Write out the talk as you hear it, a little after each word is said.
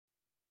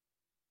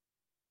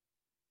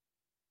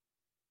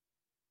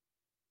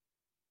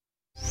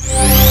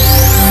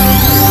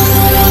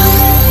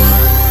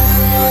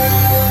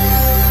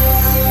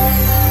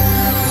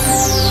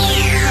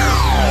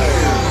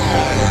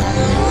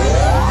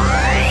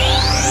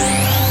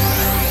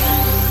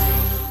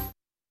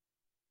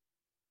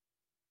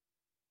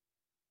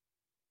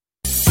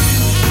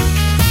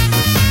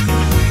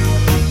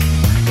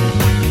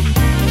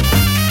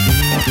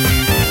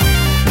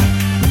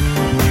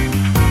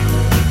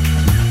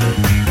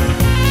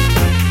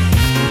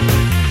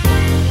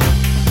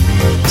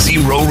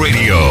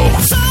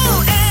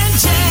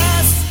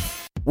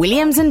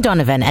Williams &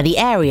 Donovan are the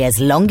area's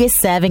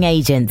longest-serving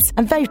agents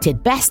and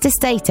voted best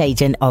estate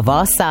agent of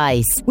our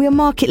size. We are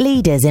market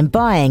leaders in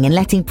buying and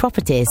letting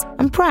properties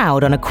and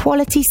proud on a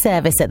quality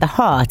service at the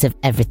heart of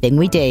everything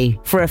we do.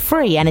 For a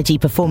free energy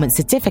performance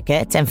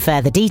certificate and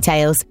further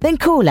details, then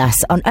call us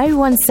on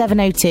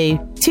 01702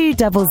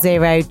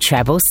 200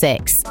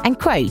 666 and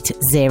quote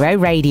Zero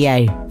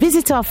Radio.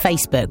 Visit our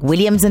Facebook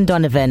Williams &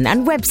 Donovan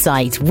and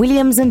website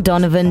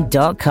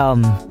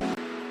williamsanddonovan.com.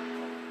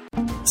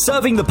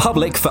 Serving the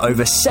public for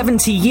over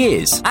 70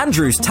 years,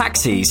 Andrews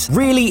Taxis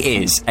really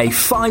is a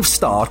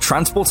 5-star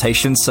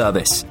transportation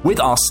service. With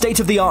our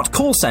state-of-the-art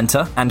call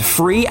centre and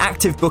free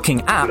active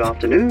booking app... Good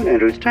afternoon,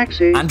 Andrews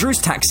Taxis. Andrews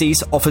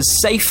Taxis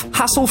offers safe,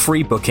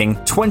 hassle-free booking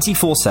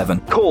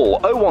 24/7. Call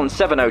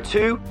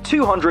 01702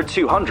 200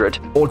 200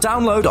 or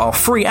download our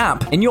free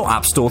app in your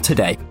app store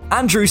today.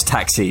 Andrews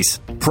Taxis.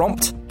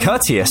 Prompt,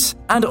 courteous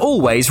and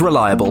always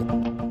reliable.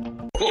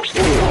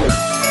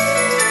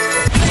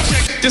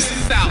 Just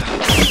out.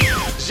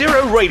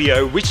 Zero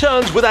Radio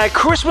returns with our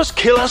Christmas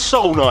Killer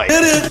Soul Night.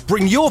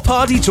 Bring your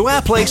party to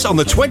our place on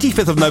the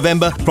 25th of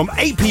November from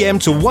 8 p.m.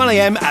 to 1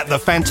 a.m. at the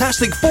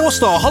fantastic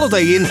 4-star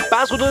Holiday Inn,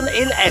 Basildon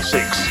in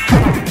Essex.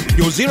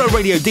 Your Zero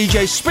Radio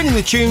DJ spinning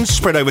the tunes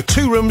spread over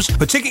 2 rooms.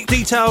 For ticket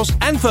details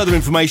and further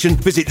information,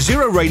 visit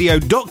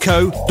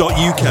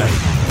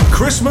zeroradio.co.uk.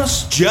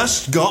 Christmas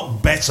just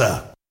got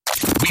better.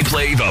 We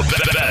play the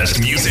best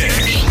music.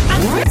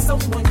 I need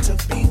someone to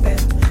be there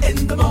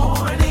in the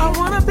morning. I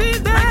wanna be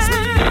there.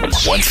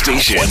 One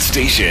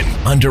station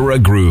under a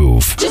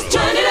groove. Just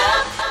turn it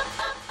up.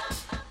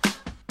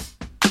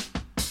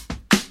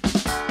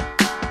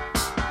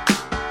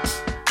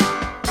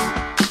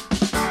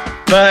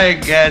 My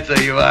God, so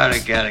you are a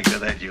character,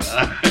 that you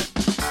are.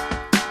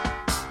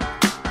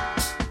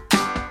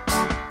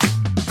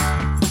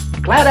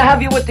 Glad to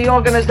have you with the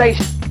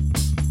organization.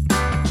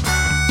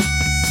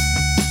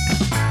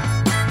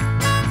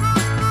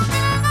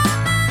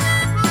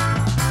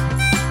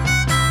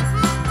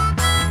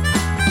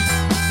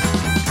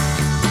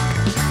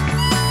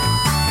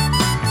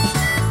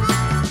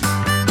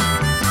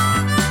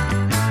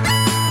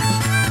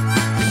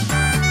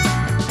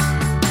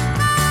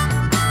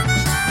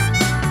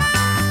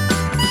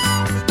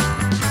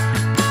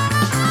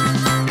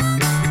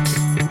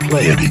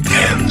 Play it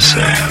again,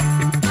 Sam.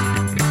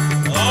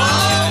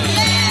 Oh,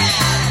 yeah.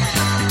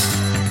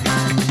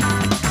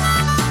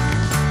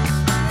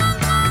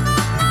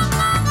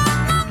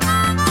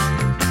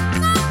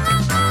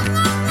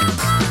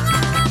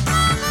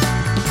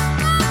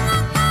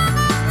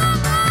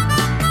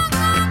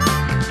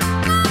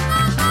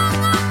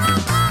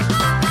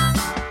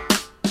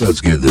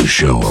 Let's get this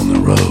show on the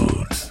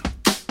road.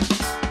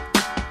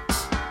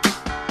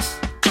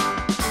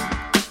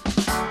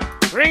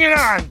 Bring it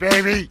on,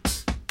 baby.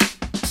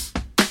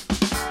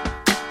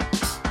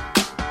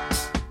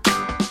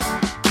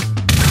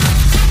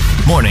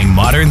 Morning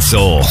Modern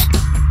Soul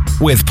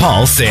with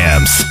Paul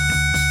Sams.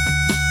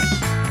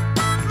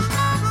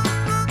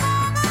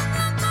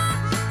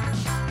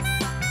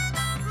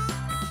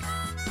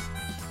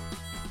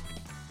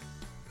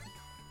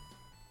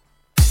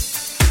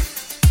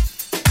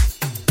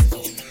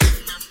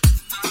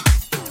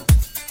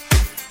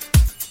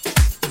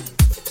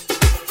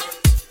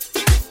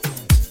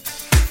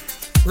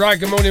 Right,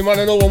 good morning one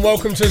and all, and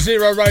welcome to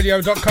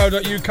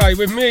zeroradio.co.uk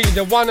with me,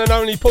 the one and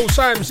only Paul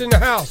Sams, in the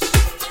house.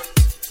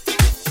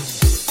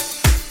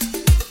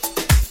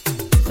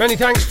 Many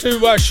thanks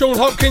to Sean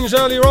Hopkins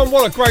earlier on.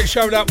 What a great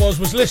show that was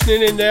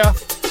listening in there.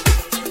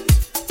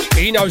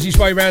 He knows his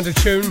way around a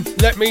tune,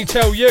 let me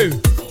tell you.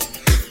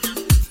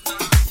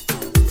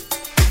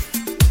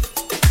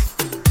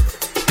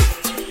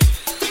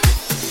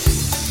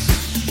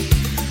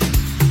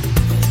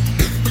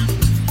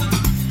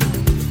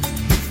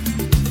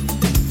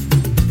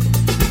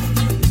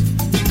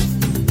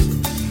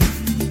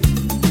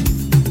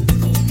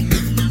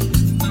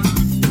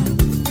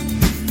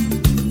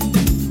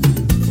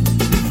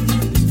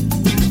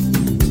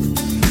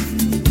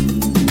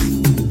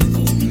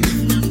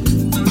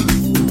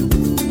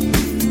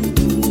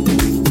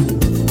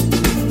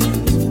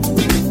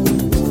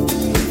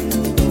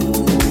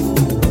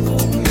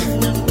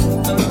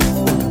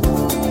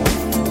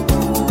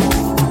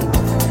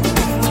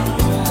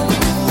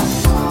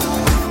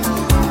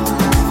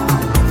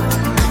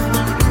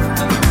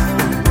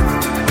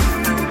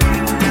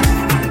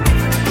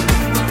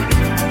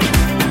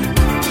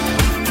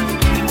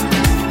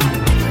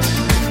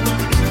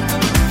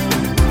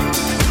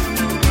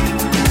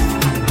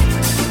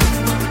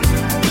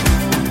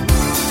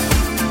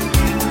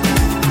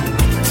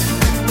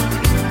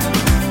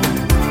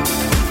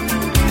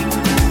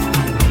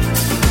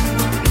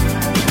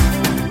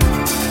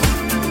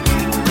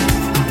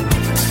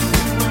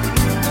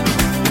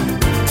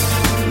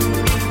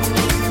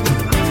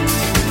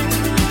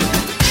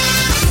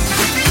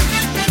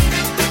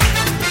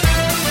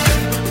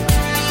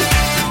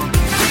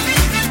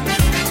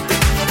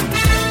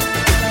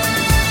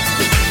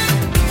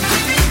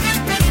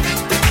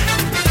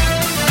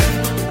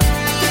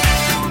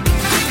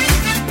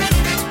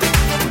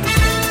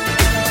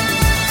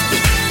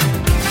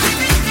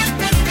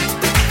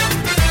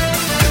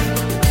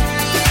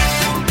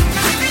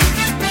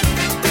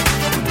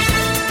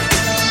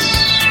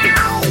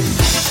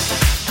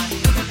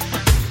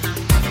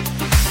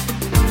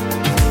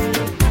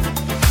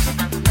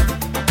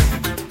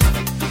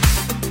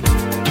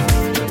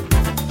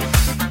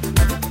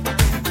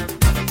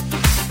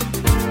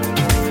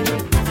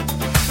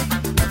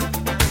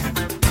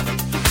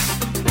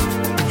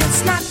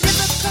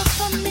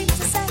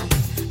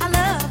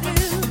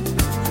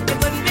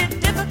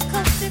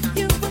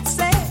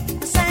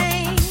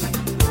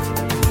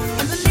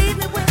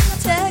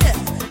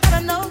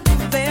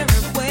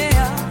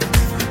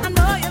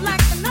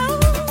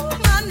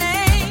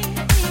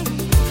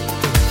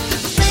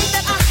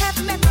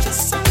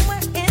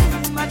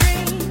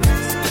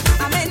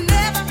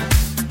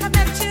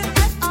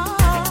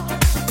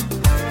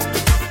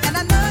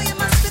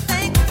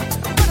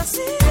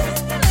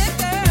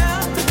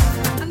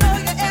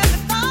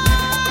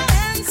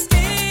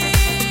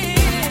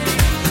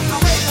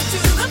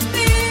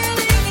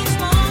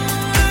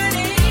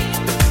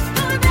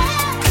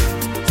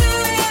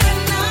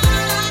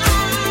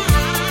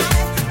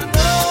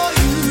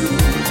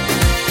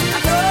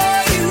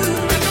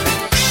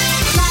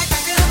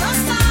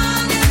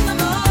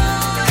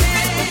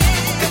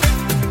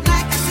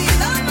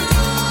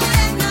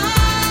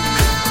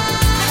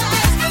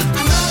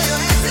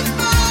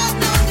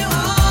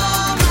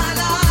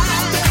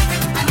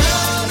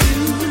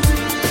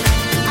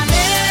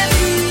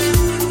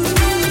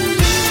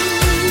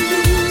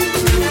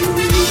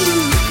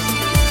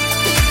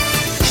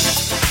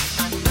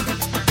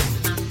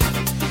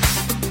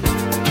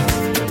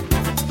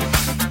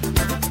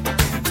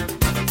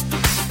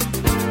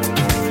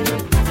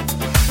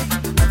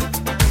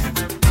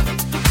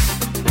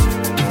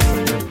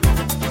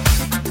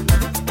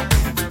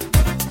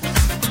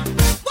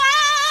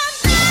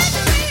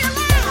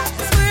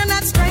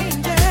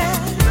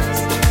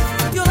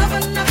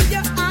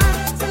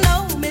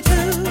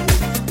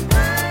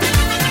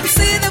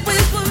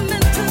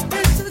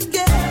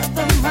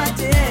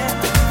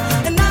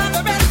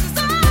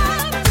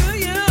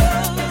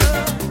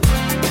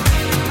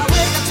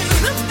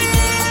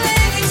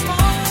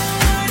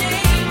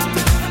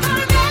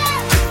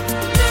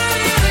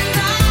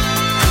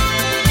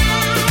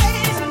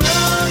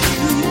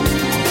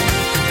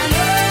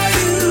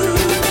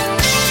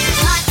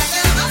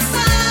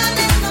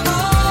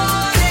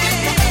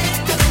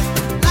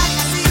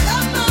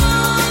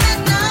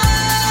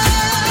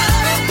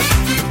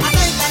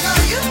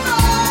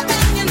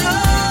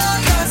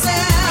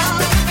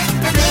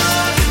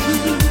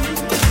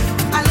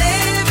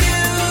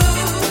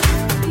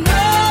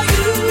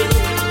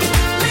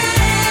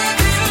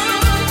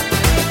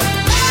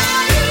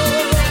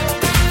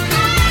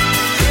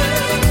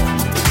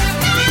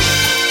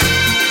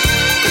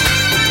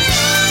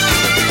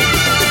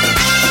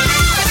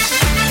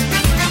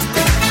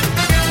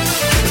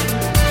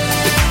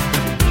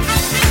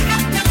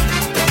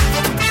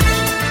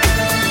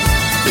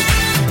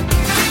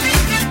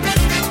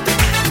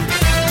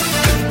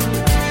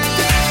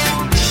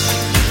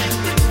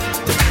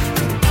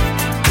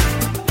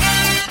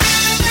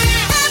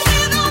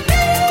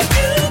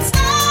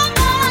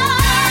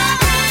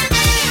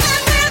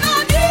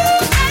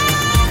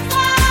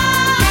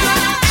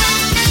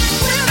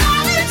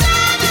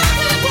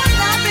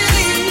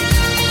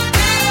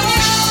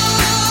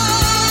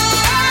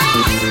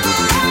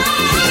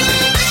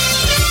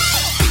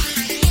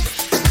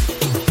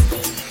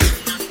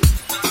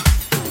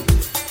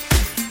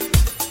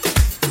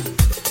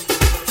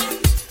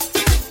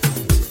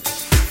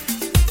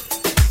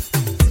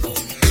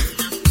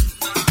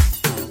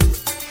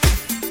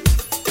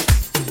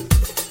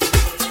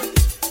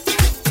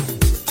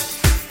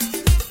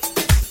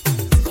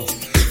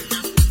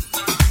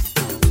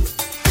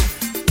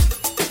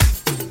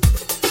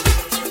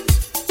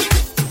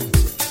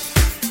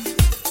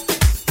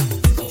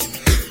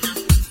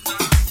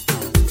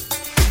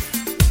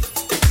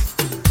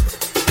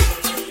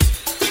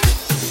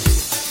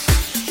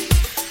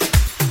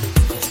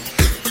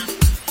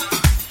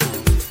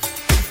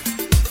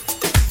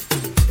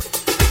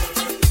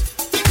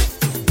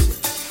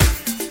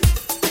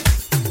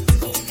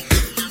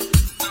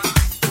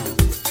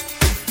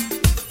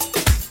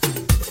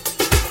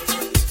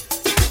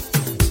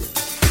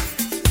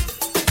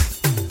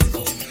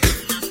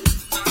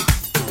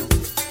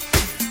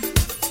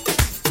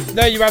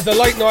 There you have the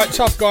Late Night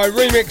Tough Guy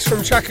remix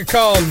from Chaka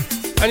Khan,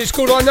 and it's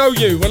called I Know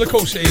You. Well, of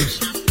course it is.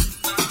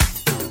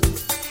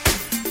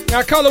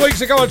 Now, a couple of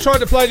weeks ago I tried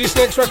to play this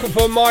next record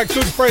for my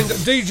good friend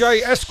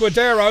DJ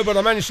Escudero, but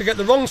I managed to get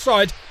the wrong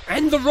side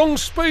and the wrong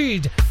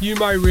speed, you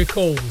may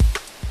recall.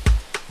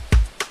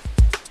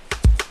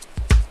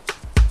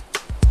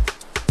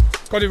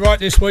 Got it right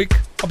this week.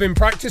 I've been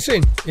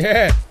practicing,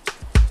 yeah.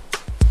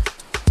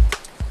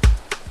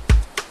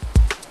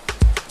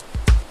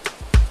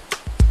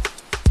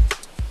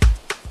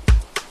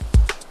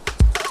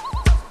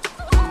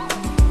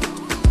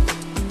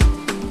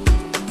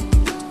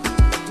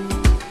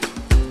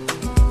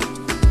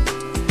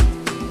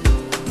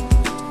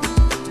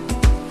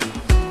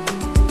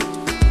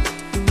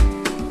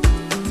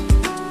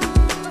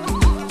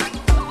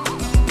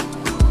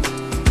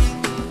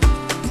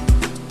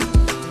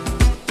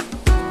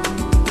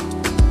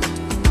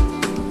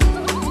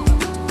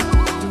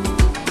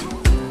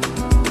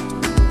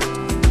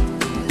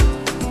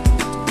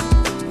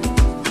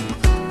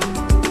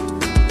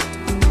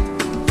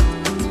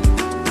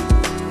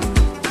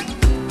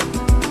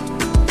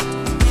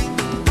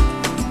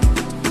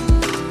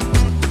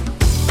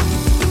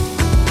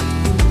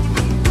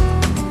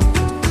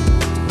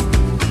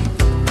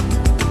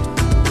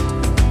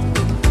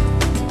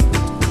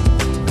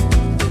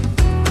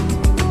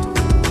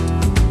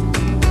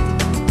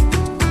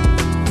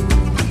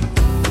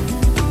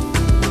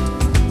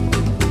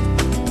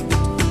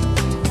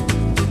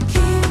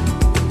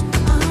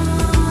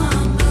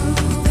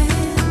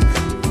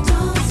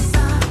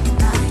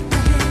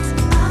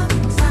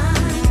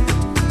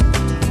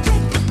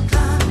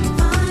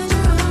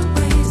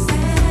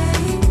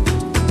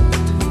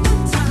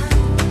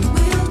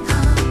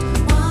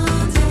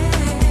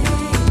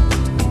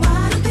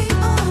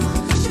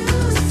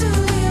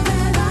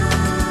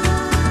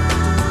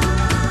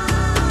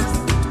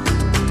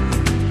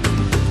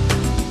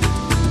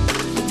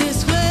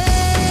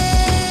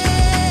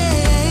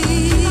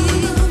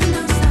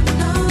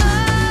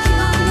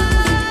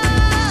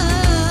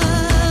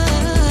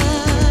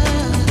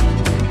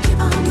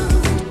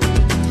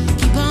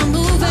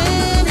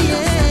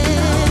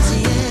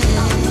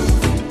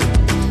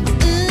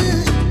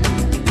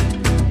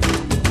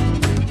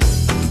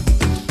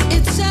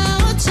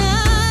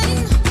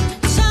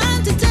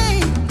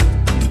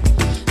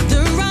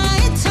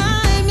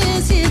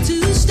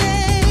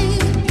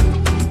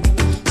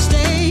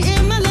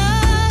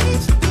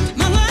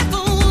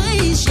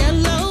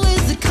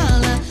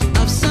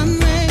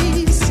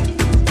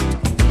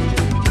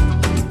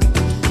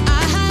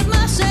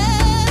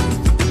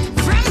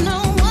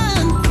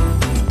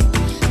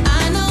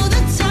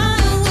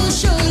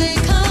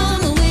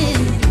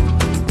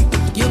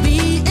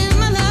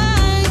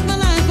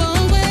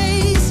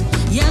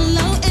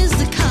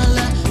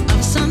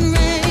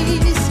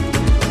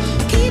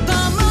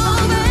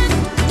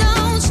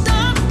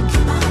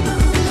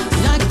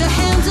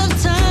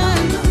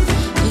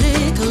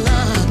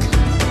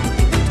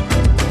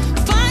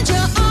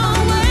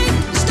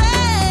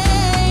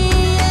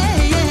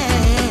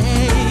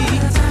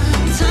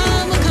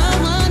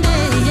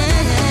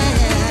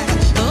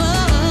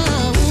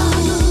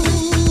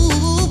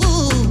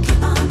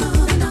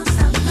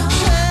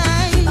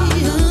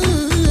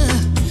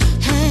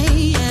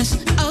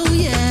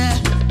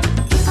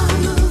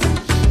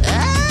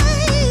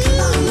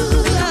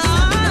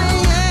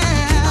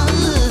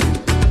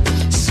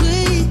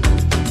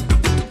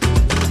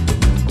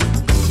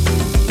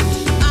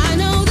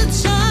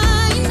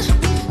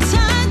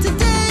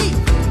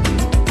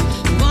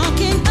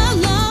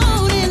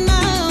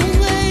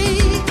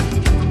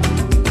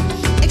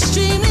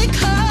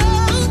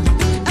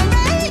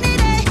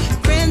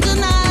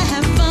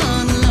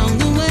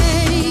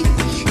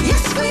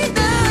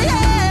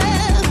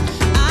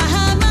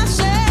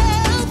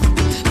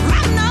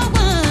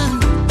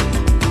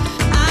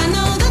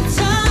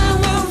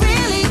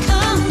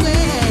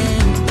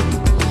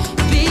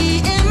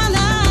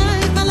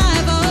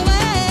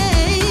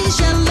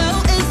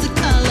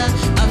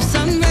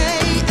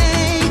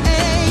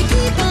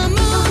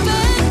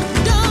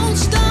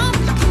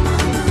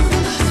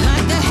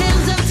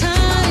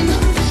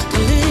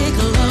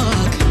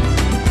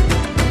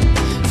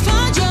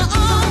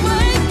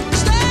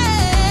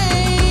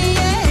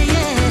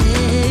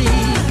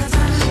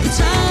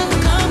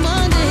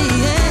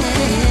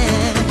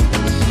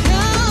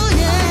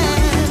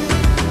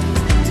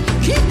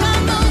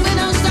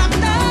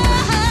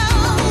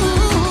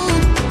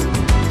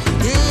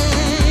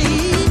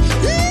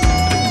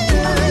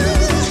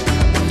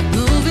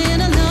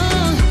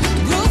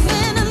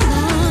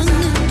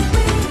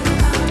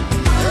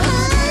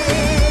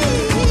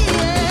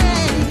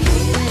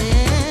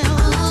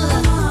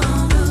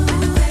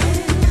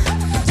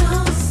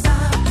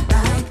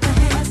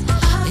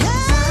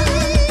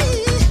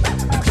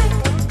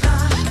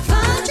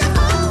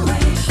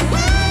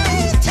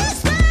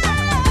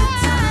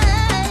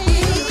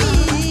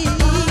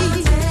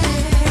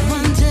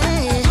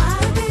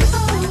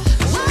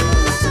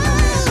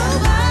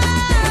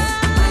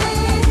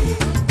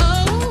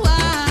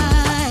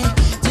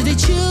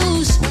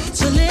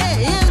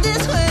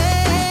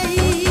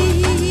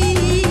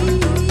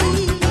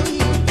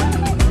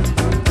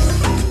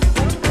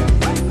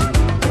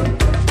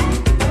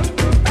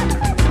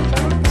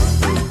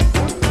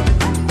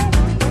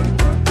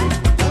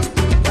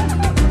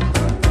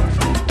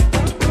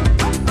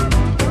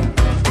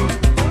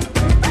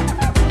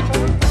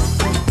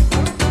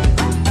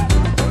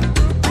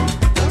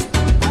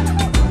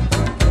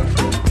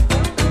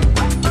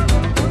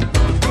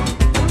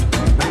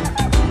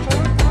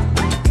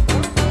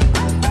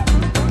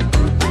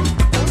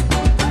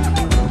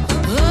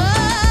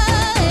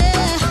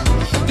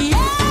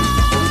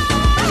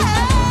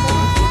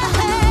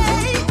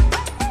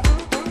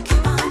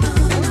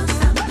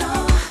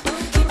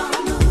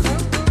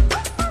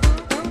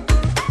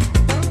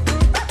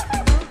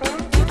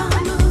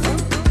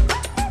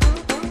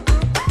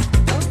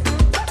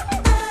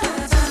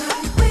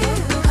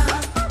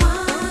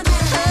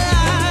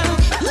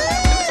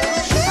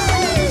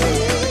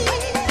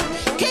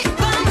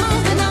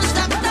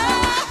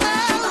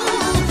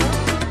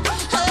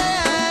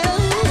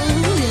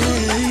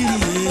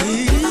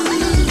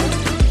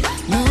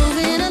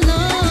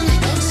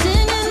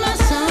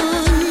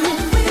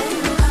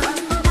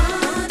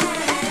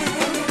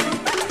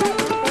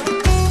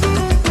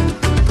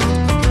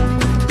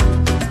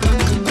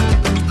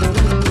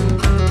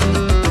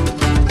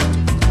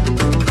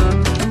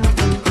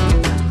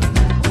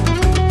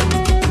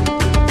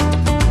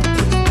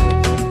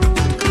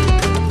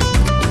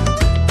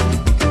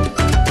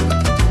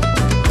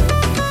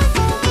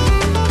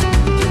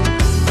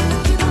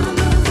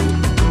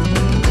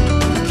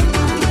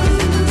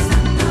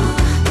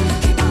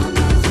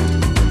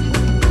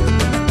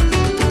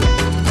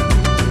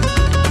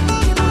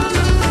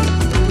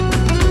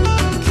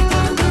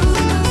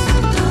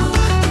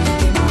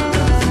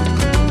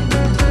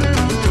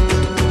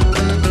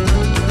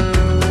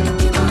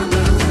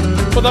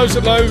 for those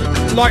that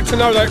like to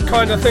know that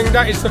kind of thing,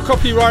 that is the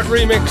copyright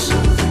remix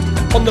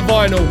on the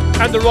vinyl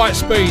and the right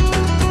speed.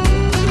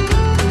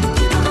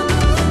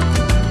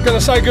 Gonna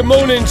say good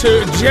morning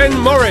to Jen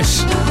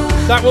Morris.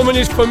 That woman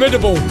is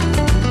formidable.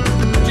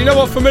 Do you know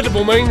what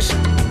formidable means?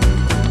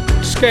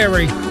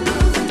 Scary.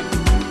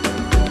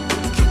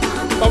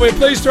 But we're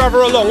pleased to have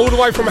her along all the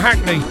way from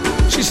Hackney.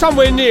 She's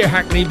somewhere near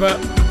Hackney, but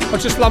I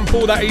just lump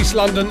all that East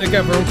London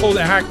together and call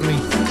it Hackney.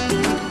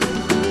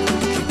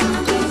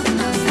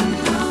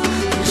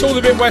 It's all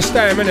a bit West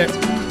Ham, innit?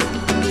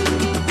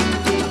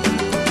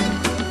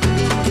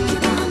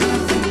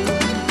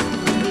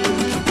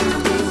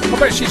 I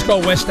bet she's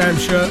got a West Ham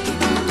shirt.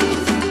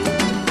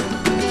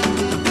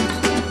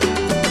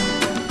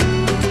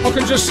 I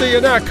can just see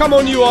her now. Come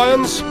on, you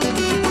irons.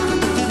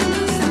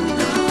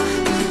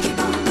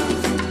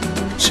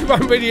 She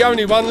won't be the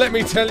only one, let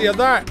me tell you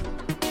that.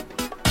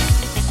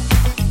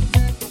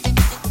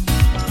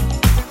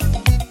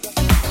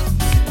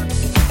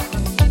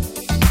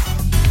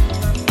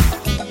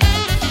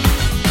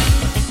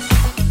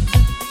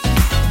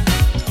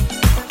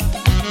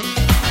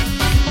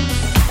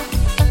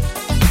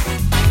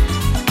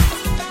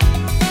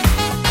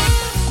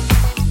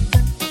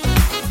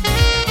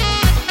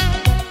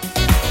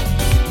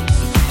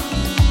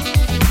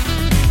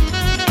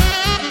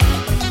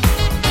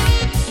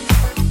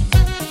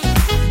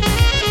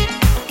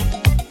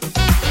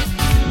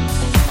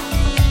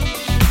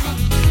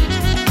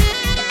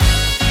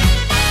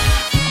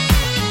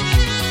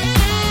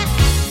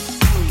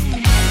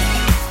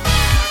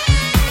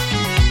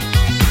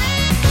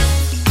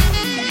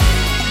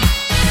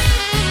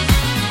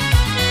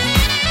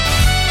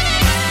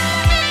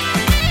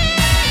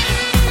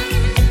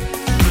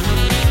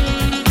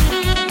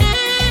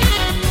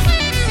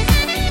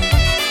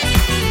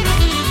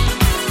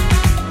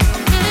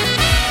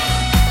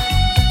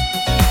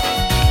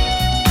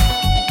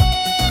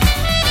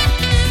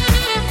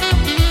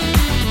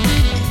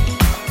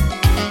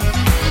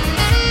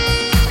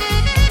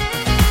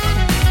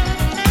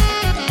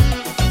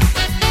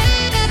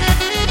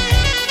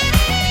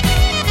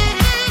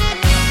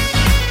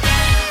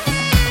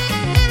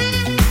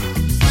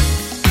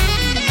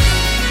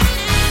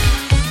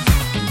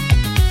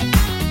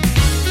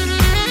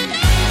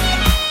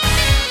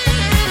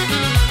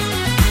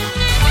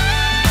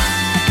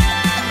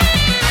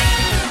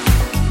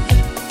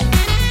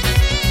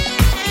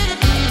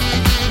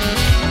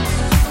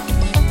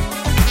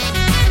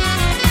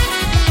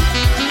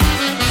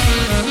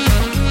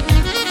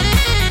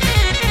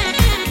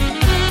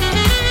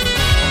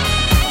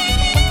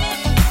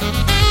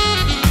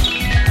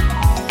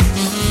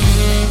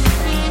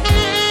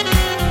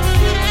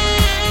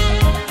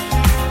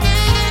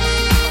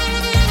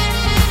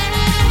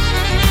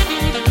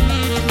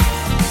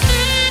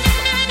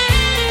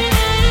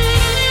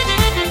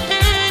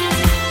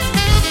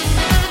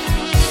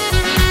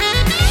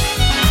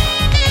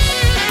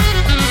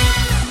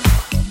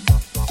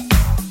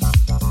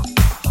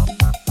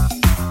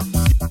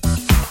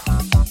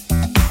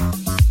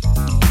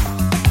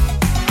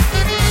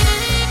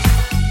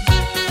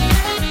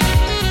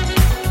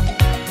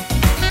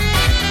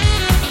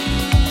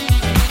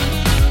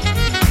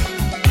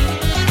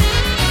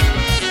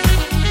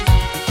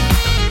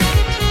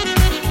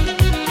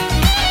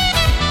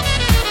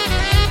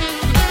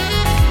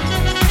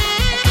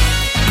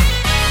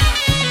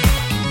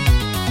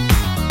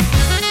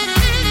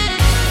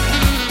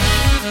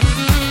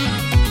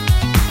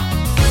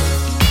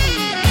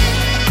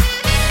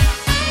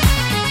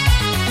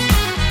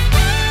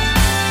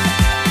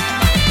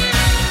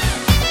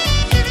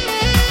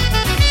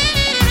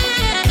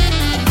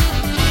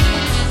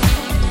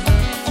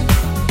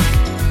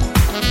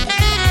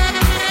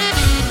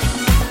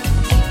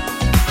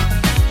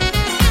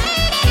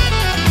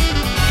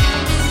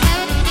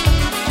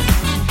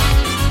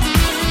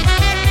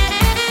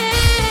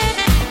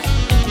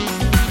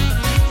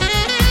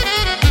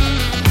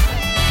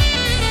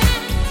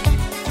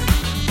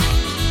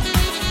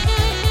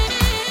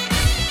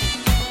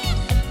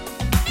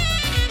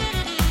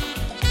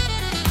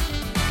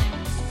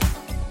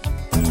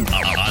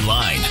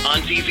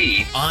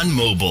 TV, on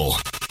mobile,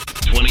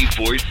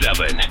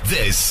 24/7.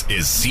 This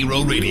is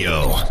Zero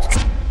Radio.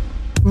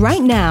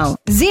 Right now,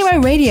 Zero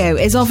Radio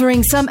is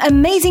offering some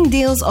amazing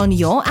deals on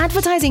your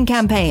advertising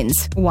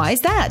campaigns. Why is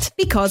that?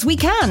 Because we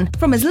can.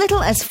 From as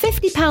little as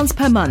 £50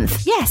 per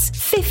month. Yes,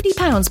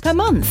 £50 per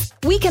month.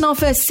 We can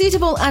offer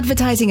suitable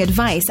advertising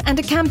advice and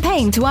a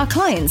campaign to our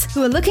clients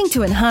who are looking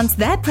to enhance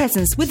their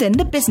presence within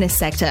the business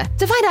sector.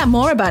 To find out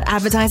more about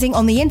advertising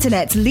on the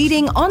internet's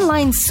leading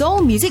online soul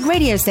music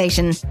radio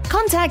station,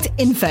 contact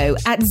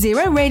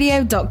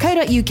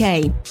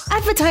info@zeroradio.co.uk.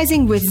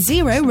 Advertising with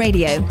Zero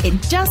Radio.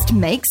 It just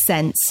makes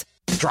sense.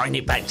 Throwing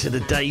it back to the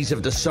days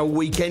of the Soul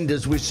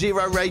Weekenders with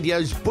Zero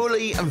Radio's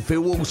Bully and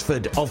Phil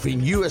Walsford, offering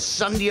you a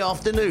Sunday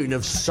afternoon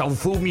of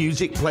soulful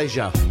music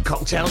pleasure.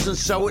 Cocktails and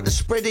soul at the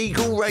Spread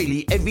Eagle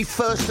Rayleigh every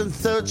first and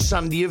third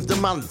Sunday of the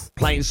month.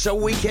 Playing Soul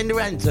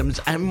Weekender anthems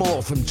and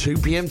more from 2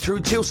 p.m.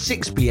 through till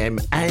 6 p.m,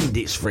 and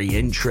it's free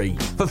entry.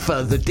 For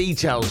further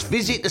details,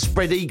 visit the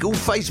Spread Eagle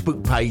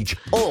Facebook page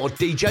or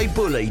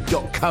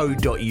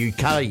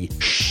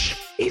djbully.co.uk. Shh,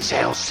 it's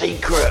our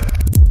secret.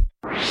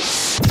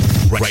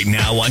 Right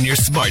now on your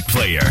smart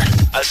player,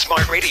 a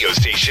smart radio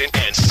station,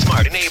 and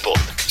smart enabled.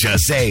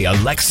 Just say,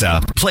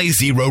 Alexa, play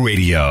Zero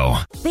Radio.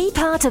 Be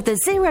part of the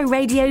Zero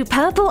Radio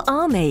Purple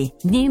Army.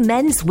 New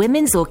men's,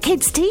 women's or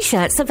kids'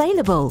 t-shirts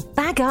available.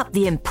 Bag up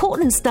the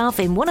important stuff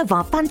in one of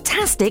our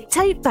fantastic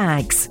tote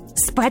bags.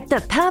 Spread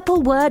the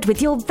purple word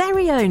with your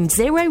very own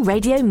Zero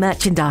Radio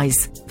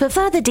merchandise. For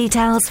further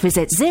details,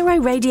 visit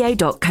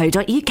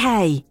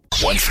zeroradio.co.uk.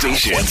 One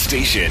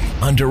station,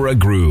 under a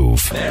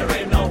groove. There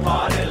ain't no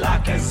party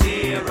like a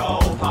zero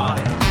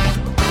party.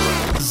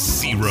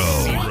 Zero.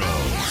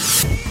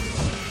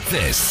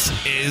 This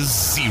is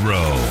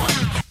Zero.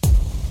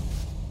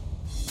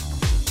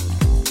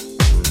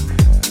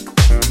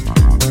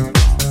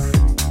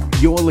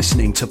 You're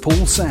listening to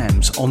Paul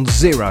Sams on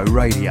Zero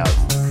Radio.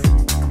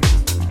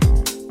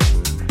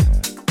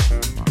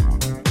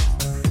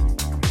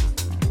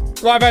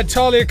 Right, I've had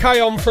Talia Kay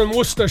on from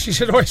Worcester. She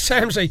said, "Oi,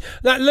 Samsy,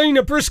 that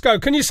Lena Briscoe,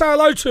 can you say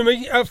hello to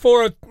me to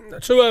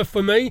her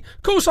for me?"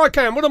 Of course I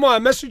can. What am I, a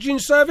messaging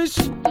service?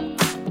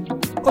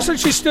 I said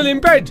she's still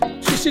in bed.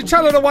 She said,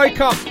 "Tell her to wake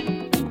up."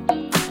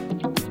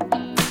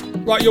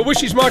 Right, your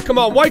wish is my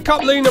command. Wake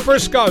up, Lena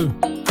Briscoe.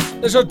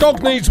 There's a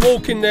dog needs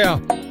walking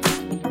now.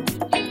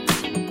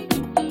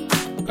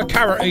 A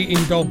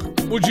carrot-eating dog.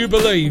 Would you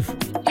believe?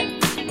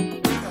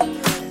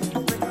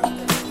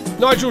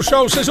 Nigel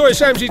Scholl says, "Oi,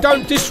 Samsy,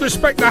 don't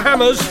disrespect the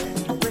Hammers.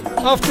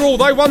 After all,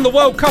 they won the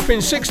World Cup in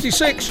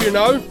 '66, you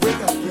know."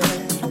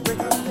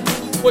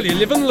 Well, you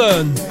live and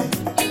learn.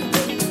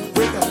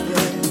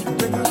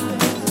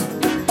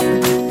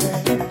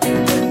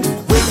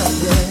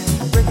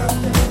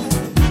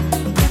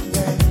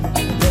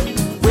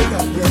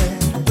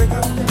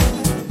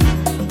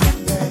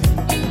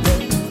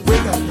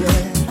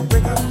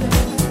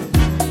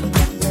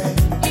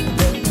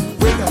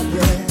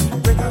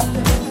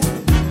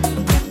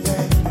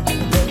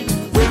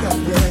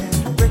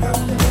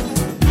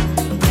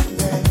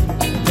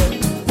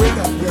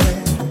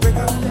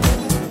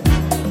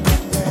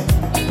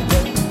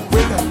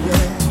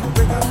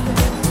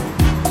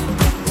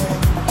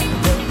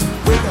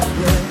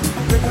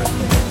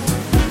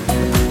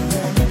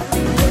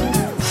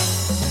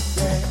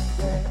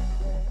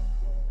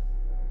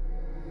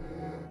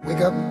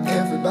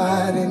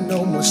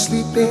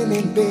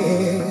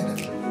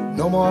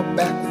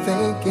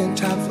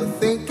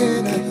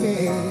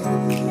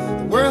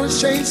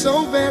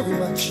 So very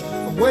much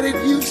from what it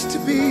used to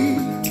be.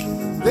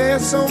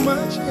 There's so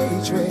much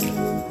hatred,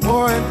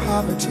 war and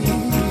poverty.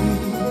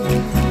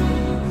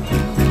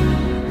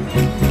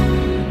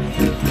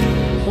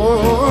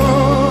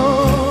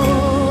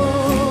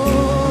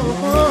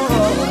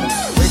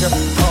 Wake up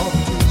all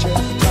the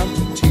teachers, time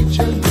to teach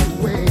them the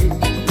way.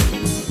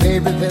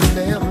 Maybe then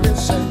they'll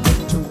listen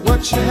to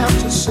what you have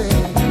to say.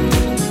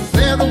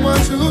 They're the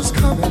ones who's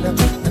coming up,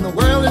 and the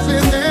world is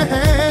in their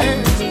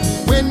hands.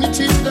 When you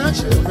teach the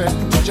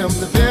children, teach them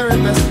the very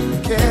best you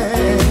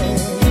can.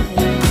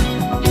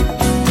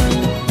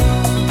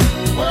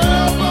 The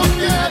world won't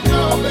get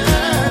no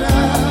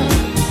better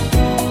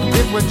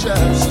if we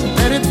just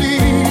let it be.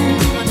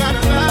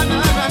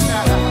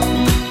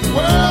 The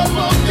world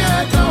won't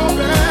get no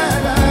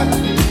better.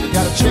 We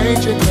gotta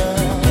change it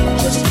now,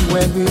 just you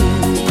and me.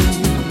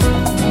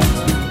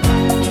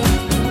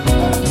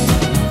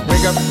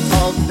 Wake up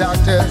all the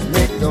doctors,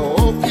 make the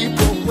old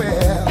people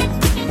well.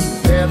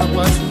 They're the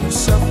ones who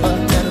suffer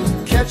and who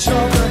catch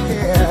all the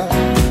hair.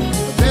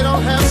 But they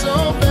don't have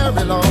so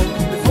very long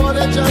before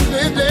their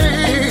judgment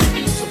day.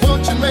 So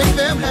won't you make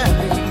them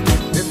happy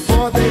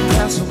before they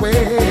pass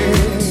away?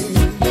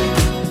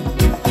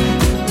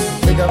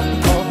 Pick up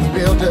all the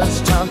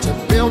builders, time to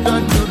build a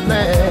new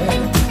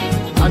land.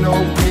 I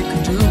know we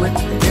could do it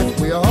if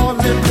we all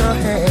lift a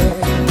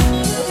hand.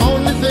 The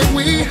only thing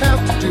we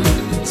have to do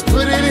is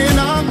put it in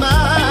our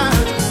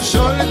minds.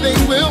 Surely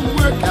things will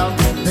work out.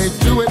 They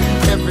do it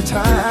every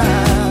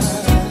time.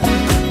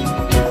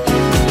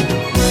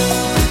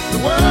 The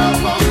world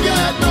won't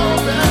get no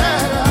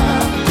better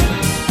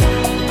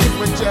if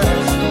we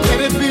just let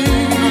it be.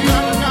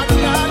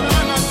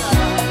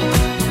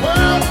 The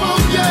world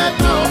won't get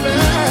no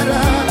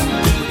better.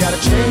 We gotta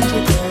change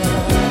it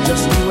now,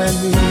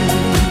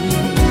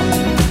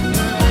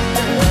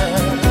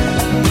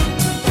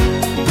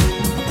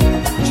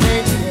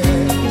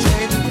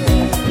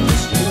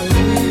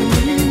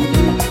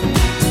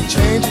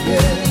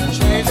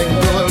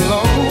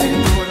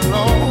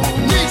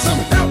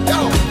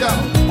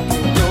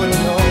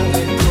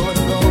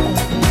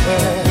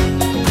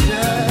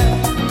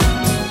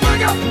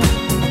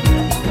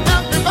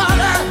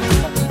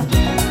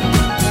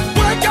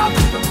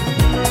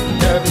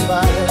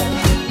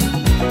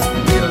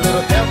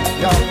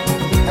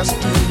 Yes, I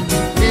do.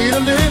 Need a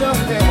little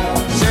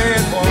help.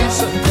 Send me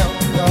some help,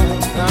 Lord.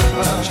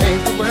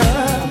 Change the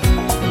world.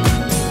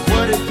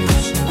 What it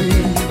used to be.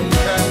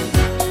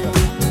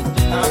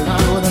 I'm not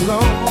going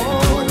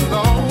alone.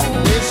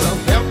 Need some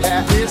help,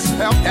 yeah. Need some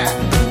help, yeah.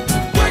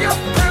 Wake up,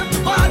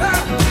 everybody.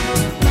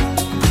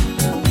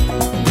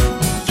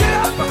 Get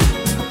up,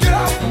 get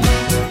up,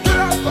 get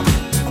up,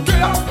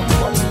 get up.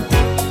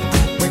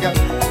 Wake up.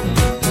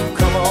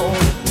 Come on,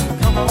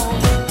 come on.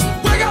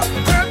 Wake up,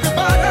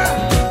 everybody.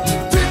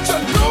 Teach a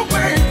new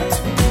way.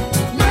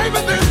 Maybe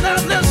this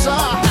and this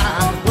are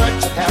what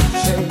you have to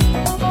say.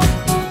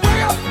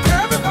 Wake up,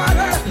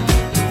 everybody.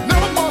 No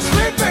more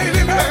sleeping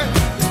in there.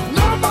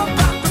 No more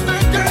doctor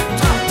thinking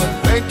tough, but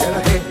thinking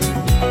ahead.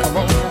 Come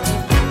on.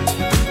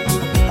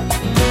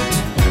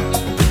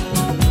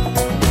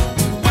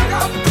 Wake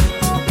up,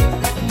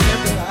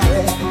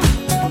 everybody.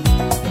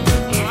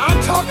 I'm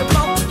talking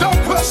about don't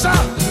push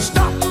out.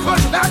 Stop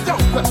pushing that dope.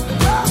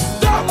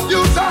 Don't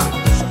use us.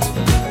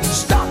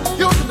 Stop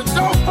using the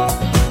dope.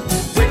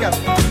 Wake up.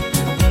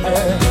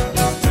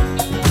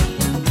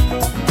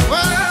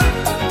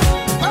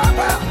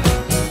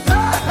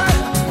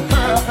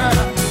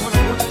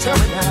 Tell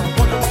me now.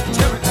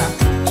 Tell me now.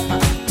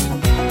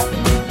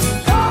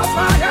 False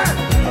lying.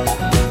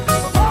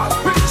 False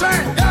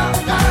preaching.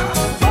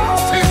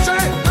 False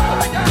teaching.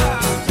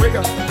 Wake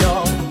up,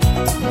 y'all.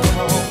 Come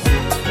on.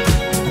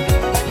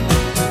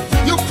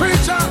 You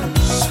preachers,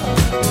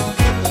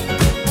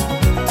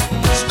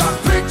 stop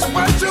preaching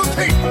what you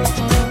teach.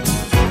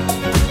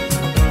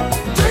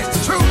 Teach the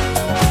truth.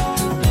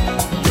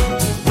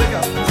 Wake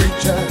up,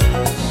 preachers.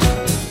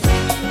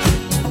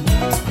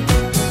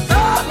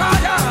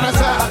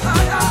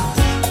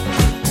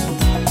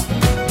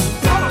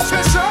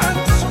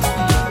 Politicians,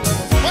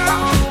 well,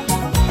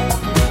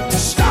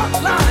 stop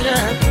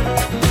lying.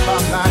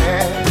 Stop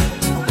lying.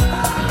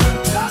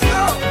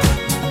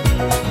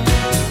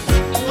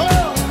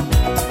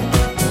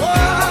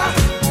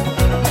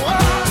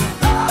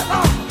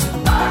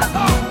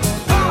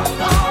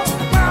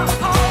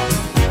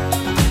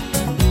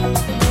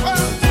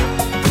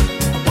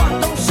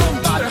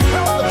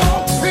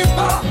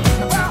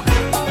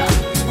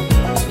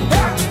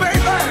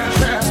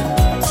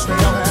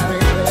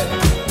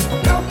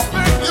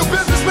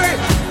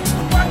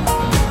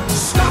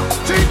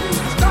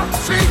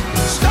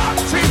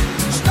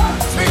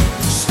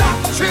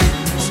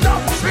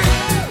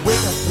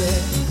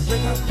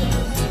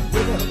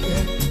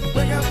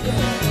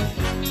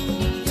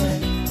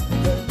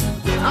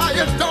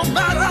 It don't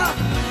matter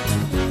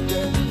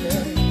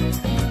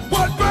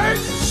what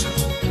race,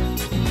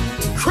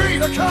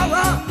 creed, or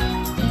color.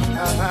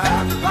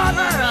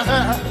 Everybody,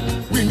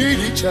 we need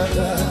each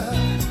other.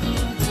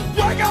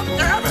 Wake up,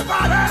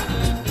 everybody.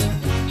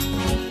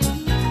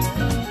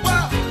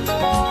 Well,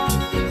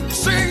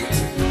 see,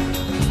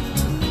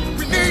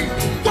 we need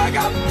wake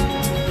up.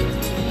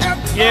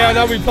 Yeah, I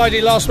know we played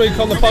it last week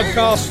on the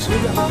podcast,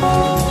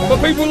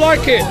 but people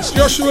like it. It's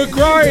Joshua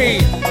Gray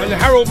and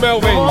Harold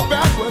Melvin.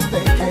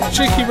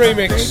 Cheeky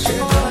remix.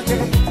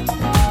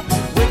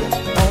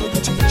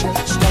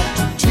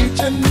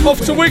 Off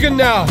to Wigan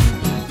now.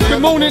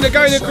 Good morning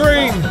again at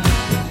Green.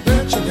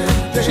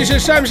 She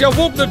says, Samsy, I've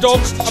walked the dog,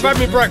 I've had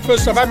my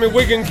breakfast, I've had my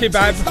Wigan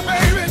kebab.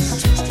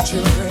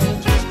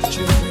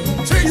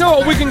 You know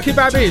what a Wigan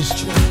kebab is?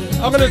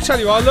 I'm going to tell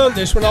you, I learned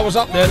this when I was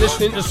up there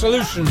listening to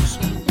Solutions.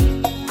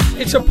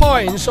 It's a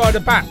pie inside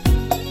a bap,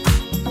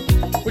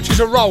 which is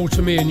a roll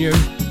to me and you.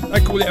 They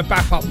call it a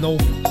bap up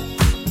north.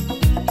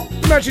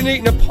 Imagine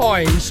eating a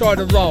pie inside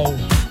a roll.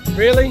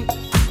 Really?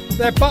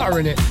 There's butter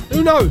in it.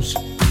 Who knows?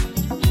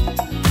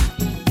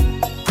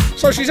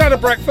 So she's had a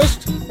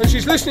breakfast and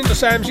she's listening to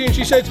Samsy and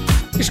she said,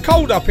 it's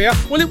cold up here.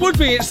 Well, it would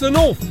be. It's the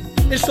north.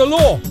 It's the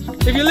law.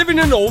 If you live in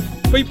the north,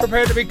 be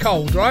prepared to be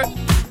cold, right?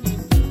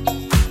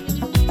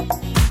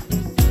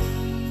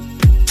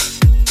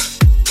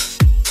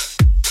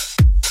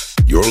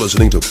 You're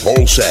listening to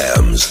Paul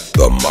Sam's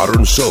The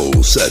Modern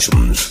Soul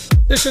Sessions.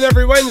 Listen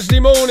every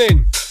Wednesday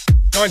morning,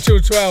 9 till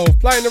 12,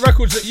 playing the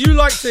records that you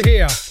like to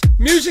hear.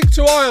 Music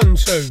to iron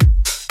to.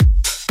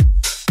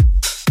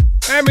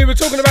 And we were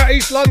talking about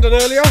East London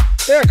earlier.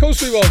 Yeah, of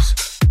course we was.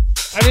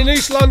 And in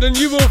East London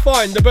you will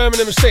find the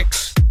Birmingham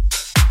 6.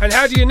 And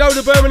how do you know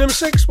the Birmingham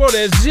 6? Well,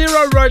 there's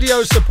Zero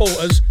Radio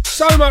supporters.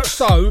 So much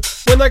so,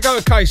 when they go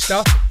to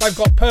Caister, they've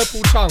got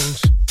purple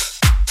tongues.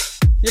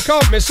 You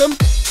can't miss them.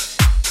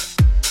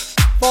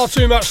 Far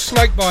too much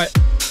snake bite.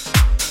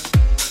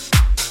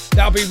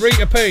 That'll be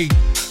Rita P,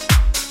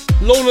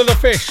 Lorna the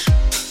Fish,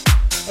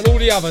 and all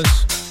the others.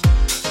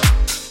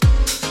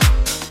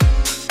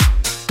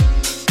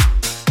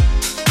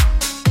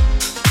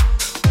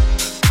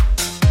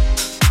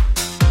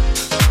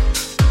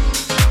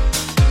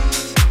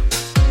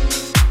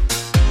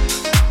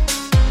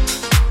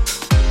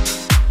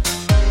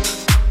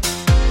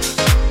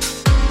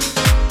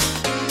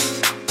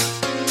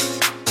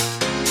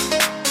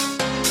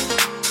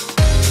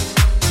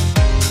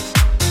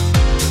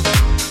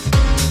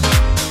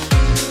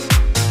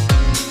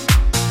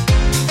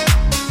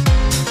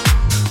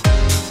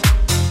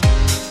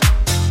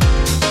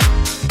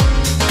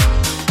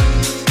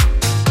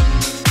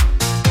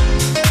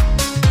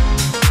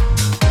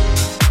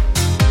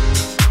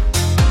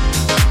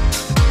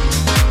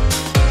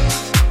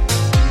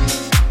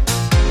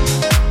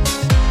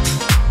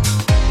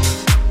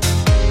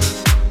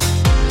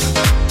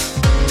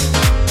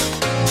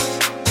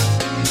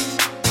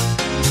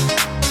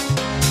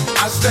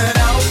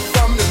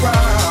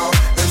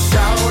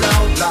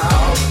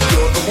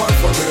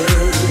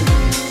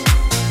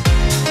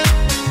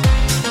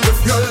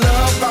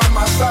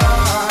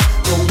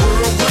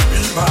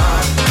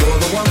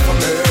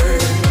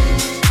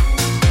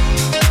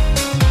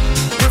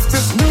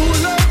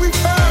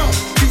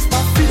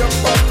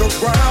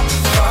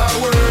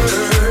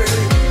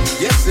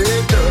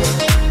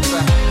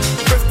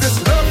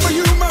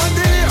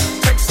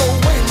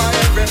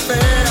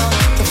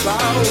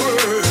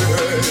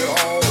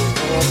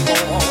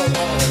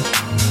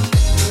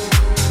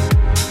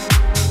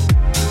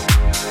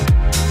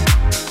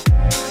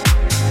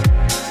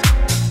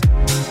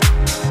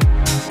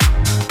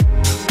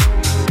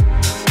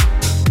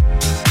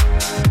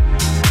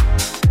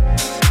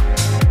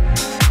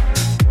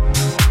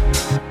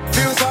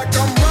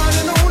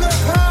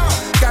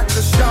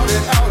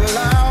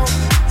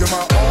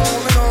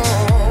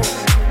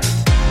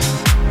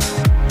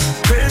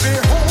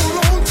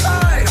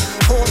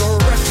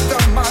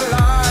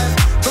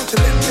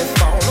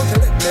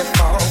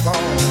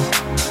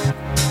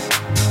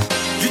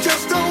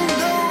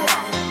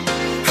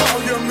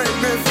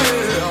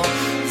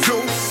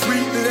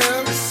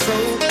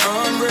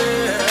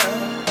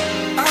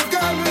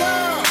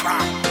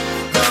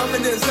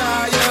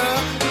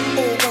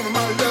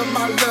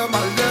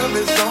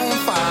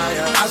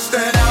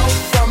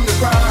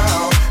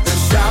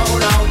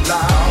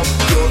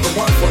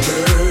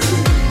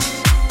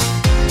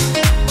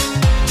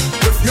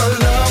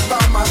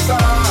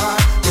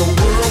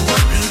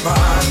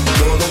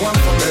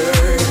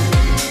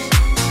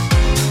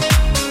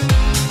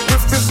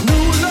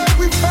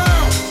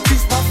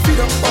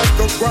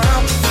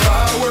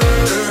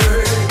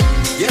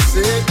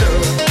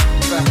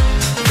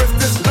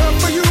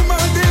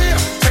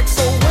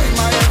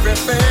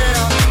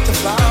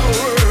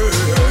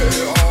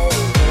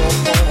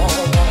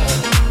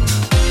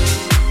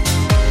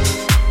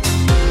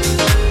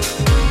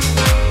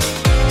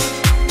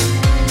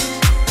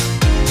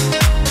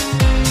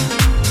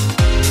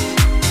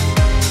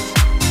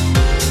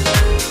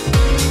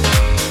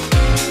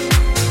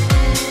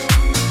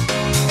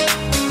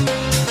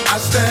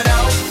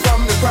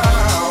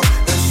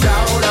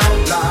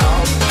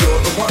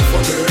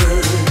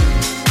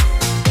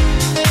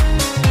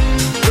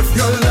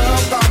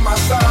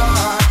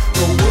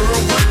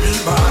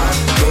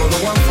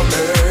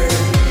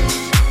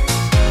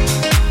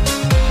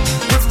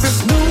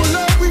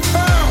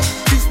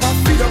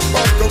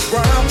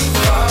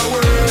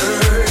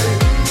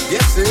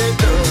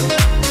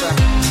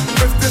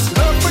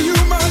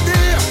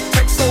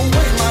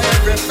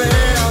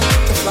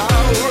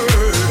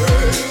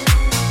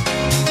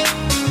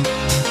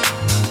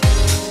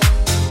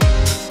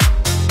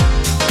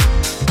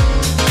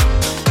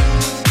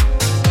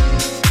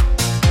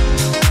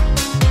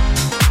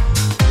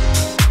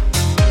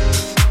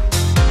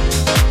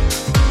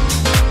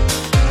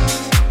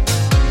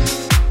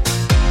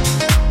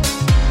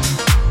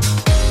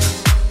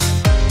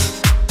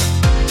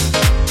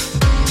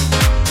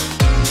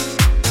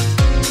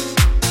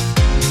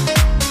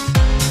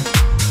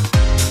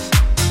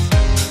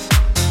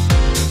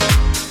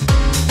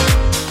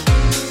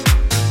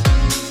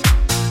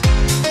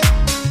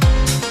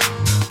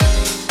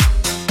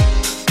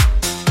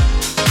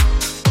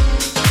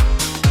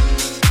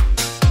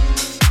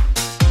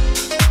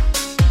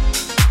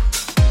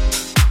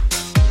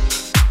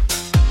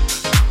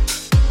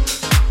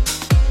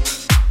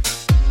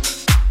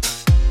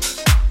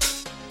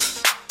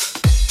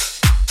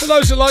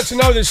 those that like to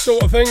know this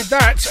sort of thing,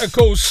 that, of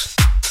course,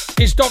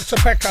 is Dr.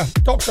 Packer.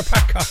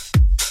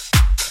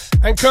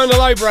 And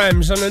Colonel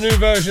Abrams and a new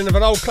version of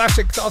an old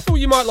classic that I thought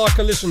you might like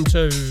to listen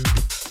to.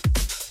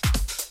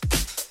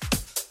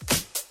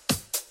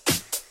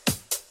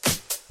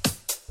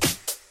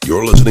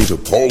 You're listening to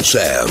Paul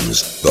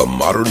Sam's The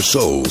Modern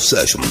Soul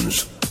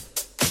Sessions.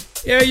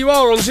 Yeah, you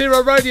are on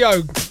Zero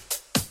Radio.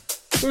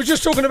 We were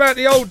just talking about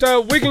the old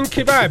Wigan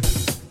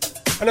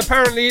kebab, and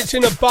apparently it's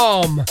in a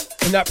barm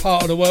in that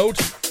part of the world.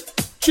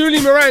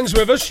 Julie Moran's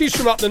with us. She's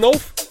from up the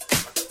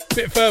north, a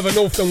bit further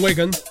north than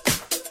Wigan.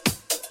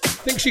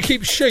 I think she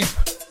keeps sheep.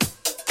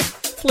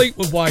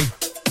 Fleetwood way.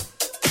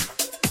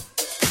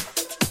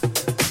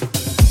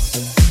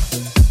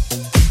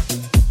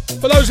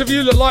 For those of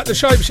you that like the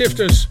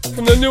Shapeshifters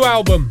from the new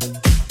album,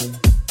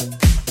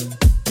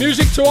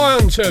 Music to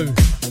Iron To.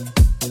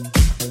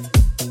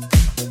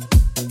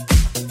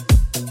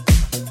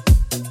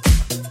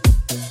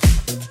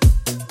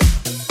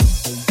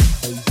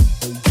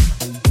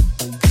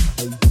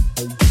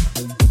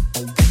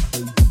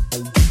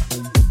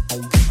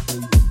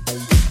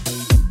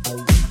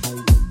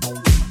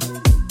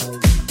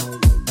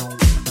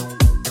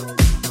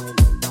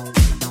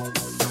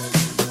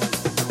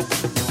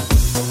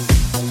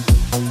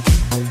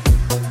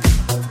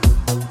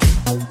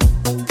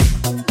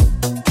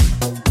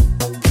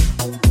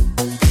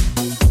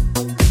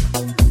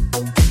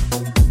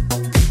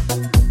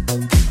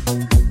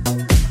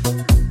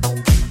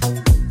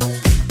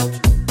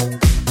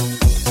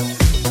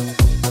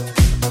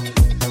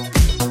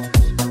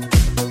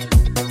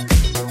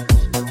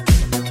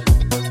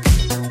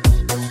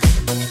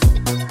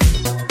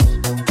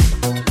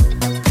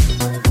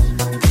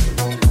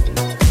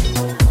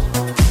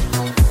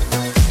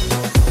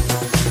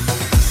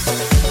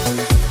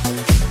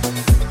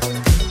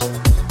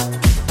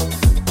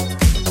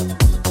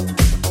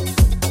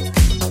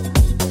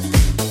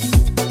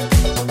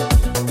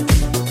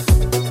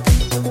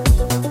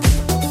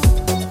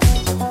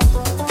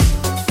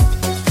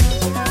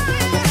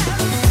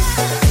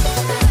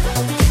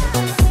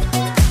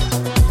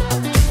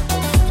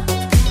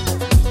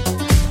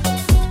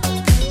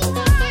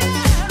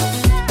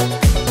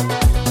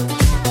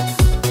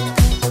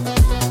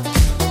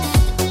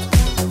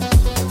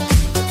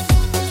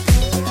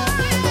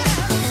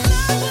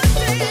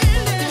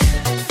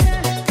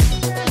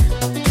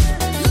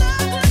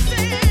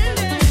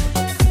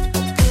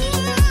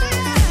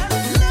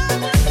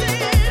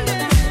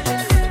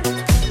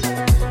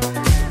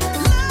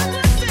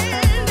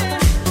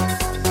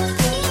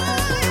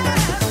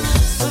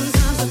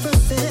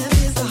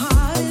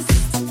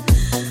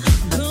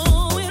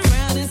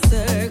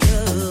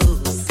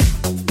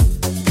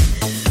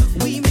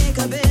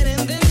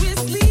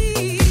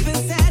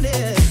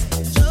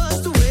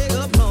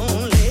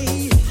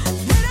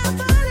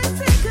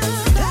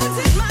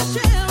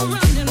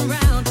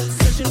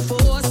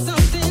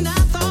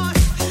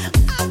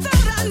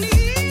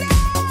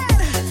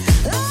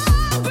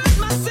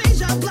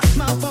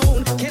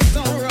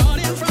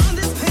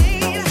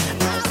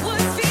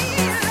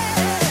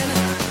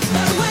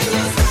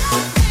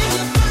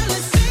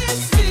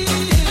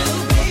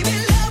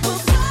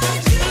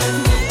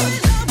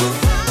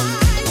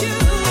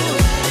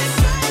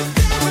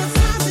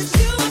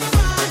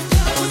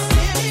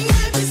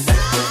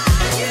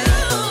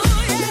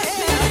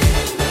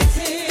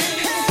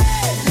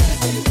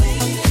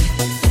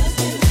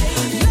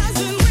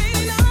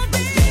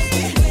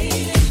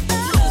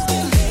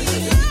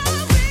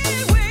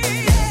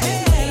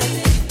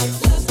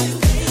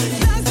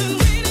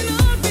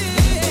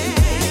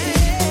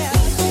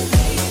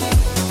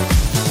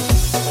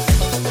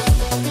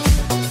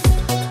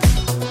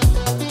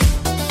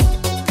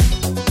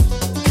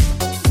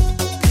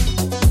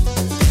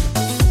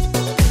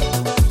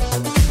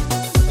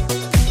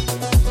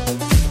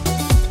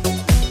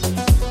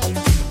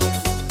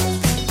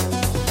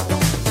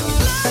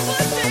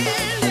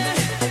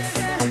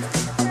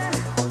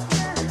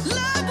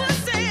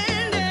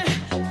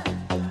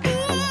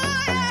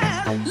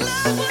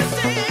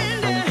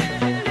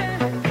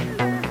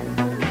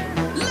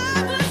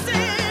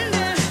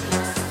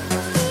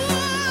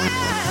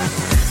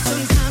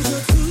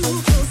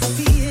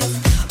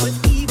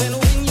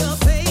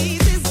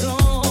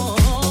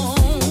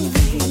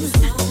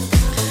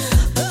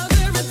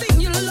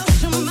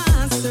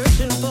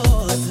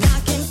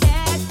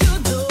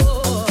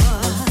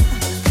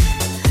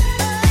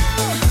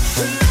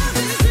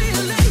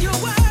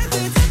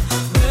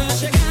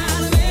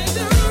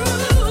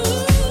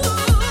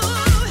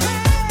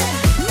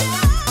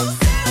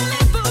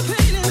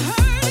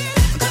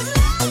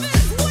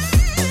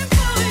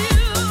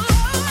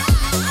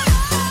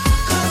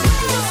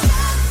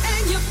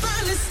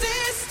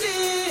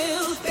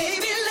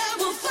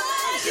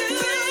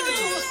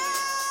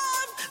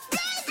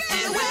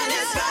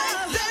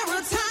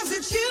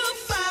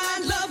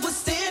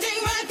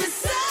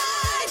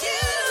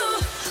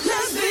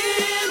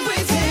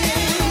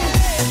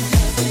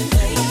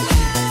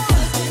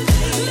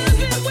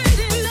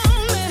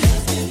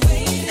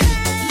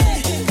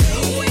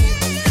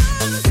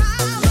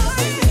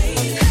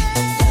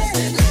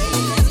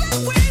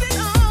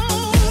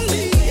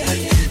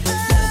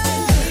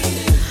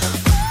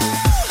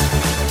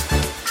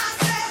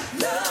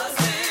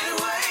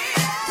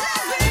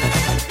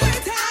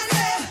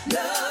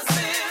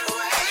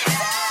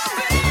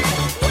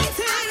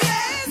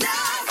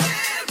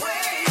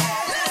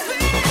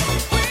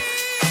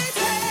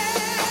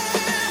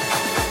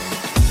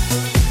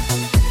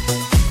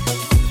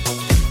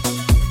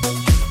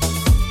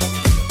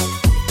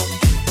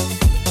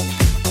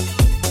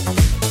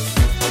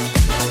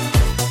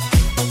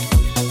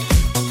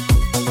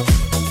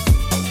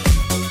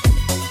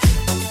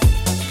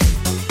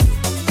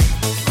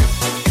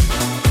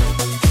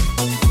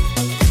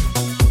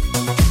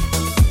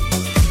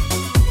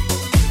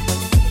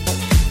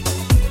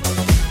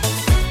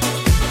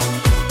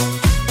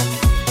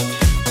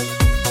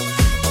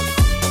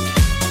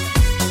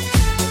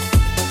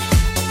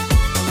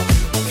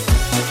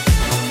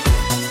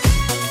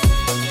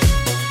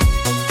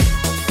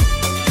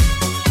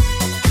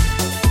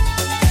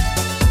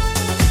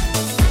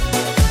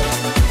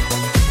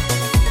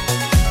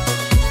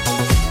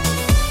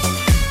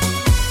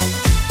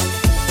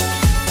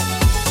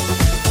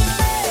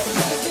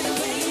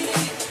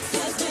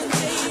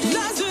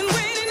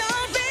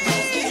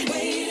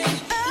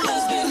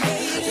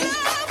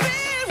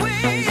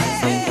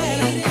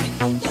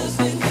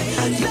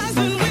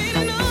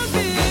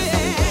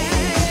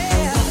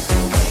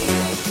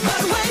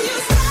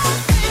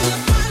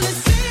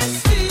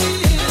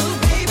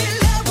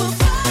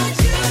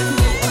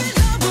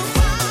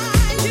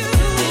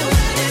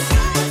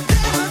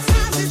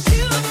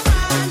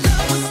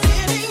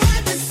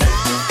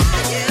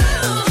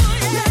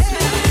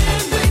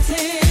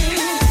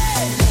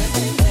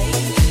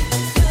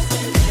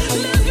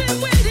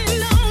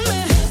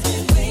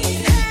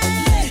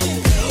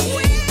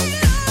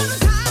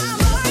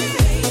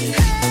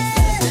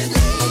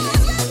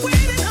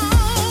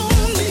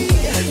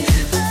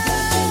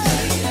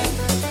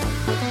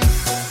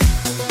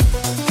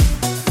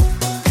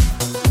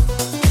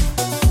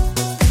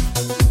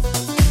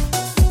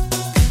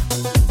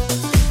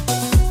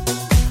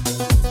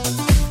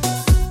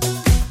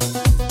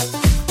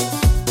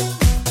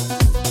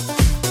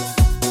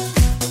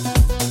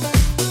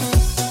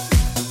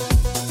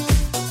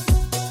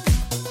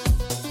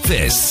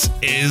 This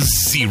is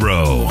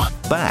Zero.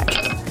 Back,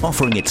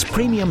 offering its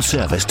premium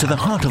service to the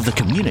heart of the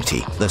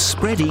community, the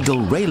Spread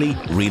Eagle Rayleigh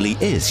really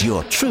is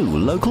your true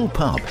local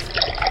pub.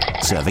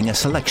 Serving a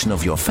selection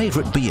of your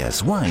favourite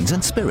beers, wines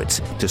and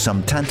spirits to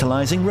some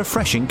tantalising,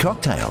 refreshing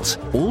cocktails,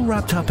 all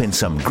wrapped up in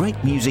some great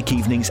music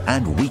evenings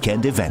and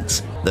weekend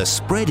events. The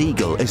Spread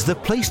Eagle is the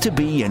place to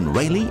be in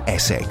Rayleigh,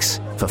 Essex.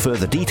 For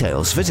further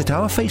details, visit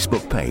our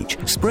Facebook page,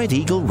 Spread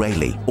Eagle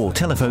Rayleigh, or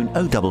telephone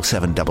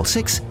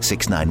 07766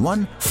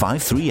 691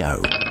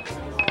 530.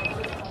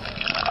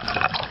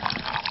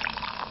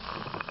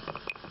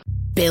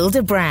 Build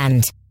a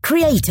brand.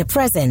 Create a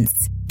presence.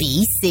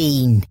 Be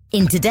seen.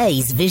 In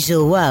today's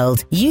visual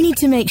world, you need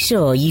to make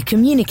sure you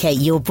communicate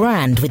your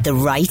brand with the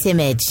right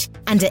image.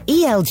 And at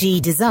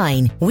ELG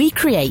Design, we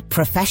create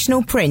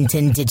professional print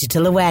and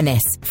digital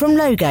awareness. From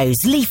logos,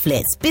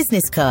 leaflets,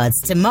 business cards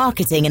to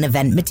marketing and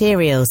event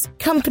materials,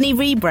 company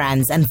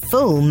rebrands and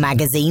full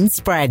magazine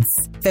spreads.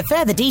 For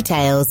further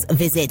details,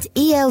 visit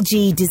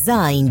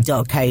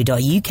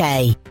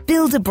elgdesign.co.uk.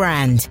 Build a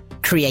brand.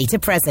 Create a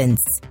presence.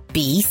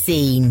 Be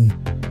seen.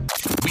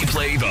 We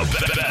play the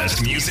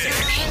best music.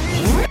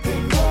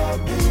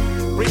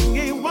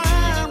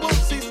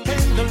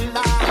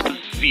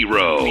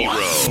 Zero.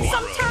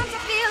 Sometimes I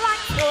feel like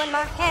throwing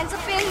my hands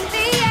up in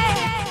the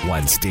air.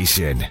 One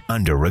station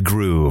under a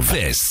groove.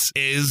 This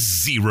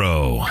is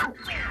Zero.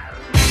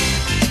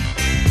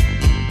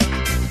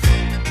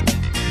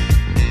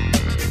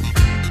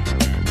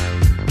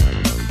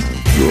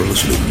 You're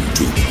listening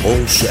to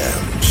Paul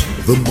Sam's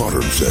The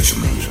Modern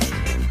Sessions.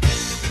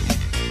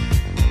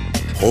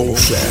 Paul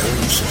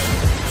Sam's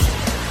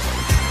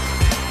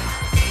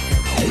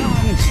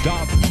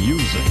non-stop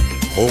music.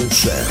 Paul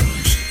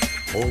Sam's.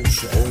 Paul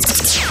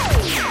Sam's.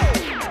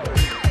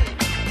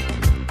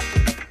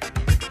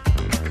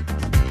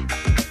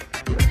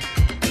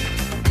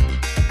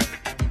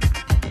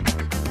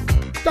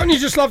 Don't you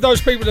just love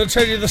those people that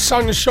tell you the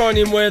sun's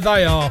shining where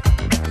they are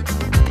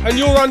and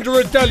you're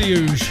under a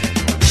deluge?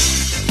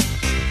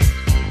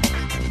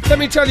 Let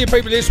me tell you,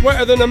 people, it's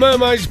wetter than a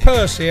mermaid's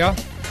purse here.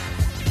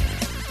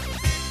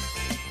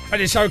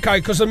 And it's okay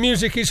because the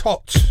music is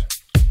hot.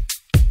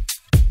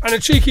 And a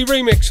cheeky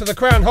remix of the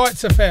Crown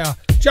Heights affair,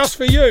 just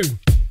for you.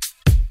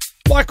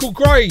 Michael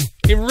Gray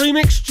in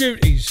remix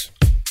duties.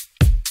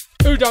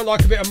 Who don't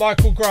like a bit of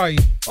Michael Gray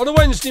on a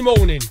Wednesday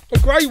morning? A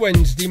grey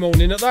Wednesday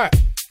morning at that.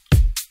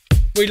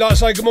 We'd like to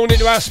say good morning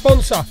to our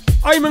sponsor,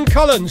 Eamon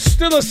Cullen,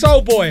 still a soul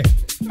boy.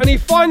 And he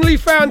finally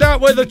found out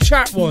where the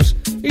chat was.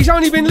 He's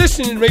only been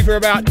listening to me for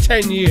about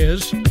 10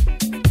 years.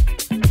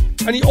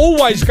 And he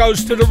always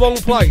goes to the wrong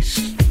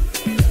place.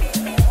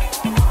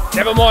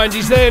 Never mind,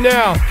 he's there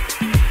now.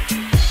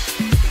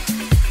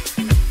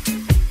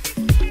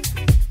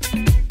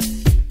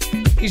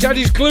 He's had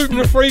his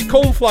gluten-free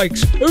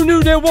cornflakes. Who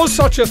knew there was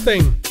such a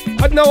thing?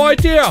 I had no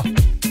idea. I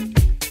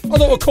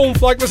thought a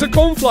cornflake was a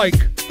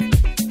cornflake.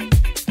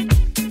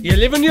 You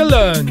live and you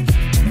learn.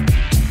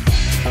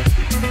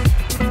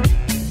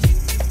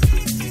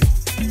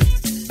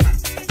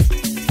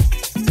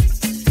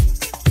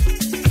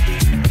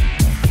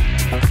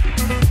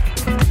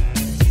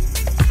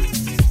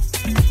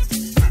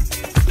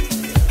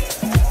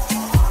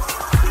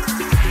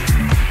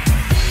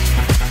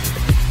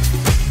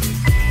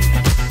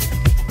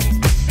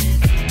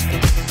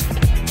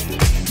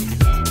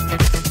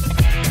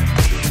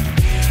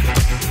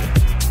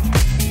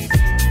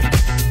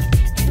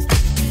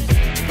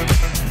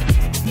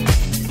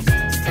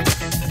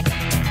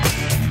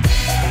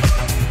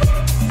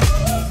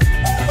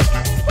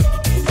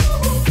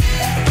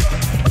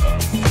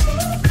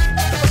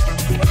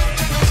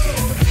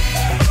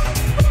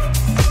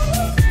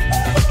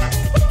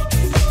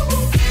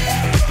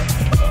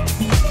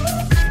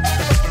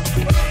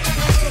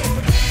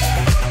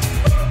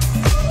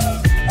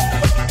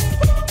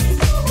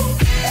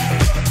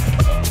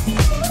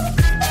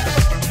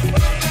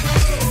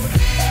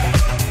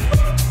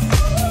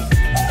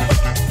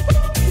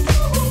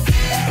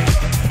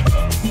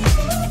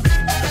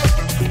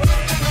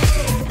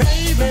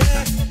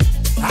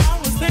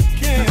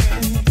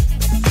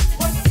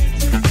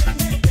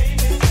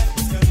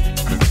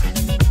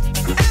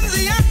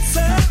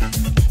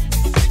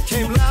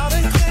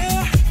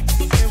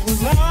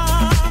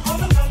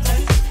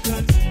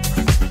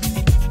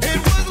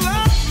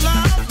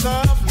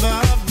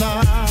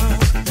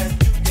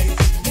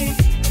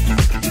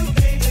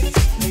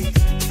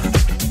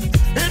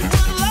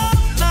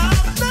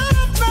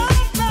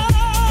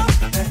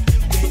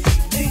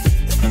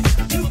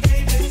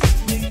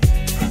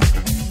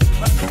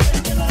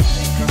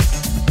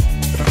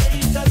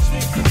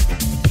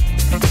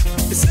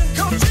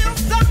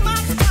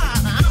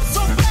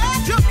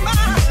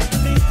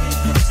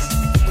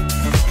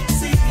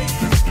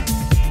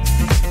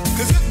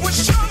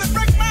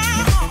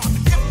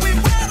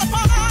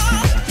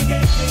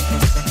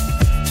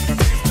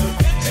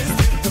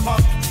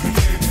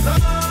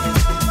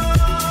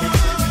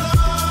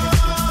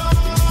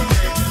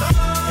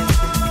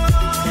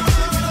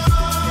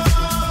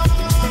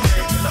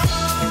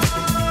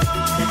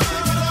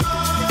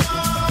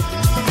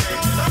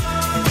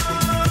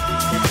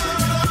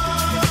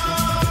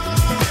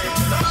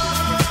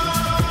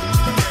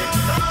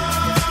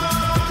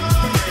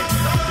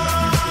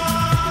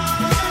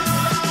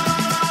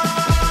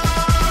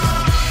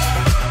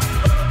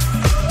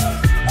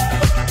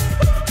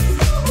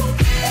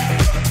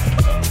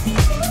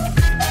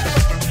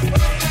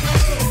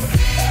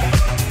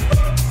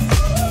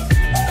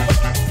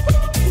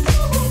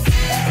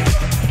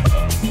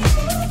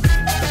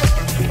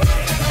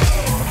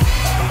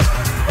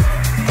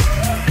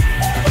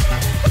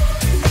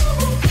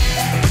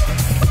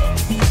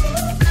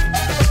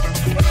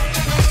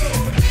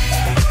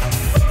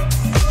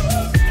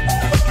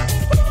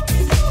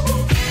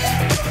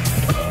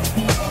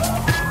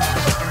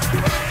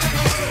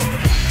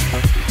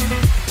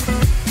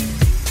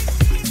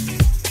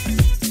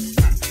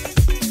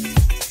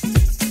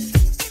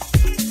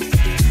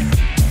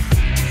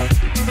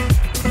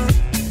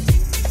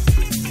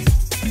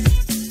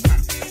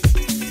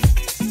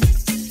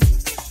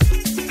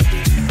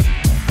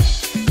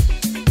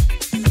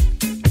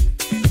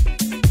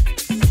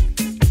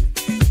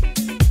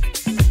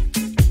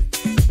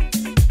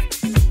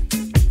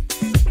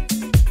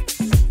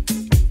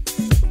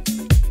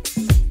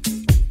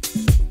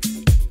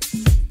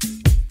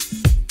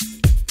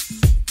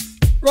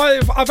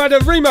 I've had a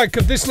remake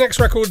of this next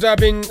record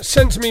been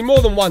sent to me more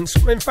than once.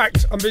 In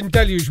fact, I've been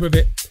deluged with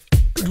it.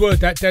 Good word,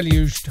 that,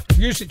 deluged. I've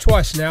used it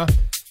twice now.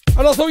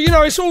 And I thought,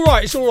 it's all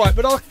right,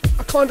 but I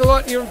kind of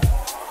like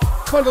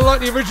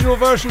the original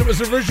version that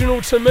was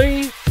original to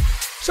me.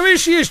 So here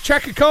she is,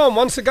 Chaka Khan,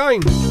 once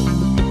again.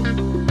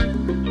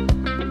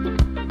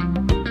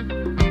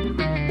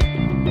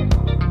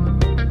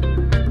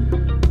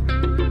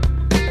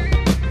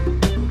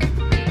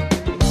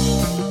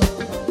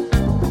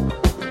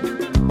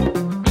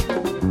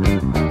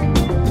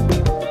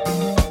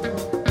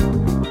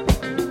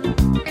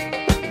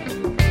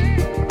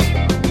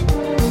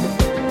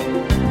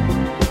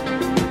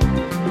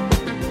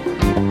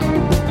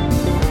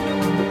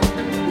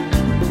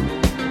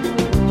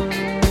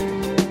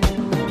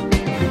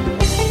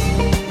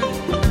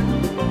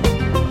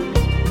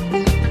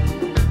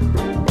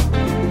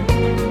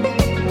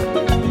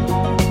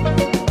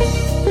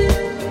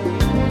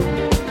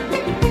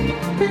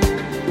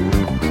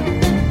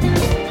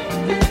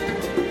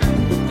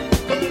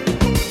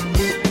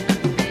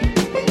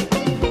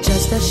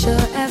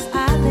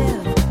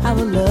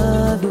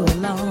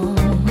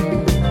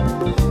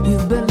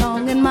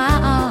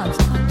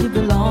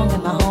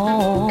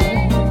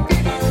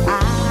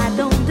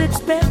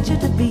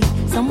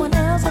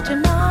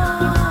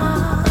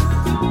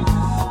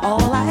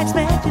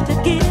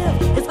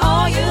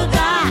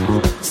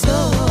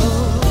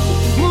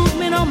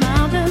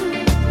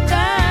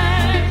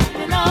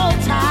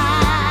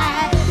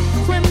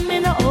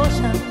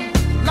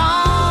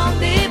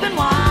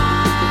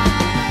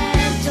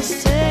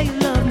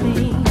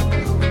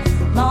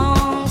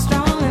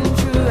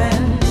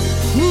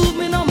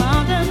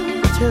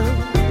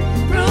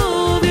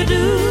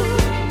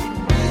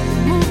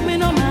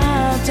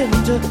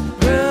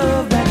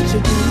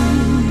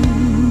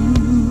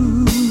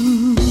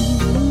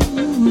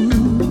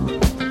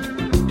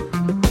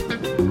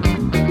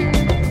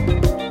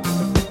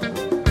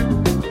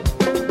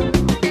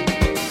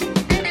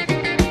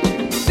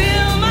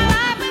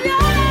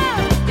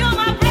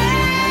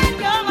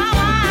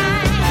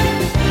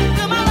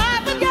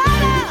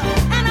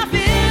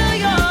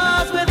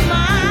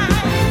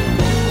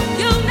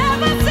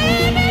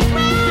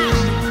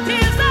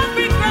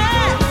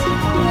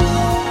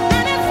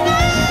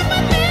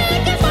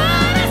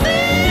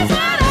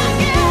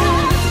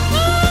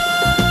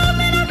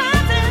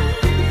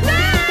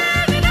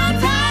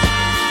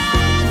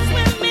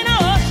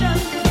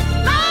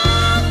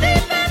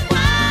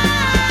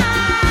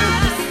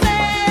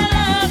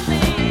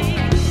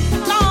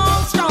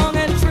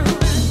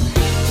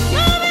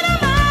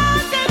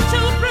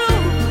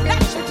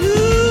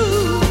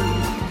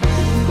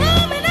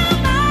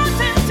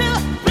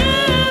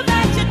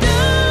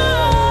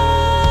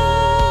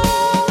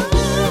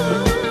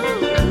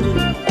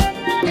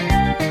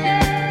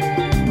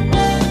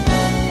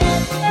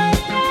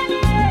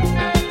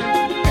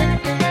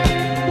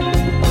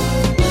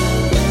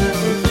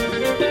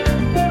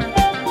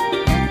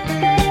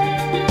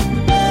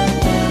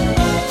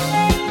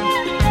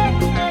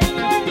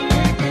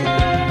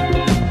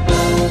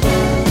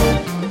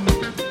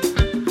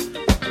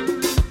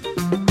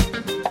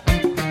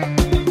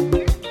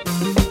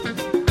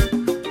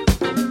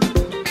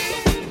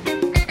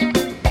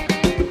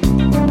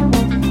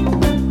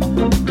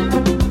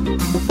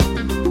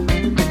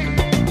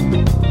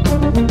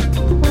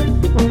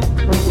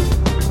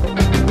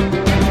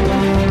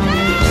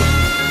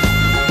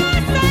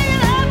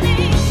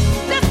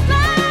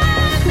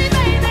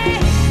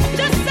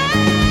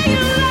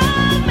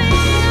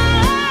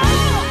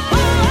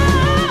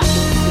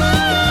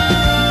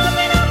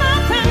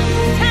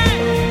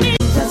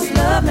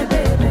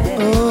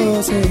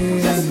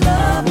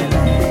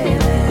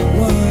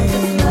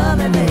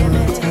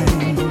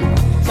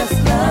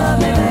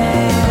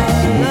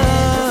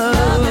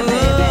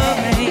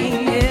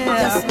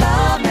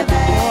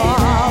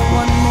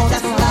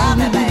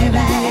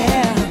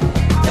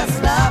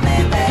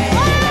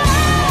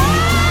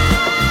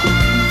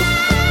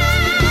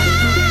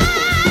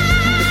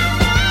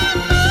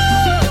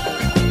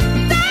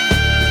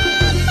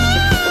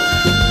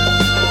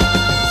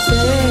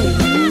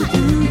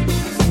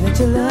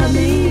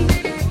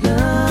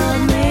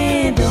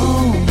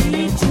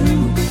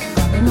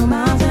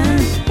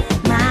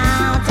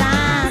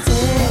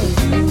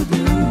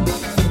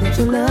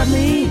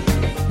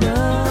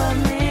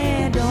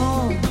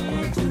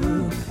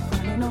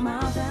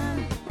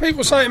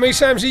 People say to me,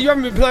 Samsy, you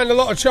haven't been playing a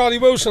lot of Charlie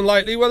Wilson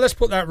lately. Well, let's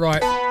put that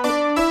right.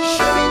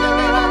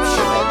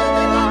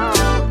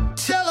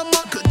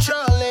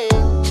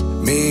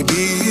 Maybe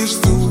it's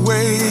the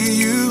way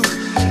you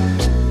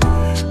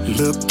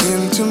look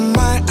into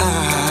my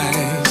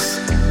eyes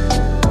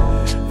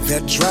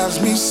that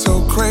drives me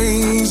so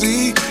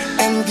crazy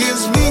and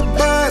gives me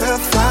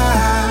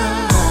butterflies.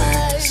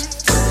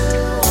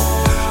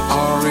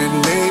 Or it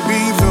may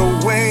be the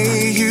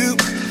way you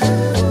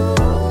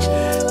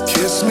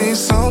kiss me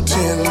so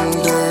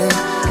tender.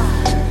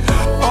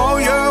 Oh,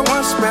 you're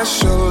one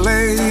special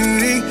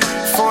lady.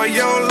 For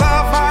your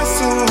love I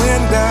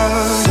surrender.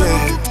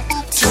 Yeah.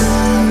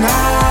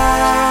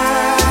 Tonight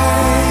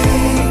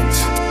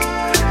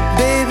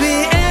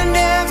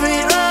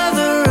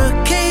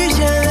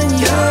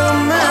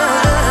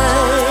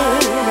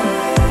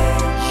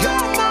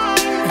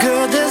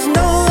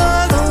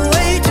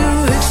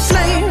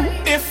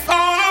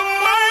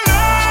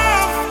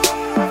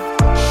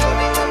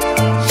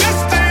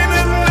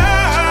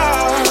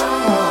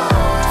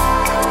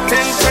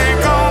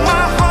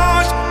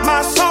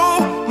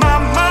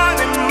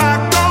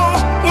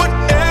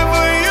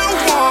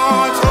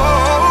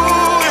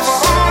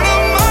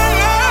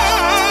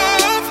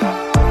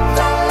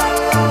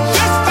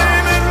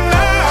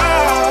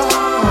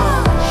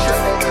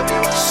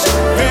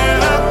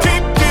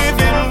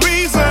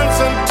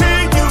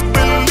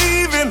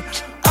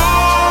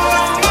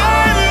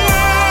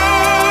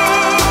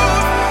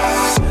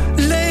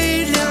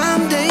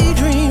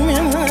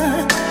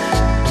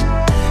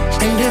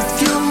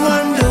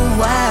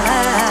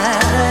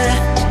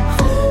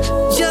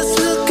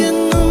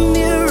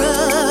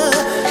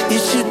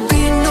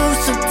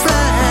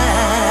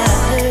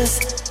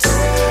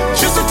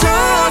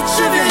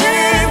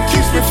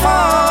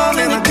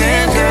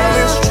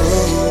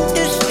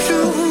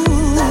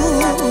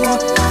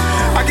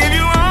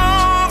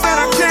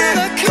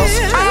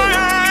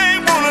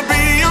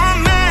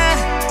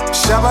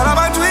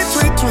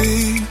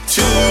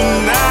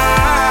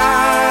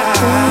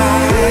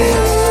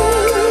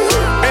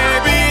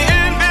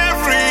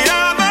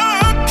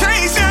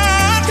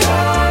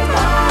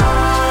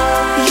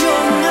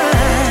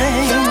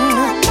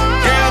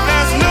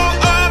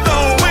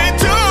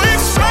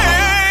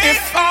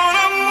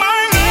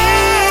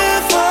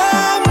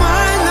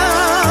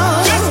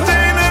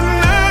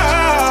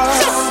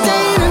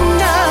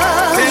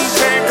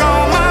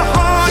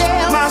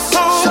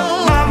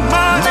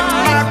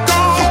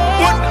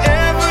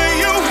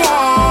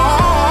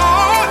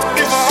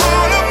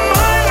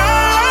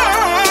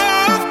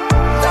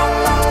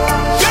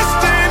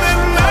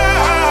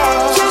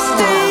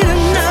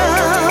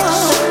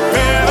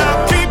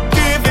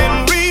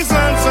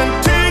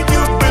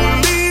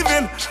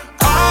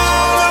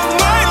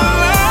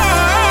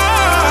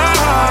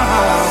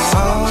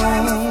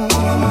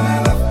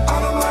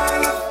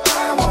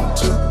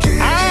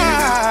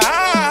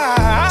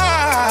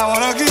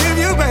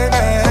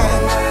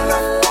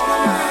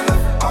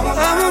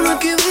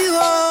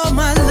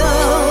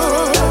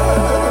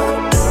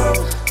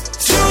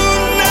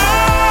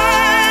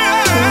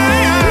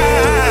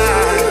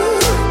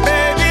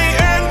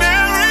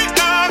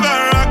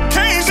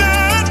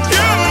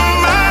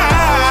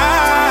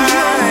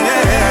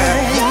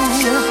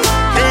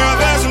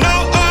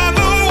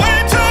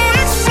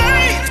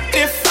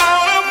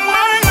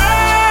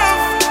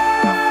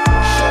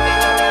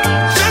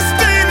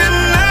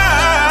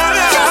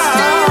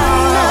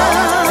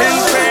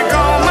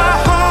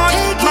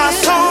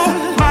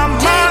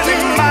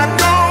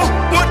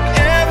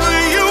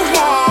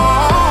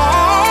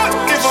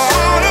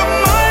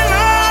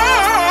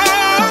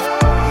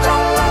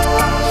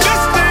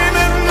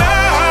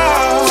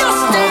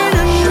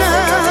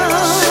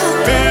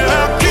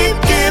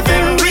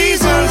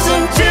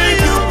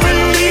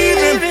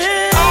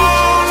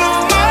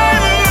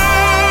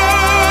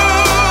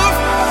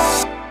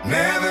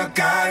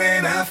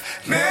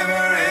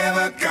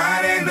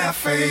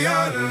enough for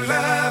your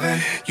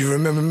loving. You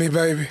remember me,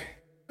 baby?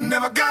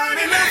 Never got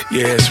enough.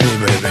 Yeah, it's me,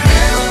 baby.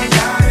 Never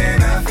got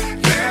enough.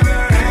 Never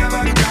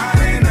ever got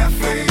enough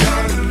for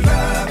your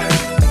loving.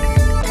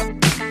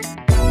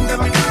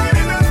 Never got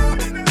enough.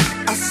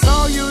 I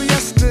saw you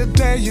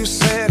yesterday. You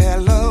said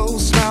hello,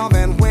 smiled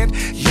and went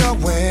your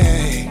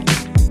way.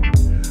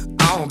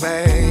 Oh,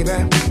 baby.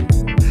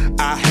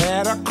 I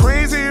had a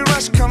crazy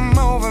rush come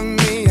over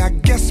me. I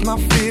guess my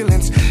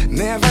feelings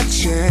never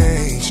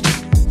changed.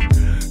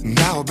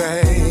 Now,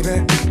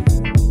 baby.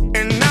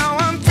 And now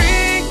I'm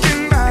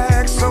thinking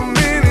back, so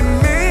many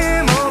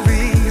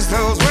memories.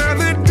 Those were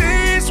the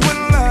days when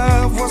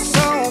love was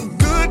so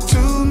good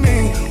to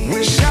me.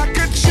 Wish I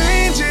could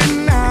change it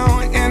now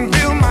and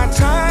build my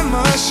time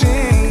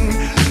machine.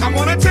 I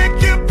wanna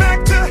take you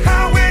back to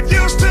how it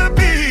used to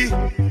be.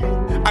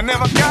 I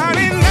never got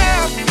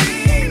enough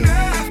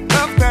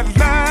of that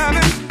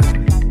loving.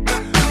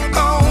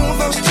 Oh,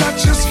 those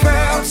touches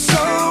felt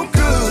so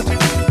good.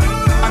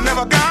 I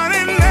never got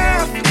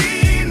enough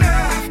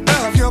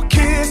of your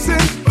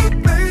kissing.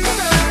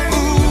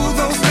 Ooh,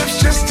 those lips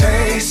just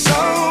taste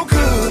so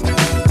good.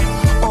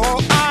 Oh,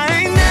 I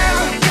ain't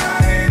never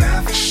got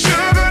enough.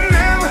 Sugar,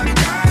 never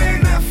got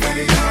enough for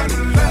your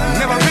love.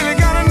 Never really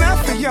got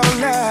enough of your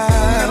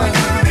love.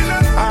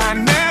 I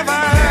never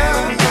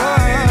ever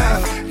got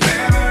enough.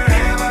 Never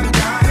ever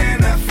got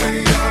enough for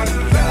your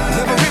love.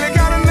 Never really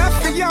got enough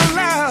for your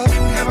love.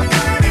 Never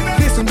got enough.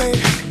 Listen, babe,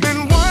 been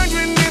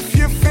wondering if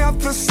you felt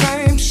the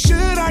same.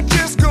 Should I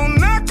just go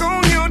knock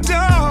on your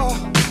door?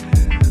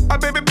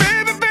 Baby,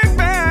 baby, baby.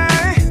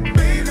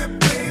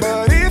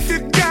 But if you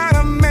got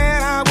a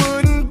man, I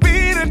wouldn't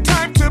be the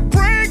type to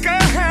break a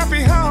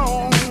happy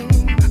home.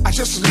 I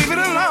just leave it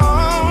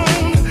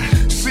alone.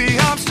 See,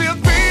 I'm still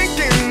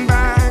thinking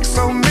back,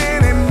 so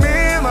many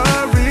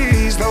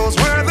memories. Those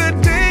were the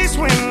days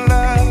when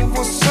love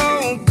was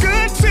so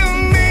good to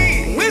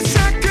me. Wish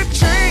I could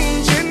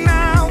change it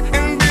now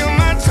and build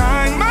my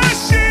time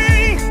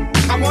machine.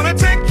 I wanna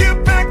take you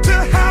back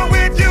to how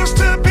it used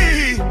to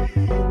be.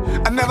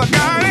 I never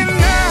got enough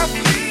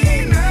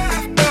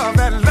of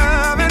that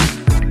loving.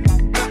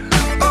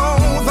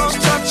 Oh, those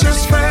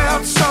touches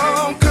felt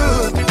so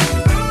good.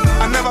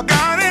 I never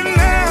got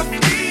enough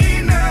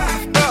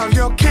of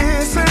your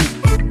kissing.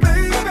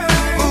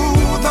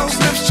 Ooh, those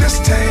lips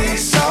just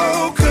taste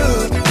so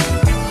good.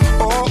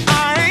 Oh, I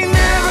ain't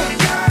never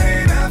got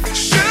enough.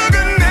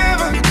 Sugar,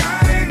 never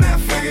got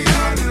enough for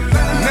your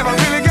love. Never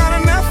really got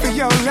enough for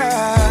your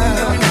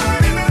love.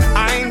 I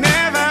ain't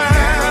never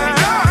got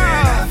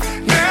enough.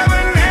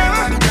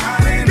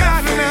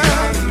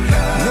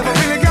 Never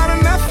really got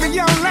enough for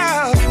your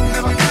love.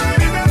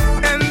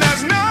 And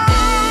there's no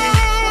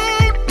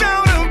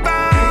doubt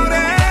about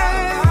it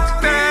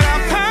that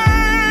our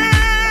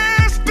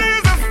past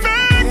is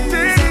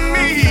affecting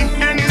me,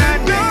 and I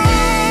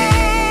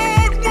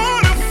don't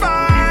wanna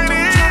fight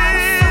it.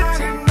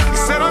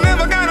 Said I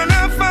never got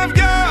enough of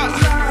you. I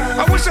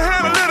wish I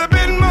had a little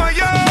bit more of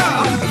you.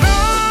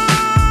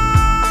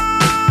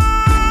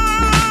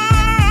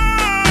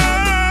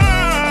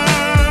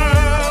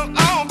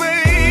 Oh,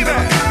 baby.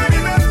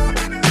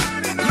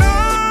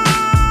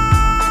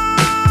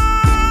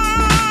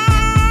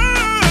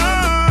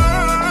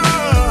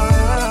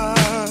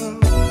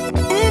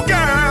 Ooh,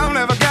 girl,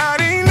 never got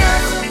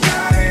enough.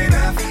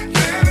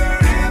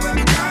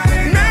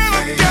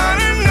 Never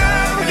got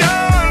enough of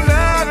your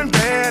loving,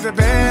 baby,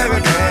 baby,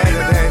 baby,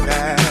 baby.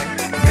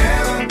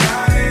 Never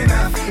got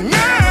enough.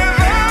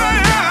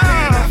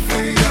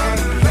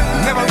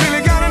 Never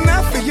really got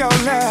enough of your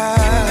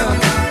love.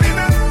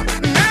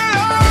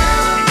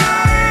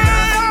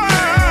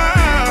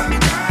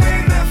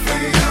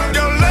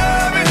 Your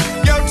loving,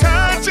 your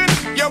touching,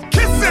 your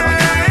kissing.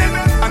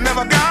 I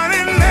never got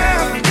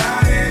enough.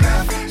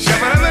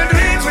 Shoving the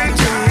dreams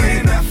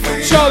between.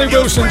 Charlie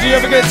Wilson, do you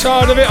ever get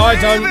tired of it? I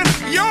don't.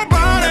 Your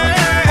body.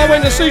 I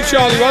went to see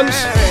Charlie once.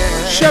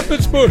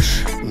 Shepherd's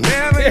Bush.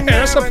 Yeah,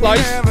 that's a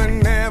place.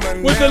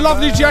 With the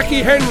lovely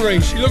Jackie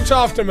Henry. She looked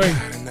after me.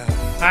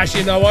 As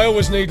you know, I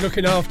always need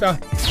looking after.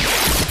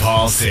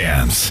 Paul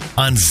Sams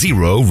on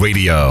Zero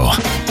Radio.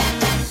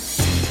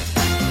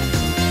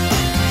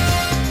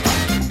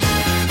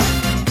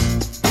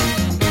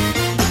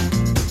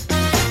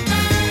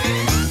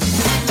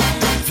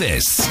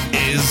 This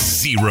is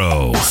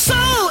Zero.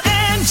 Soul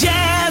and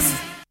jazz.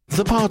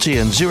 The Party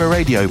and Zero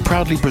Radio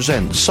proudly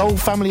present Soul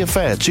Family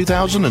Affair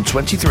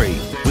 2023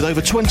 with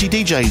over 20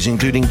 DJs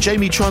including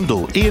Jamie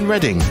Trundle, Ian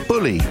Redding,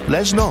 Bully,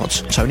 Les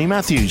Knott, Tony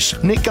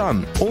Matthews, Nick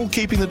Gunn, all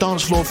keeping the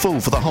dance floor full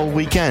for the whole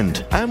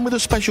weekend, and with a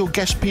special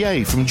guest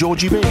PA from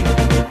Georgie B.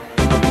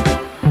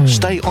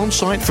 Stay on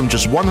site from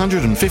just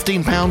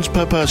 £115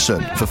 per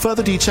person. For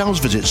further details,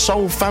 visit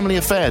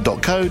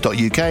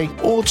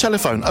soulfamilyaffair.co.uk or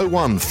telephone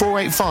 01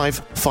 485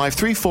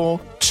 534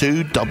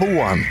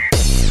 211.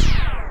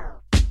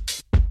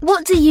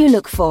 What do you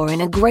look for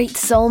in a great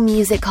soul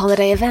music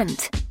holiday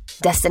event?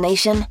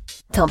 Destination?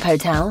 Top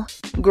hotel?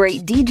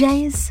 Great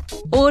DJs?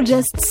 Or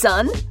just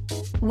sun?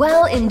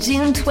 Well, in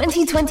June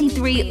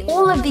 2023,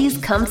 all of these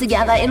come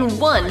together in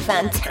one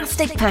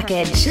fantastic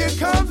package. Here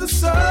comes the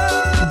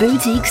sun.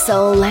 Boutique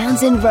Soul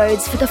lands in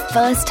Rhodes for the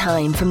first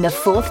time from the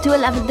 4th to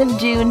 11th of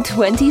June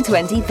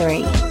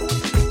 2023.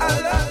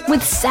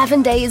 With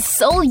 7 days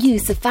sole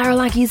use of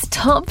Faralaki's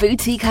top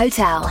boutique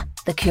hotel,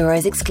 the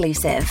Kuro's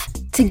exclusive.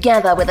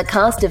 Together with a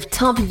cast of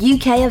top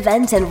UK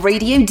event and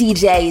radio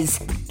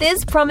DJs.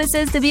 This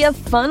promises to be a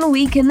fun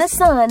week in the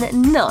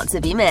sun, not to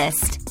be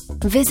missed.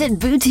 Visit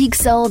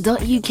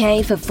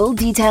boutiquesoul.uk for full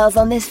details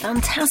on this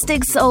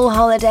fantastic soul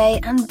holiday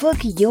and book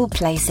your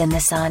place in the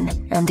sun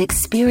and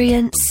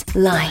experience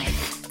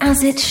life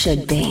as it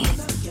should be.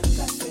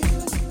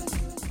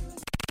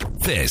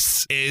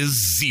 This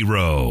is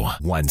Zero.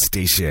 One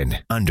station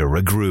under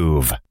a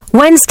groove.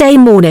 Wednesday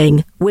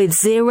morning with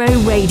Zero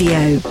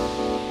Radio.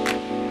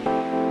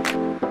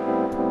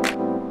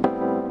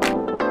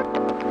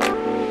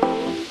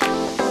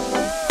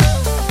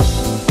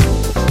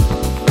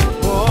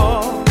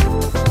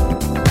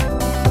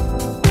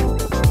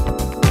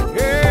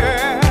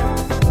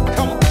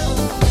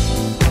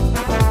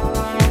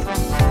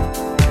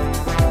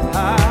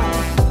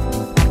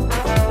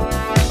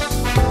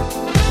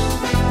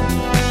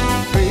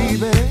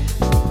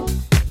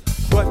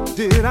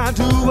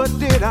 What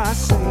did I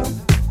say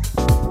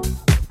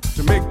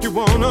to make you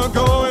wanna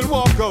go and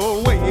walk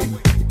away?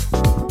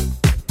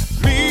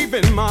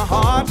 Leaving my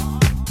heart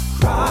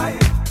crying.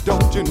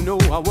 Don't you know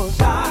I was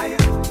dying?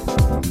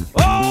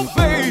 Oh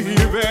baby,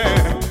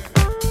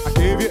 I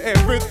gave you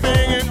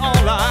everything and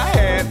all I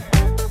had.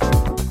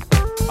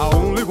 I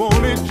only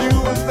wanted you,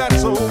 was that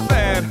so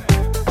bad?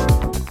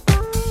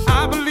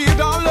 I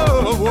believed our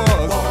love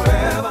was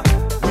forever.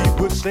 We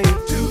would stay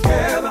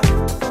together.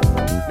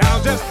 Now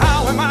just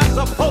how am I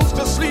supposed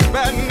to sleep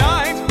at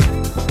night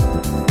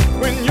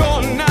when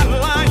you're not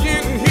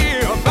lying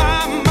here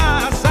by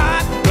my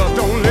side? Love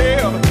don't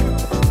live,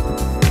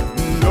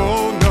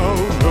 no, no,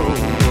 no,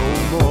 no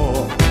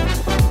more.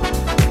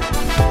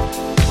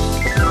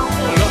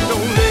 Love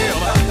don't live,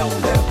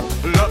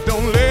 love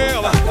don't live,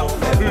 love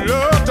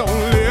don't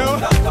live,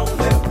 love don't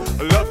live,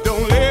 love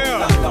don't live,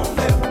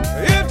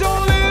 it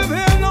don't live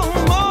here no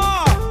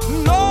more,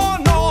 no,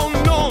 no,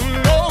 no,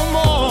 no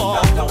more.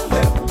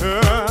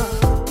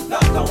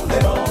 Love don't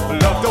live,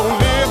 love don't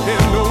live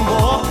here no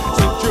more.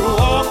 Since you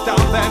walked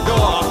out that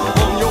door,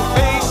 on your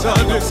face a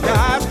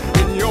disguise,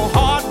 and your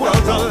heart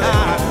was a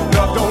lie.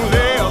 Love don't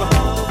live,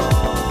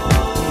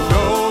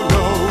 no,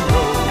 no,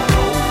 no,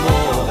 no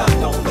more. Love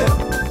don't live.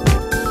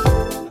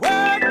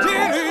 Where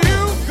did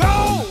you go?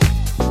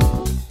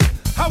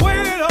 I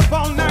waited up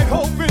all night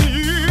hoping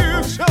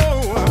you'd show.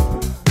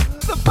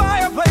 The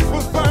fireplace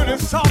was burning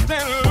soft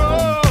and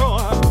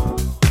low.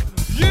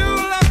 You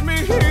left me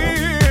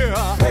here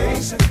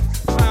pacing.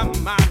 My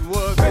mind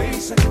was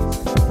racing.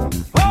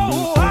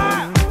 Oh,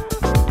 why?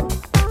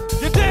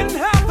 You didn't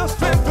have the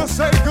strength to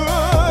say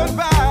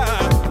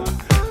goodbye.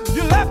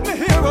 You left me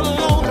here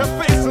alone to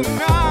face the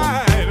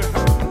night.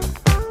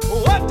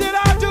 What did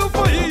I do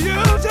for you? You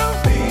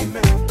just leave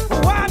me.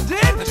 Why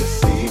didn't you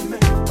see me?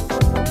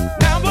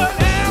 Now, what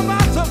am I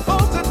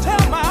supposed to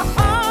tell my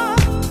heart?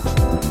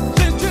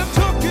 Since you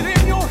took it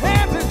in your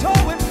hands and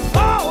tore it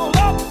all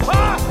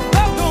apart.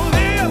 Love don't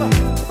live.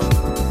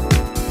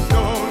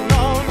 No,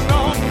 no, no,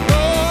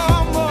 no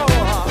more.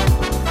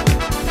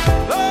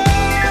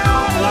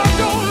 Love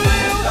don't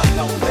live. Love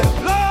don't live.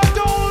 Love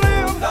don't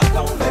live. Love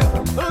don't live.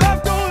 Love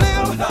don't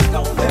live. Love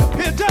don't live.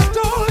 It just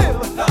don't live.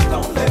 Love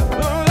don't live.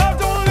 Love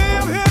don't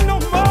live here no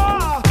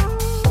more.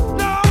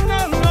 No, no,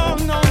 no,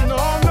 no, no,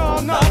 no,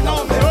 no, no, no,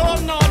 no,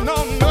 no, no,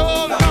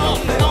 no,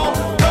 no.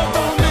 Love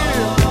don't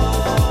live.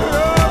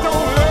 Love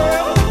don't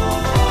live.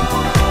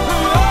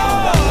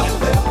 Love.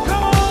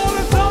 Come on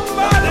and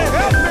somebody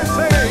help me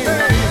say.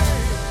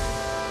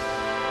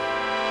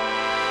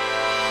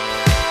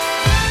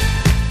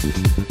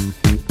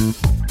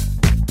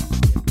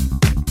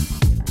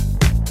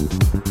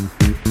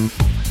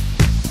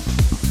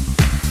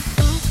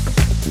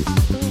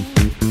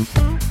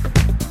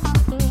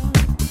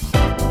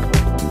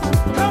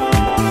 Come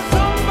on and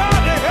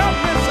somebody help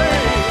me say.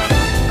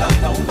 Love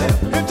don't live.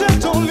 It just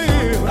don't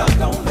live. Love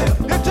don't live.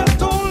 It just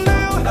don't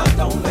live. Love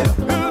don't live.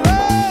 Love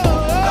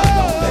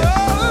don't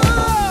live.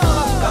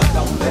 Love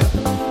don't live.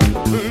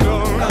 No,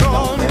 no,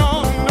 no,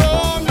 no,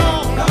 no,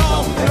 no,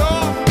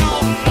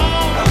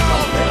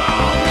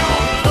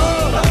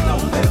 no,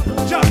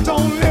 just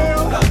don't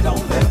live. Love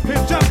don't live.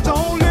 It just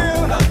don't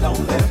live. Love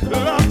don't live.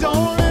 Love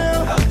don't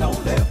live. Love don't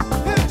live.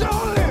 It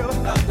don't live.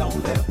 Love don't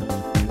live.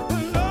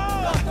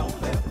 Love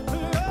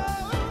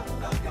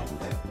don't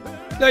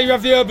live. There you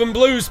have the Urban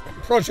Blues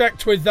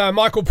project with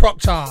Michael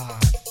Proctor.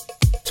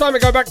 Time to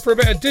go back for a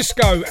bit of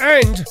disco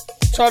and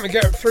time to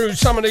get through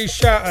some of these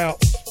shout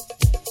outs.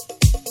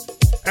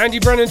 Andy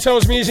Brennan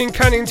tells me he's in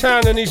Canning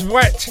Town and he's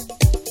wet.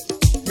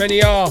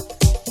 Many are.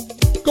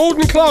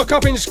 Gordon Clark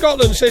up in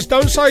Scotland says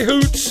don't say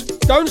hoots.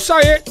 Don't say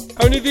it.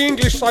 Only the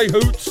English say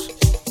hoots.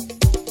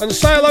 And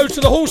say hello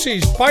to the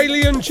horses,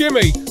 Bailey and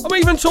Jimmy. I'm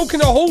even talking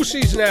to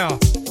horses now.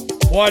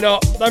 Why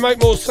not? They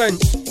make more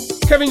sense.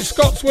 Kevin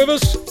Scott's with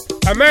us.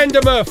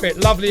 Amanda Murphy,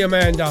 lovely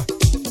Amanda.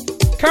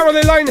 Carol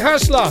Elaine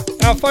Hassler,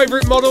 our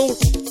favourite model.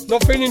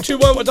 Not feeling too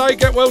well today,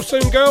 get well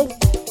soon, girl.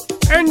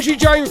 Angie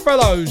Jane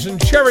Fellows and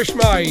Cherish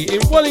May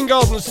in Welling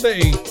Garden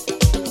City.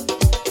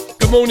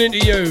 Good morning to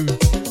you.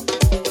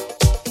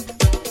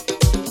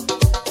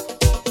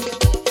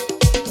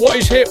 What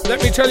is hip?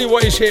 Let me tell you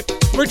what is hip.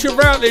 Richard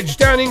Routledge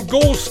down in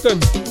Galston.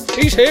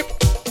 He's hip.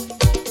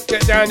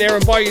 Get down there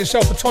and buy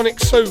yourself a tonic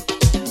soup.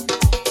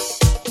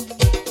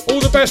 All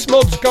the best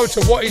mods go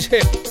to What is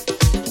Hip.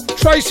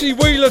 Tracy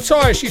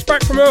Wheeler-Ty, she's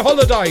back from her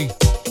holiday.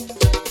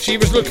 She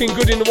was looking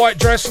good in the white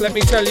dress, let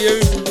me tell you.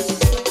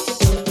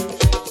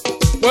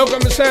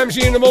 Welcome to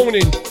Samsy in the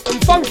morning.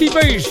 And Funky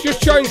Bees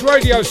just changed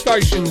radio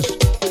stations.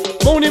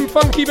 Morning,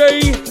 Funky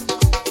Bee.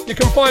 You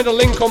can find a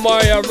link on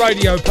my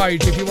radio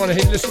page if you want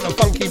to listen to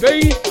Funky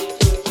Bee.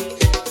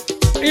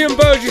 Ian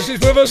Burgess is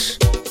with us.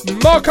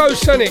 Marco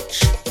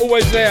Senich,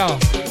 always there.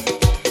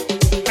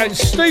 And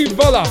Steve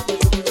Voller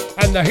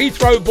and the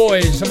Heathrow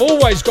Boys have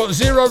always got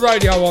Zero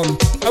Radio on.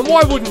 And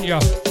why wouldn't you?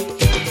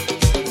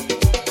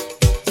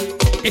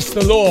 It's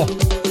the law.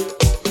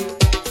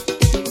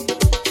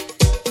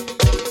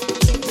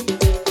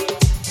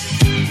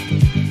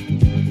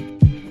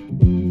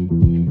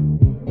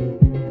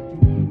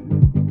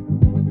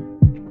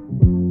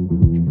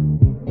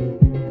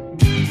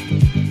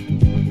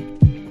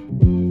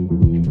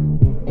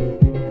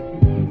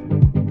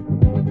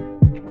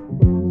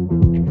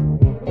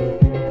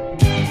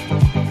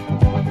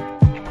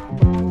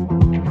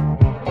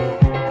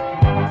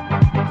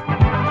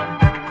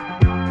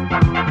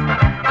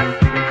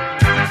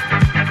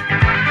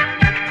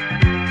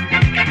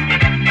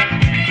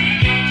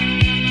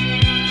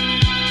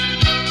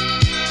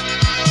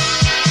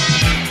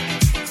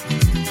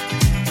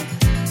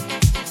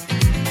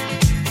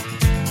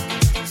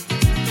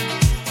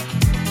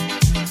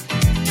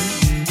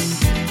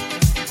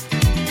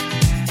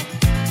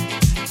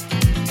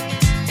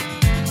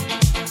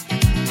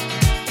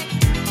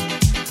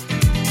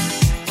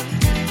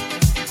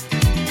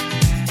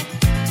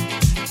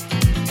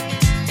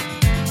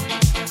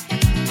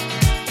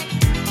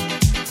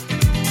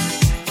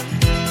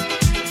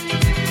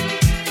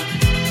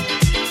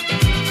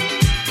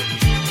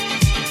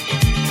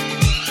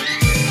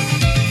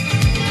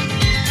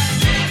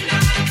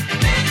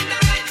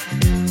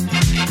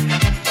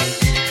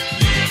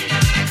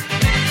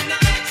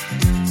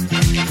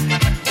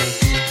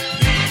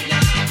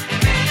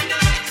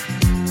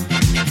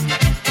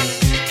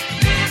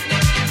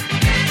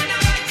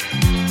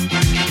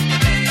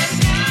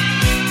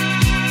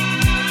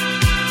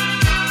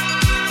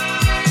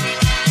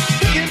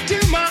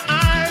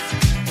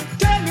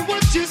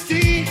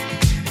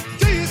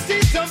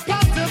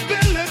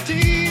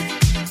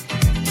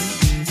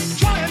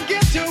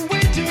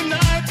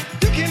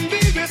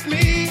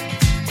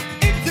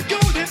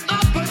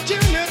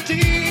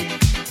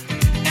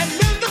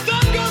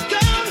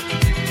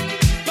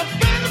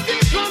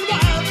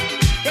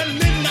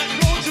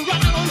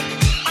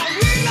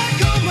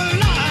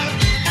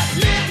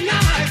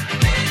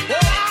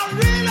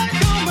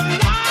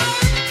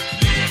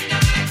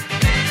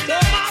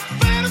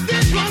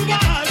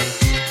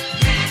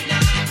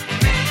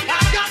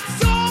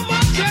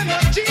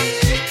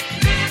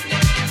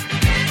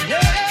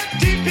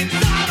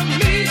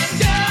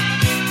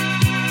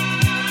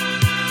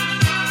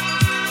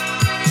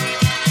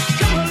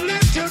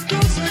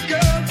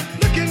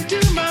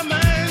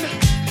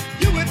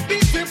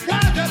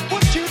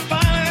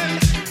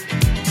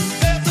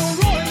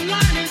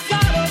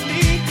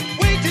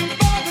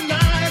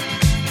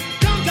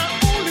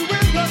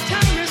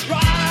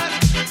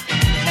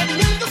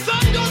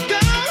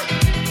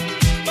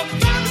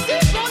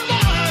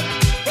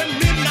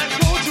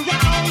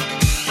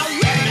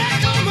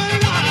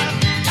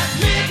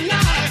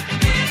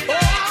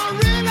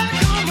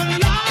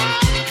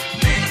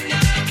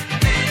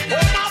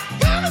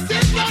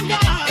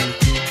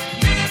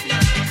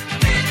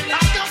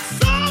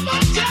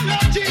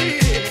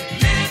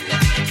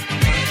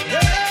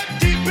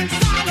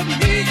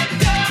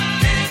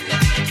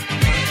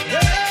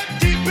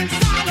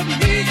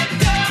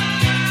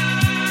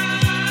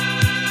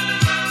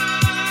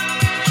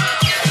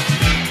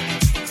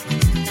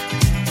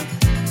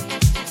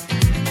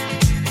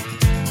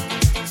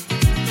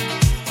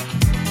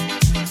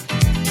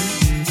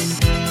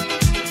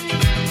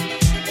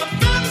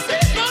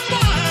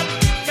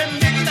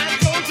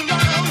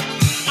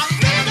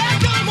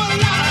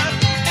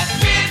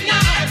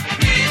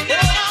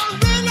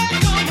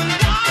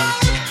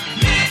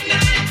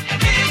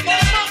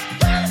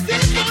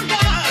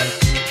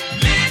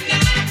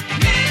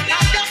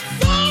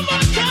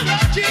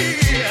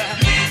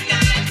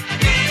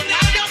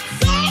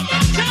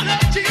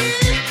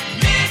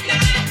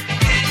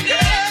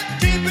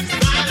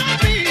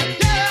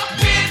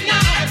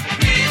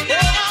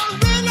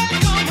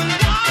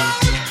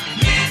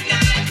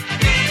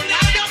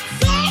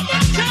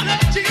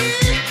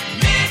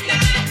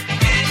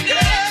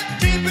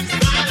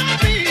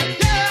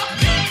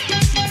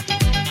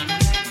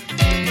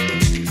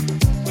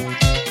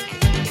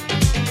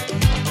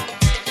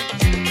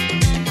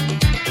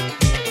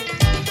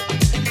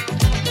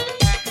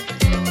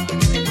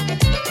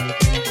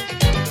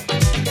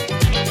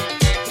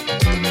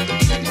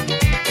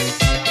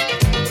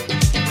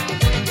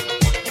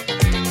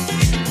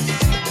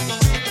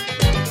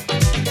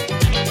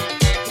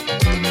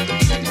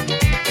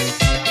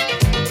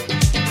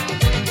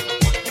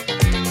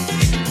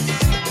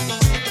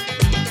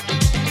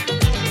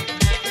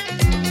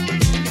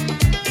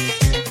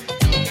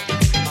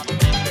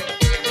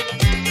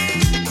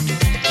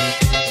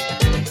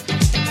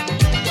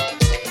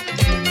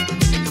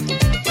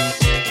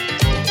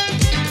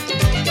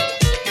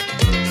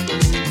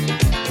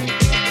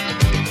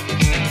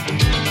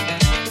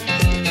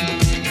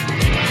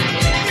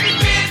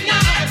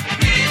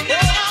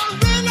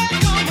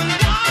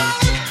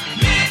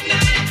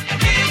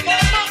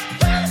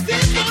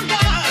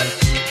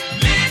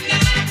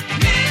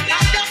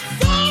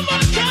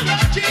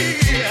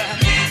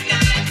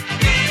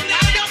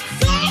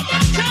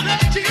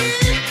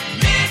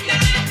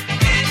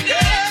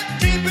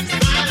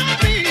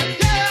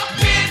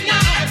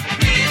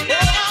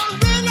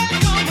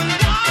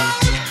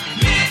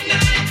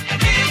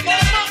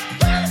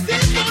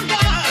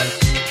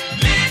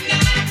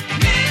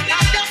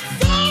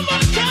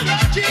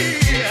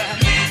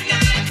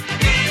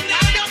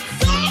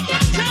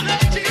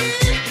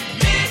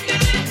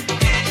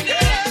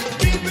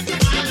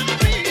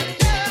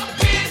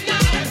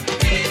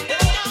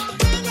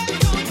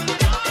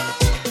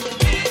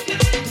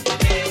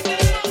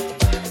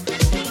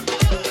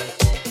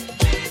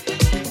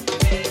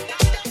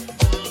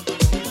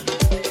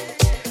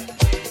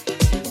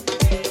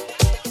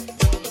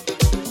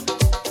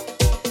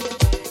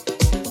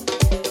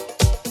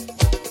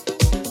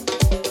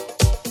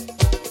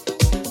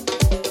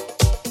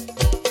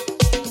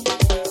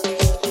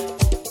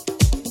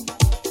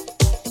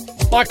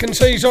 Mike and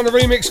T's on a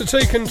remix of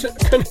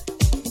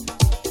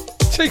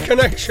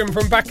T-Connection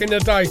from back in the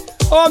day.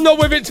 Oh, I'm not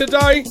with it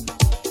today.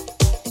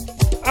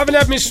 Haven't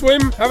had me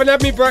swim, haven't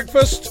had me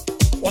breakfast.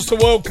 What's the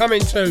world coming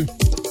to?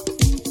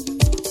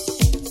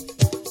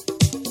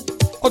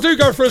 I do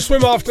go for a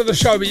swim after the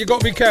show, but you've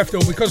got to be careful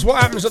because what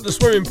happens at the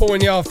swimming pool in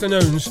the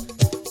afternoons,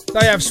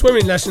 they have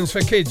swimming lessons for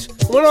kids.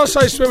 And when I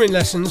say swimming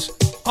lessons,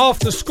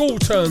 after school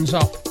turns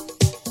up.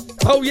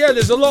 Oh yeah,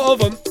 there's a lot of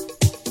them.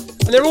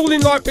 And they're all in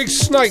like big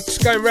snakes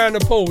going round the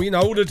pool, you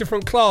know, all the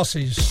different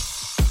classes.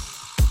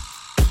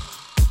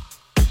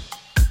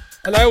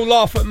 And they all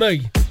laugh at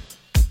me.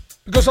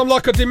 Because I'm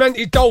like a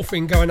demented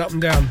dolphin going up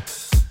and down.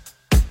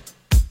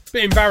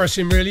 Bit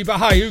embarrassing really, but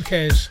hey, who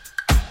cares?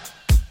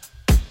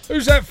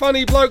 Who's that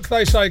funny bloke,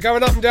 they say,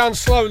 going up and down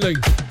slowly?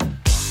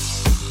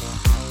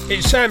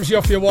 It's Samsy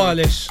off your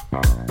wireless.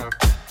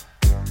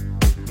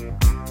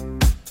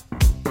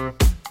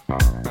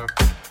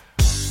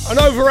 An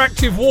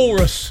overactive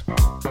walrus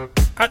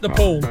at the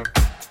pool.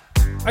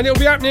 And it'll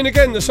be happening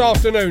again this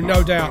afternoon,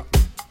 no doubt.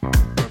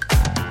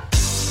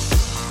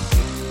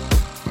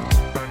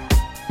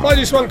 Play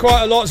this one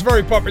quite a lot, it's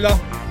very popular.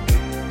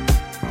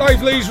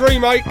 Dave Lee's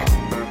remake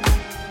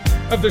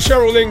of the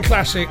Cheryl Lynn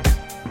classic.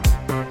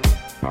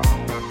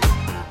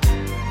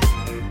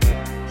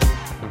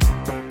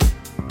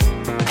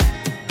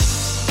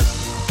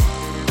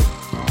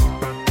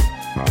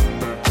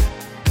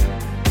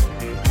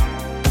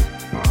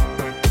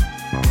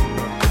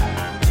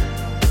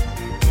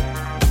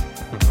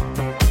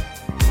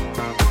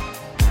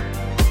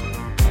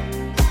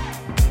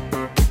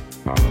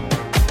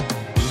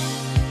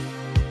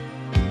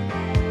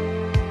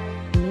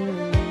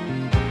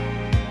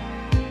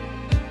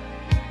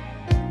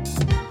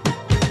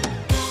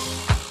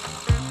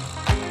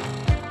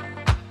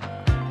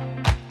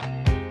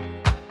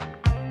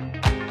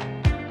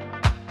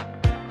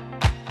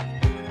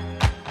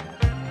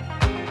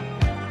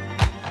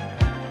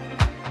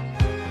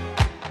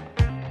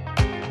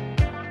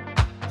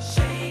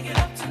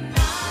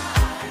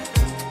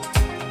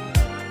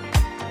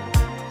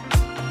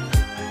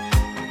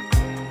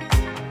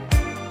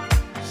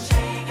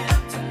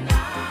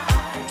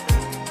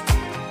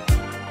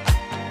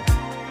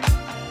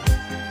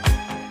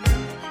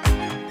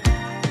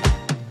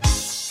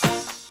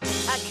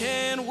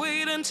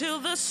 Until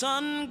the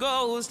sun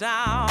goes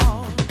down,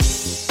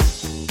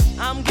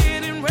 I'm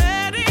getting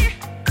ready.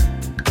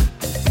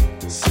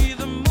 See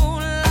the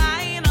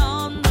moonlight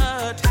on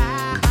the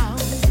town.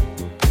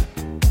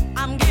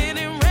 I'm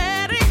getting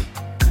ready.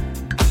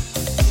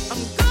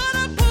 I'm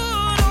gonna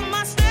put on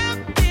my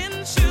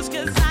stepping shoes,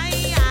 'cause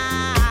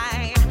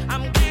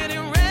I'm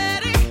getting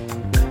ready.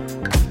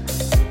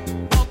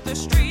 Walk the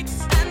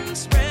streets and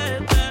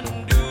spread the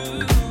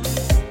news.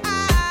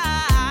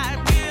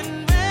 I'm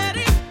getting ready.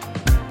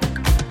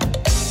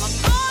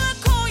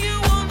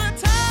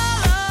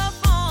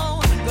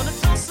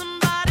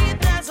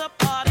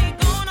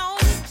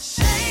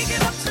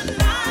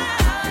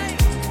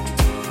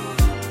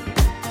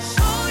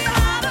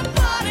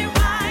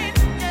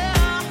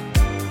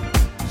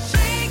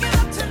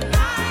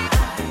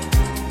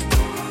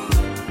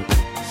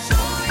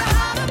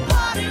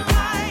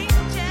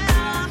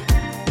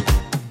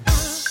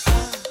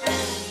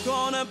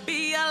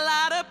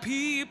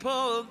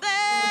 People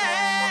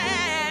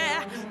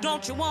there,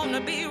 don't you wanna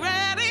be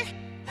ready?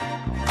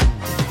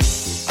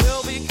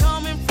 They'll be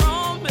coming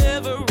from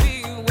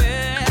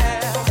everywhere.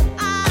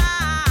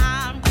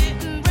 I'm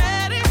getting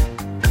ready.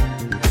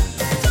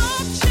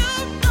 Don't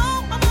you know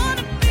I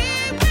wanna be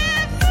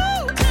with you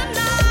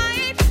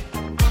tonight?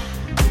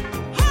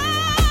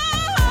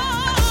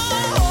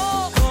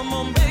 Oh, come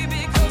on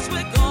baby, 'cause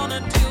we're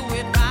gonna do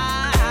it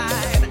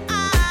right.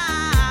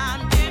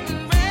 I'm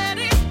getting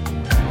ready.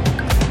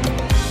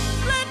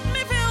 Let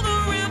me feel the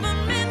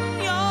rhythm in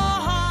your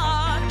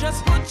heart.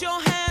 Just put your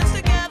hand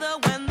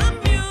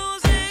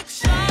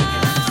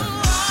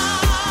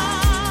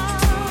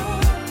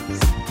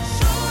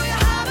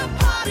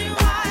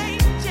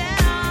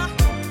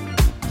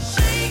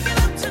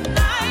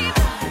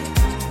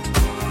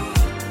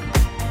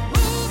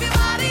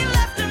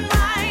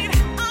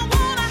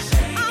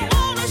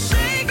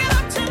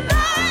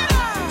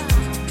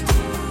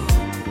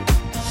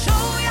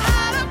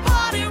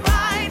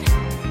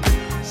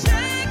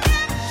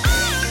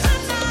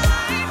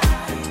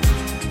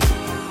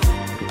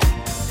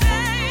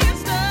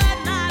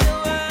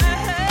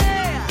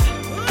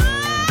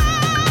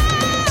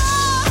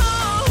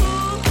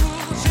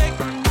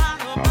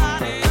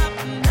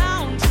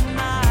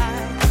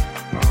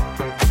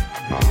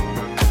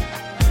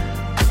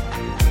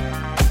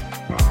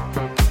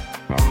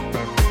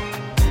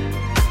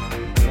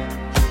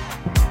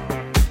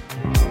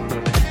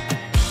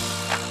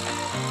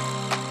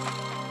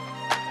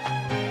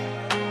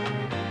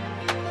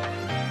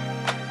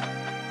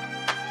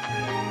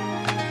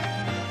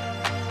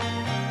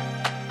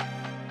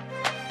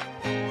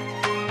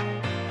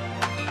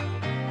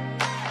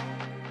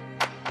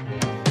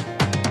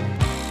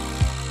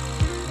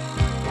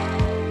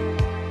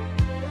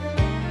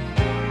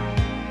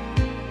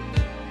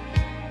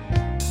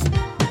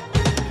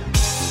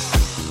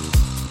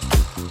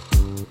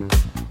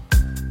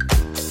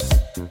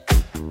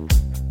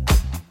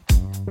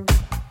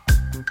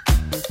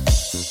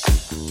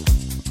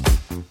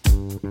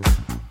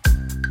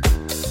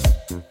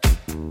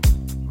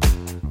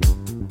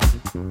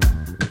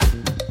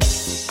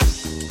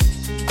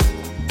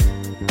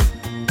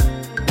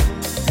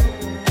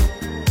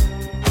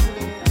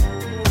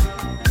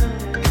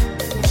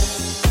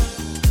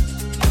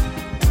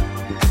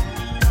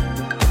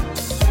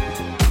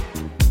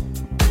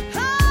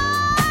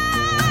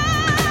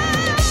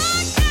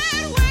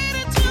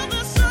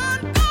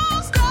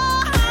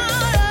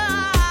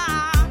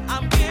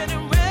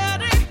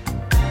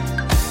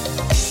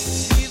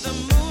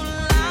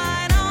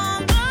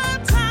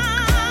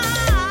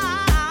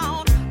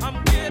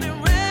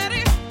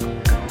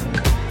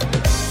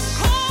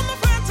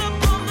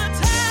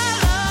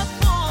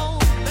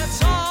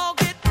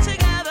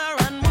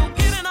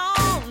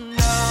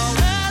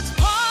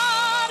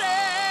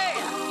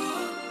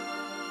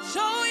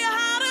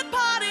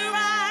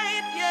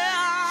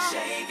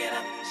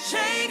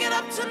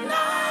up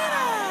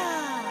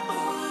tonight.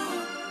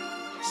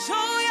 Show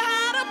you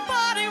how to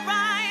party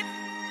right.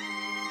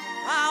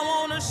 I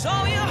wanna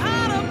show you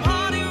how to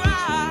party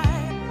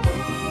right.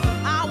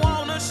 I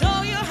wanna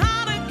show you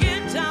how to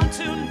get down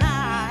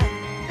tonight.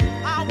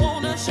 I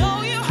wanna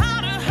show you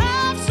how to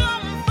have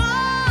some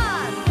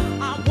fun.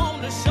 I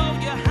wanna show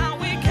you how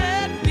we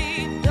can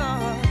be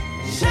done.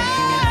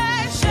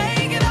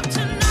 Shake it up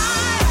tonight.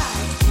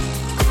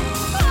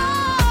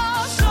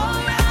 Oh, show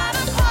you how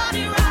to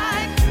party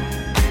right.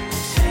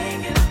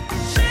 Shake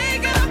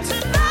it up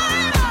tonight.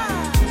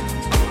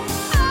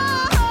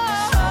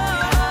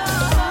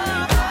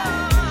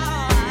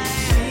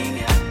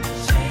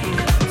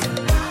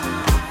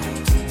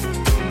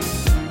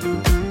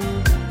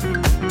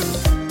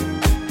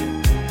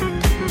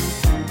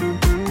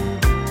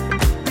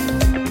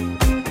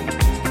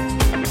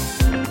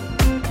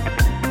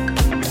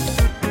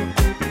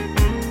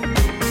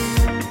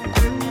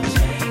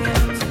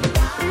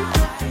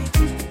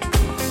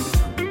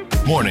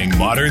 Morning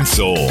Modern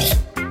Soul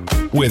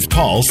with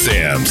Paul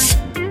Sams.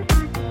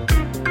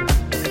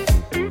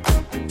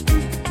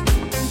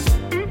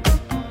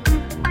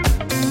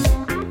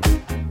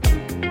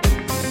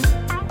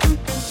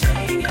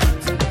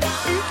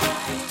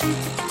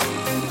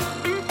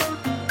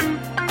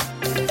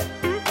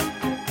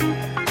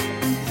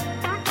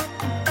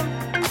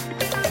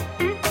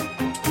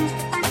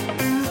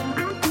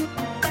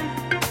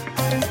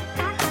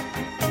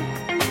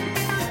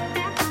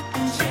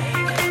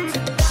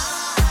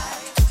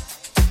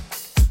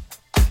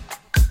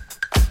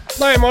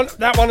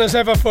 That one as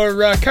ever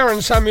for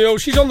Karen Samuel.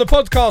 She's on the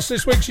podcast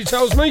this week, she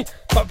tells me.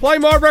 But play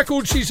my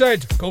record, she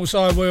said. Of course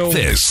I will.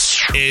 This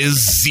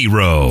is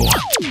Zero.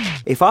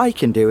 If I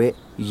can do it,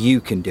 you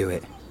can do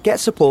it.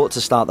 Get support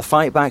to start the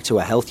fight back to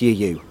a healthier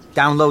you.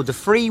 Download the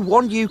free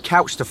 1U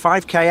Couch to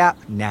 5K app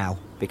now.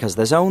 Because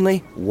there's only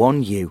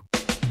one you.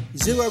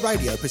 Zero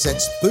Radio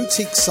presents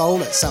Boutique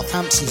Soul at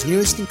Southampton's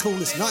newest and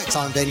coolest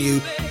nighttime venue,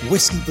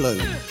 Whiskey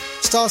Blue.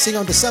 Starting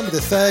on December the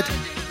 3rd,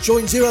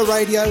 join Zero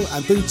Radio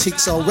and Boutique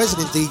Soul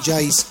resident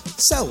DJs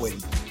Selwyn,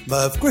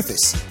 Merv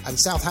Griffiths and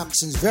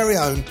Southampton's very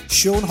own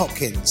Sean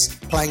Hopkins,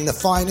 playing the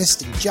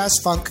finest in jazz,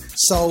 funk,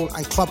 soul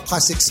and club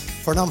classics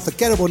for an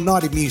unforgettable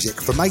night of music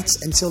from 8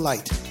 until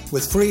late,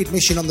 with free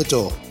admission on the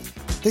door.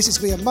 This is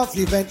going to be a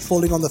monthly event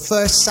falling on the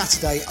first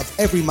Saturday of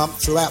every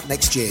month throughout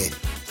next year.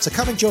 So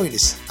come and join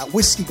us at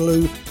Whiskey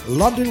Blue,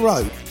 London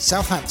Road,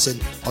 Southampton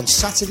on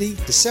Saturday,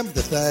 December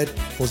the 3rd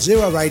for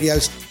Zero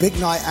Radio's big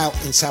night out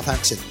in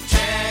Southampton.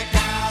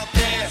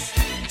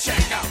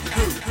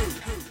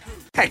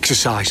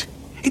 Exercise.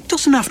 It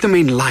doesn't have to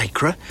mean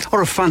lycra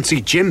or a fancy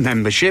gym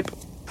membership.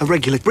 A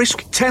regular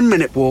brisk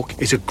 10-minute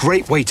walk is a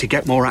great way to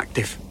get more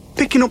active.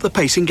 Picking up the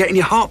pace and getting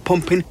your heart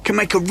pumping can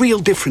make a real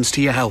difference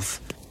to your health.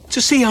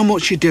 To see how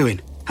much you're doing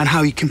and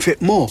how you can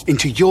fit more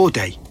into your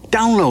day,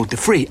 download the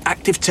free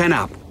Active 10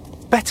 app.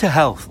 Better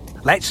health.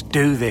 Let's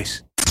do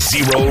this.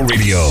 Zero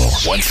Radio.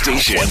 One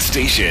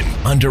station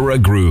under a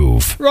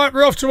groove. Right,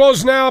 we're off to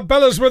Oz now.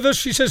 Bella's with us.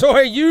 She says, oh,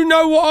 hey, you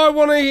know what I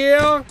want to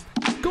hear?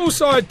 Of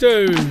course I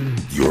do.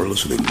 You're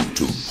listening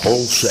to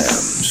Paul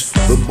Sams,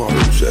 The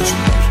Modern Sessions.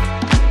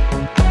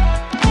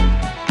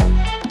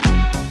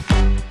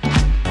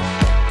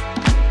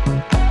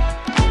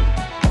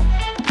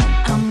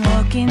 I'm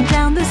walking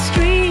down the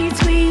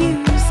streets we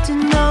used to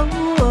know.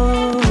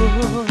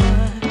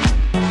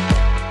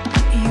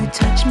 You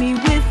touch me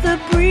with the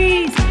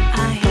breeze.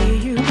 I hear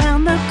you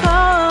round the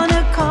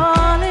corner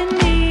calling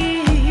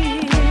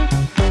me.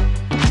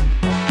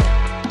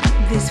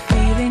 This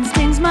feeling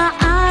stings my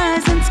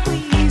eyes and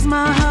squeeze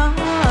my heart.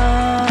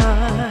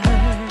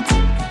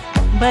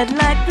 But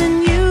like the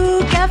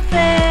new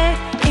cafe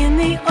in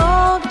the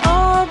old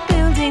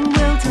building,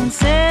 Wilton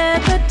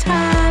said the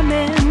time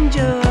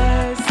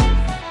endures.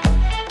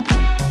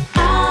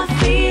 I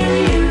feel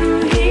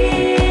you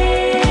here.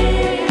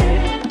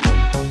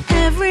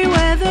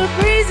 Everywhere the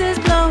breeze is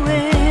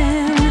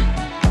blowing,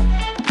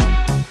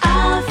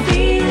 I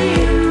feel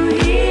you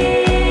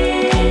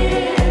here.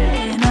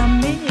 And I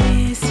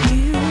miss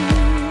you.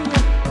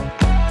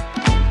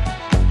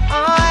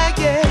 Oh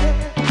yeah,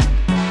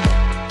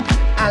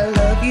 I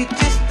love you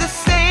just the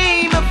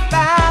same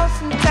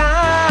 1,000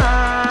 times.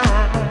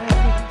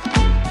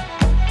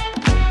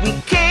 We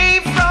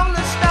came from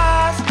the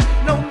stars,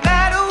 no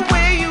matter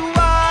where you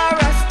are,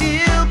 I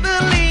still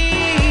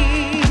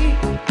believe.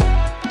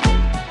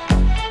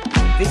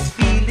 This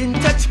feeling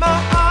touched my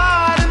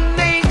heart and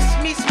makes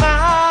me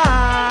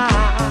smile.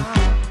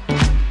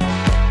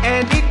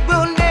 And it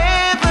will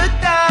never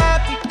die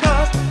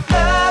because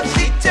love's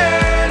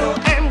eternal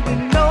and we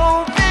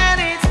know that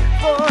it's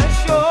for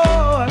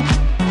sure.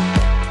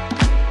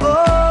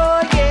 Oh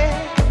yeah,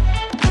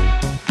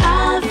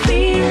 I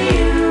feel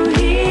you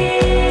here.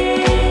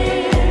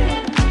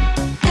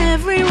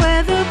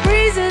 Everywhere the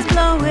breeze is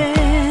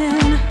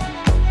blowing,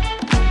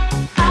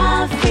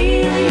 I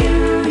feel you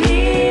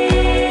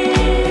here.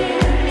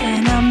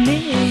 And I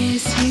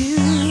miss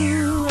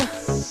you.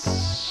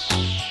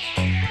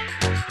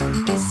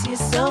 Miss you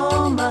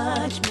so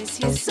much, miss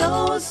you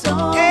so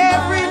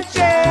every much.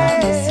 day.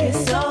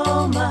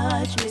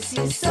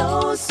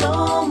 so,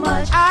 so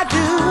much. I do.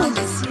 I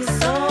miss you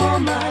so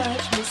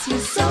much. Miss you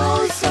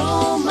so,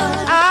 so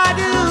much. I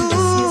do. I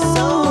miss you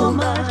so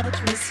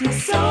much. Miss you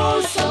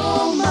so,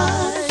 so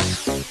much.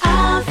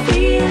 I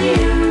feel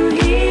you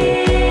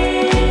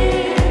here.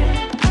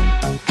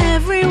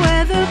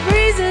 Everywhere the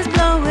breeze is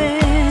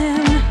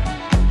blowing.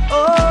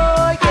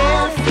 Oh,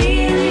 yeah. I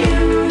feel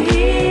you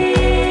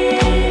here.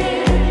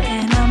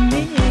 And I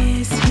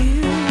miss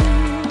you.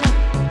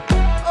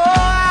 Oh,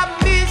 I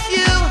miss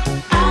you.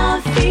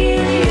 I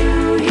feel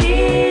you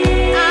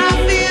here. I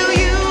feel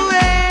you,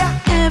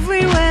 yeah.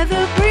 Everywhere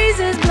the breeze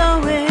is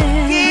blowing.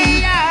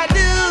 Yeah, I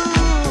do.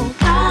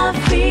 I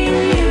feel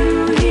you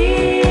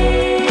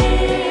here.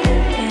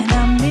 And I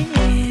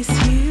miss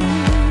you.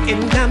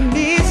 And I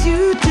miss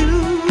you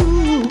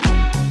too.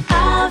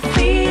 I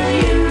feel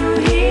you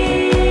here.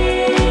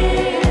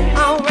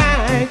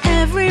 Alright.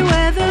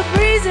 Everywhere the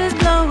breeze is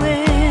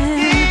blowing.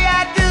 Yeah,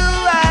 I do,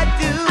 I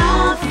do.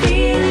 I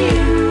feel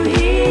you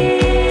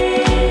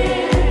here.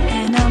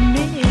 And I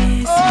miss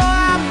you. Oh,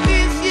 I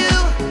miss you.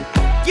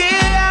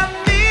 Yeah, I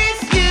miss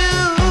you.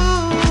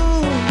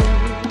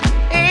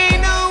 Ain't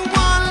no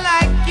one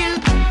like you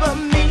for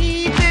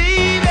me,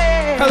 baby.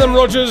 Helen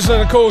Rogers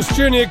and of course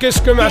Junior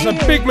Giscombe has a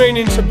big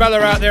meaning to Bella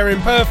out there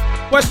in Perth,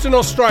 Western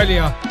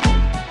Australia.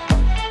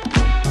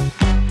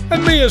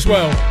 And me as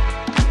well.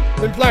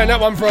 Been playing that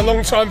one for a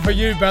long time for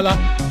you, Bella.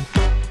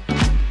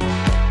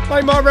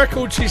 Play my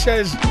record, she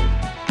says.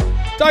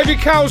 David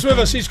Cowell's with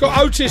us. He's got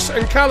Otis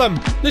and Callum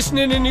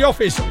listening in the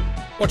office.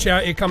 Watch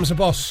out, here comes the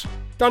boss.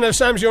 Don't have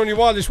Samsy on your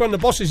wireless when the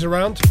boss is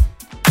around.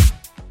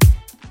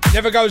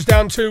 Never goes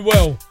down too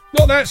well.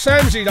 Not that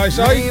Samsy, they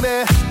say.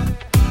 Baby,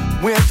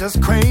 we're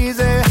just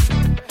crazy,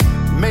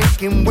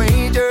 making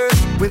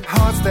wagers with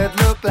hearts that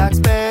look like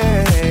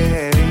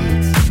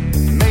spades.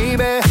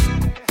 Maybe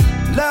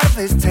love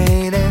is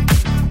tainted,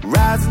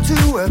 rising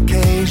to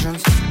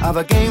occasions of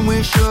a game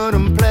we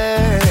shouldn't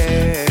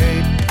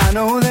play. I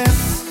know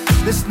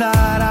this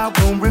night I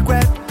won't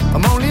regret.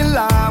 I'm only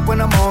alive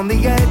when I'm on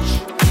the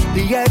edge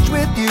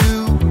with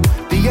you,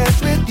 the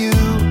edge with you.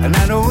 And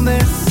I know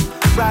this,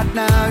 right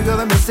now you're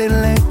the missing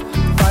link.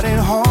 Fighting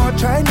hard,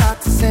 try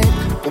not to sink.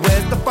 But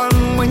where's the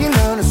fun when you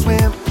learn to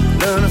swim?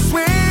 Learn to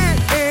swim.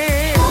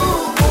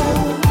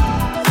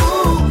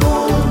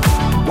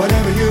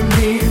 Whatever you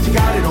need, you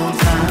got it on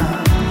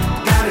time.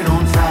 Got it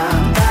on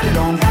time. Got it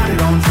on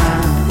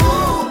time.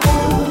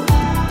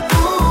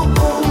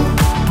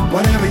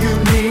 Whatever you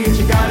need,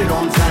 you got it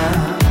on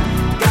time.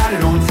 Got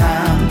it on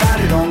time. Got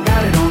it on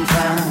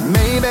time.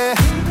 Maybe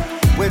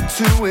we're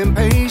too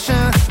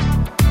impatient,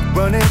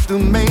 running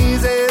through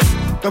mazes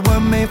that were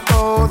made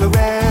for the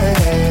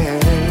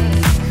race.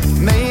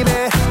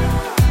 Maybe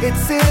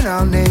it's in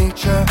our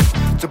nature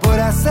to put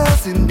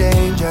ourselves in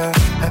danger,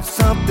 have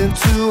something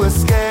to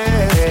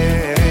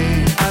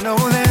escape. I know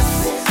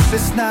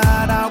this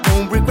night I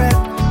won't regret.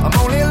 I'm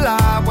only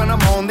alive when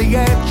I'm on the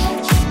edge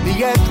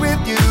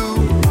with you,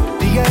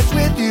 the edge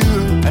with you.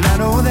 And I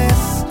know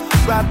this,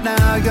 right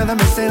now you're the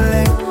missing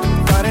link.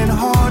 Fighting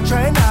hard,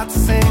 trying not to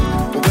sink.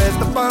 But where's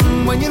the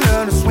fun when you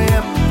learn to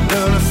swim?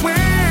 Learn to swim.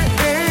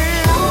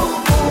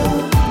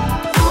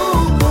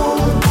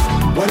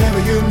 Whatever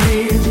you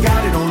need, you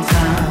got it on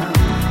time.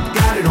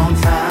 Got it on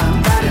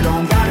time. Got it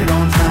on time.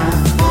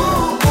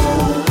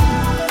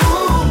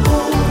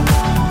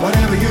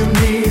 Whatever you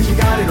need, you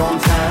got it on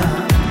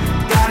time.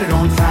 Got it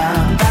on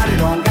time. Got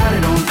it on time.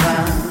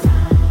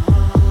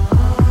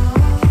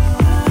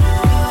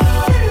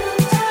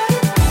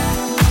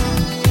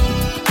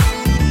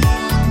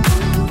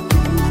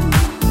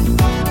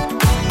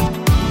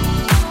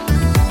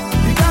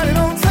 You got it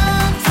on time.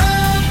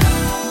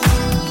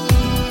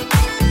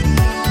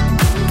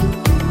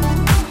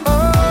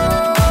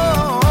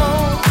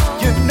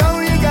 You know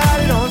you got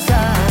it on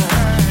time.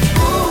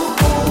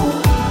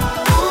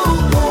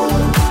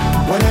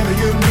 Whatever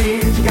you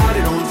need, you got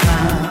it on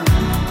time.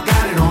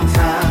 Got it on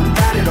time.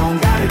 Got it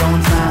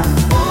on time.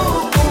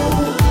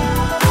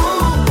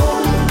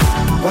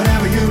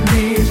 Whatever you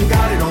need, you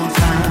got it on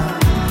time.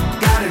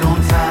 Got it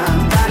on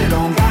time. Got it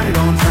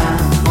on time.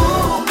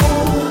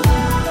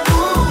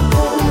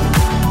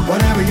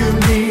 Whatever you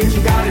need,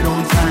 you got it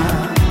on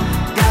time.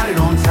 Got it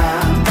on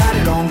time. Got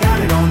it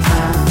on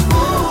time.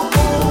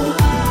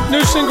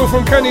 New single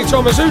from Kenny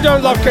Thomas. Who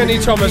don't love Kenny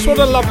Thomas? What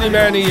a lovely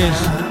man he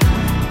is.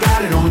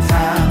 Got it on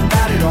time.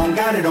 Got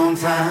it on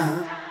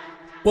time.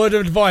 Word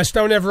of advice,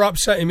 don't ever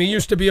upset him. He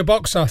used to be a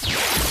boxer.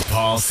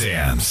 Paul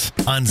Sams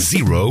on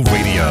Zero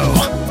Radio.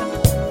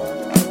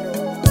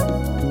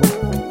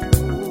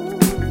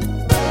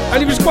 And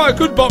he was quite a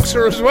good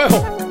boxer as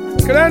well.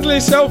 Can handle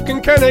himself,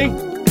 can Kenny?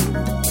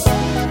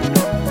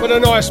 But a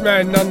nice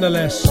man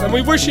nonetheless. And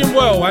we wish him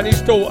well and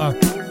his daughter.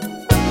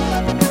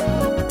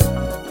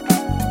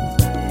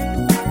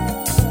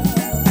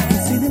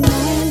 See that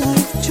my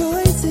life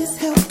choices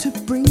help to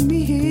bring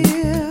me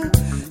here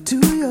to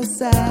your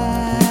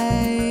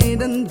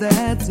side, and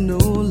that's no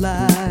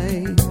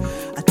lie.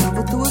 I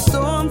traveled through a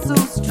storm so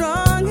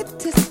strong it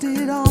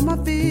tested all my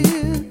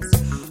fears,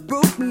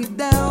 broke me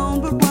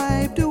down but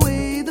wiped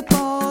away the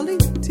falling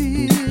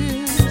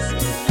tears.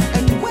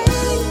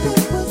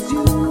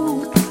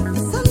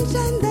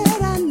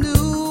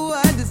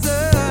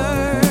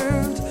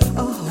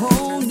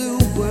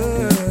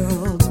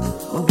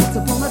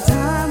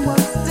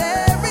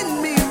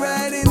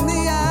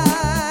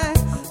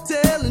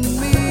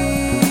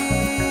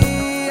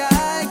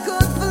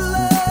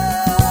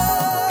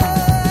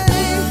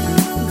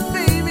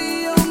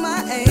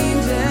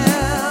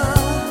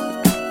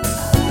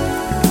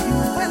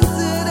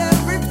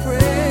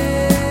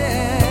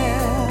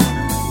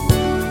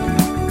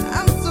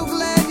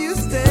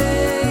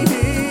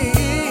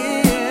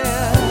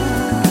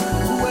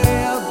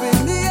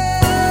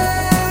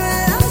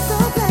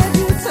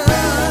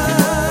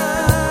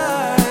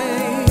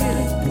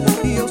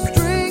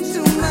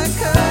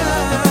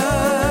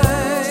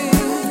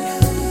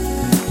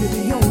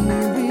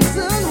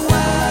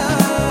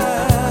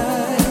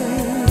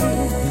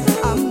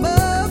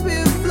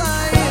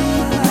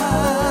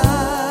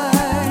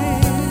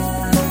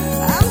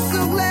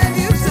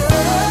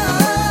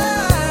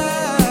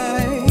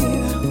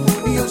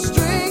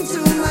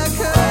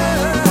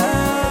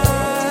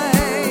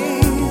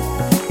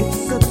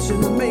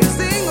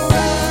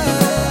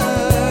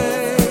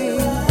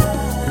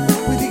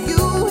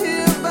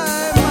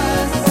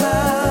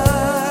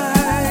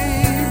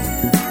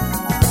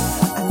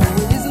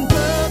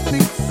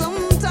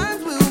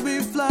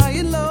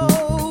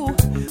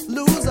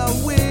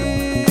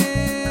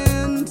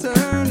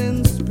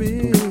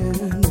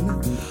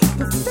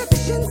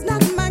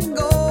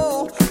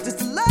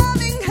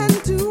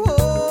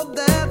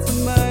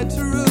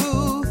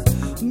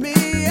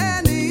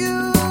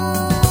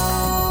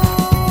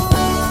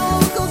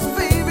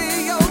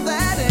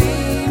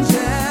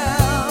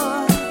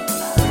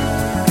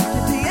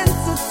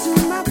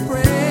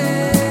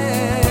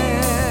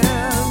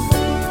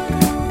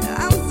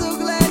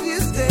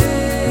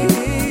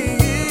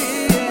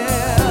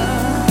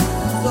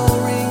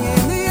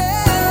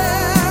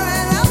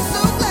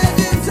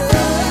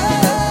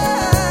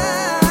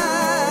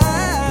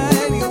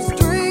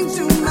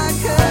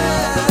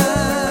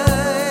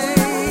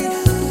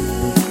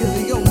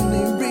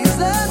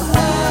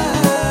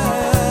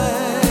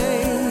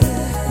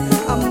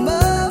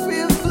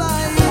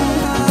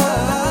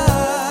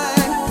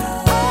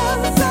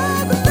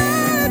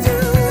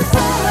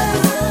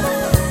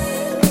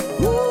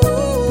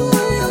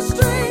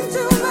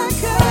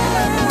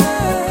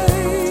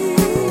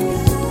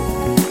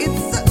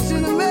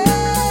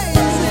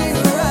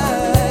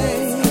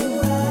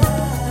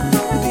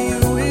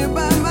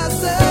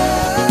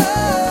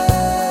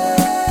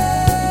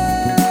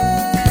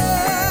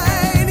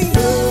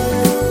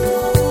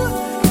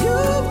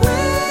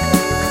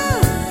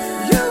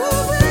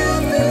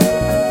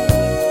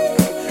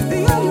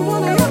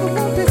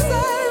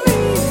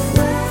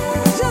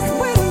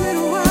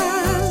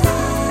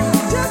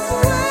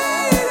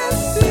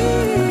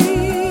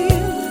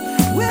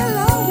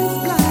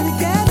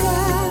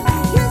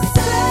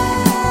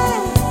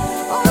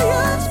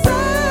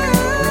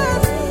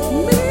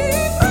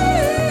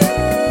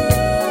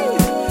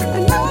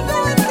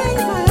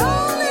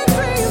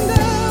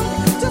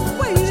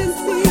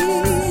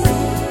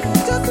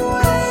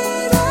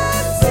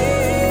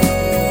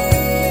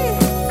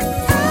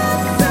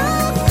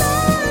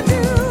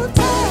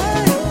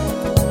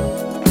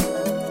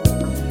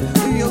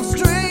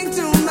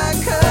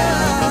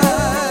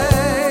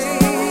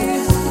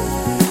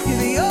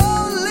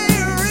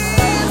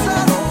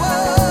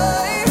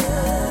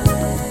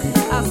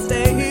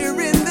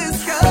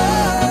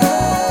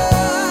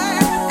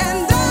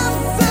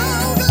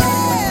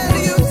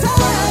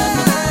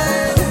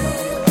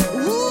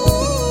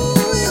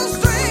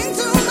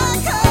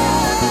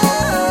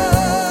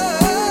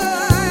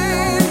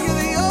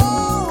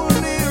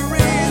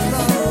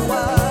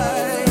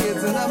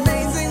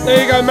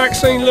 There you go,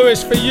 Maxine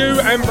Lewis, for you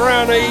and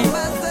Brownie.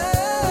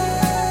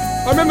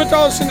 I remember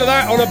dancing to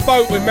that on a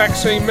boat with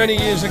Maxine many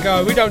years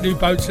ago. We don't do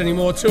boats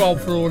anymore, too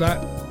old for all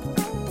that.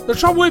 The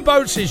trouble with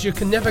boats is you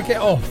can never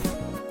get off.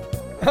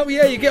 Oh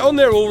yeah, you get on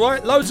there all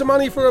right, loads of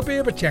money for a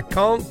beer, but you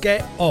can't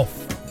get off.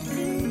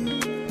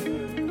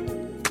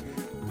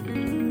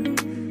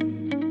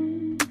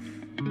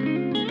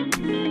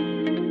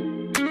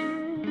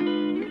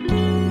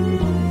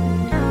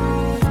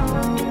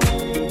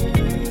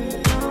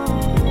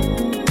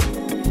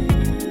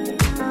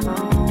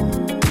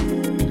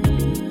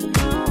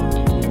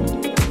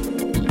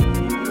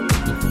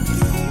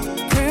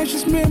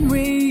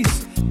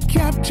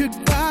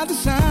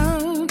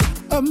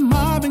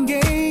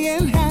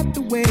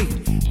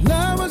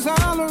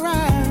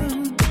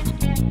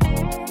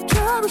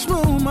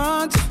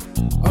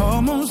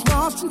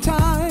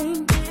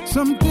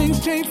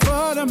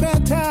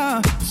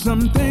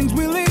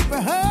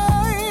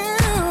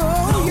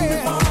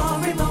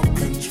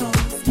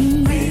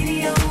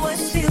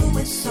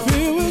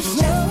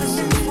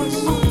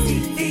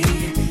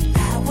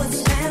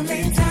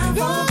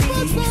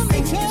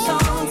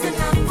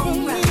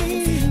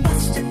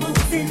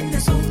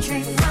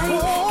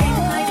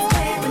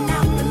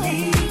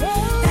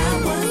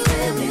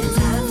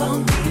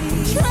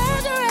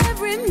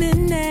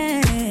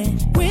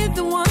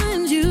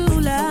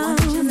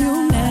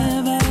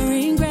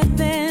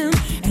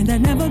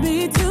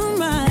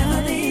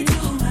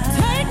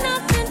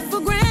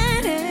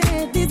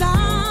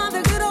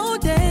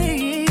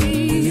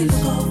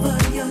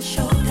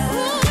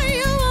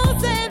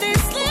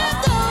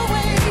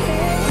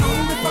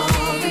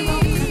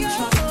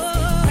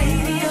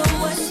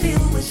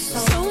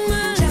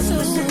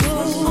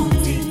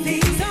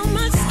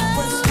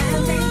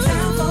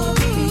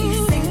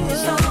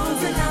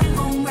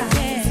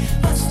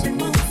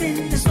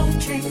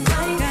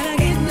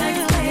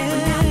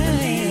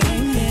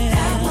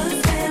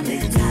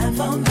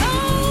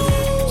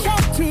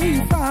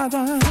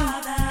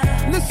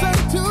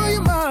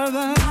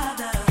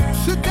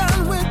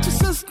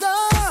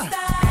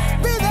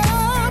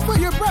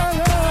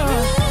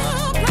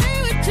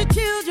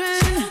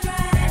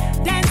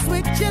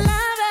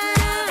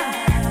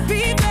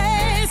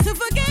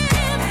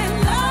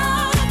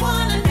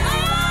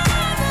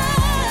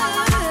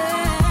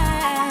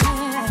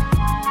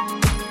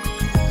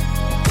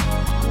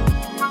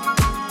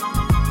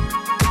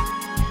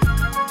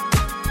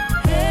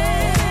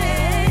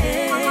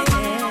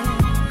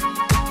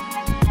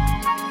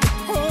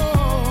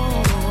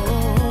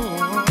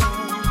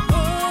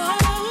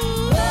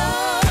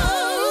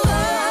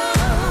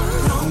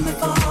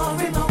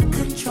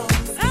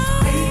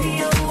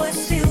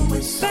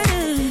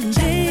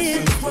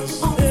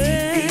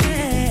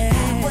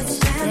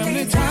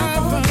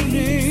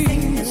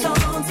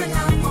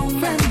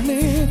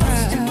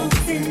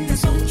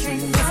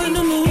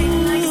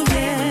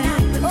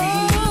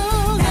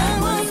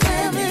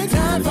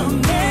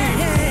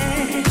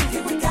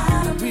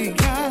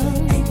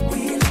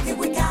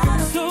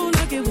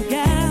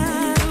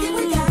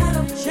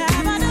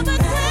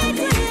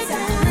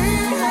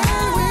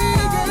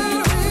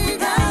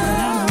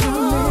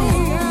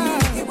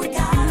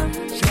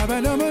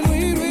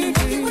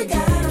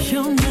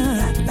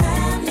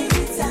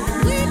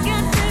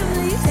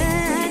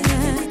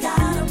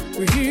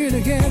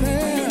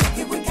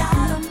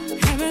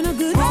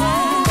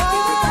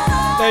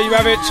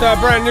 Have it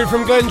brand new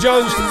from Glenn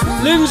Jones.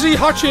 Lindsay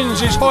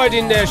Hutchins is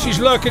hiding there. She's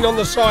lurking on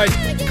the side,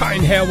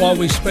 cutting hair while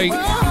we speak.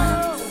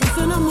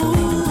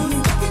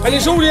 And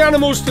it's all the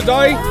animals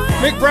today.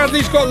 Mick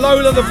Bradley's got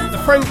Lola, the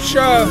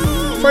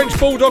French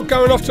bulldog,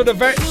 going off to the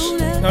vets.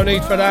 No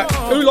need for that.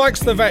 Who likes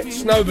the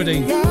vets?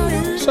 Nobody.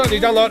 Certainly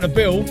don't like the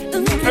bill.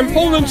 And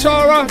Paul and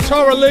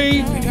Tara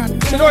Lee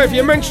said, oh, if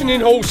you're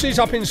mentioning horses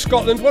up in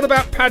Scotland, what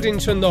about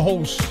Paddington the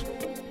horse?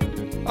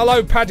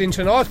 Hello,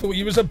 Paddington. I thought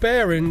you was a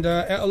bear and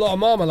ate a lot of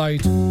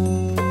marmalade.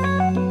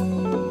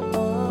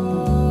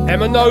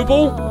 Emma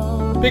Noble,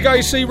 Big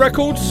AC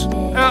Records,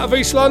 out of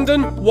East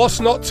London.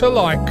 What's not to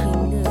like?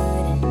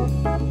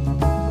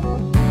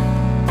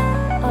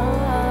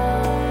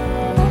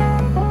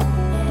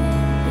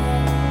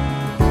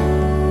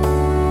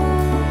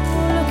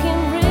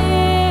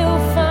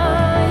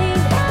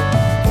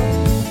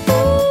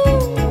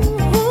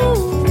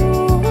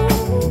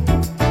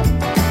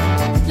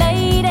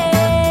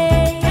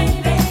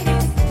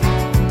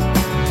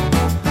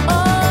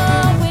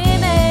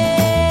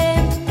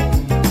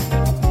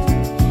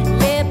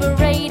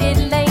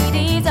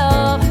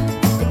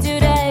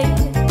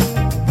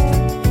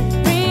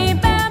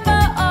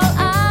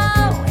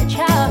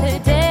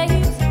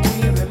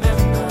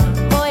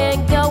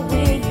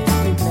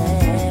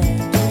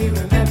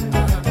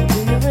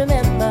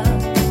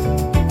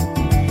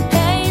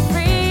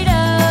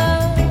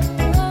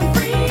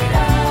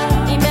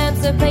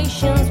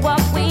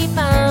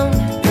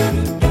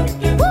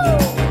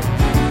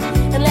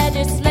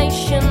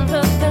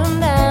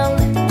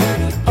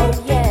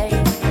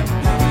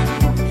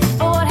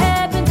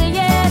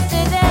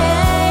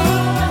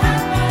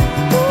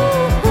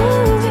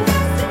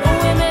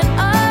 Women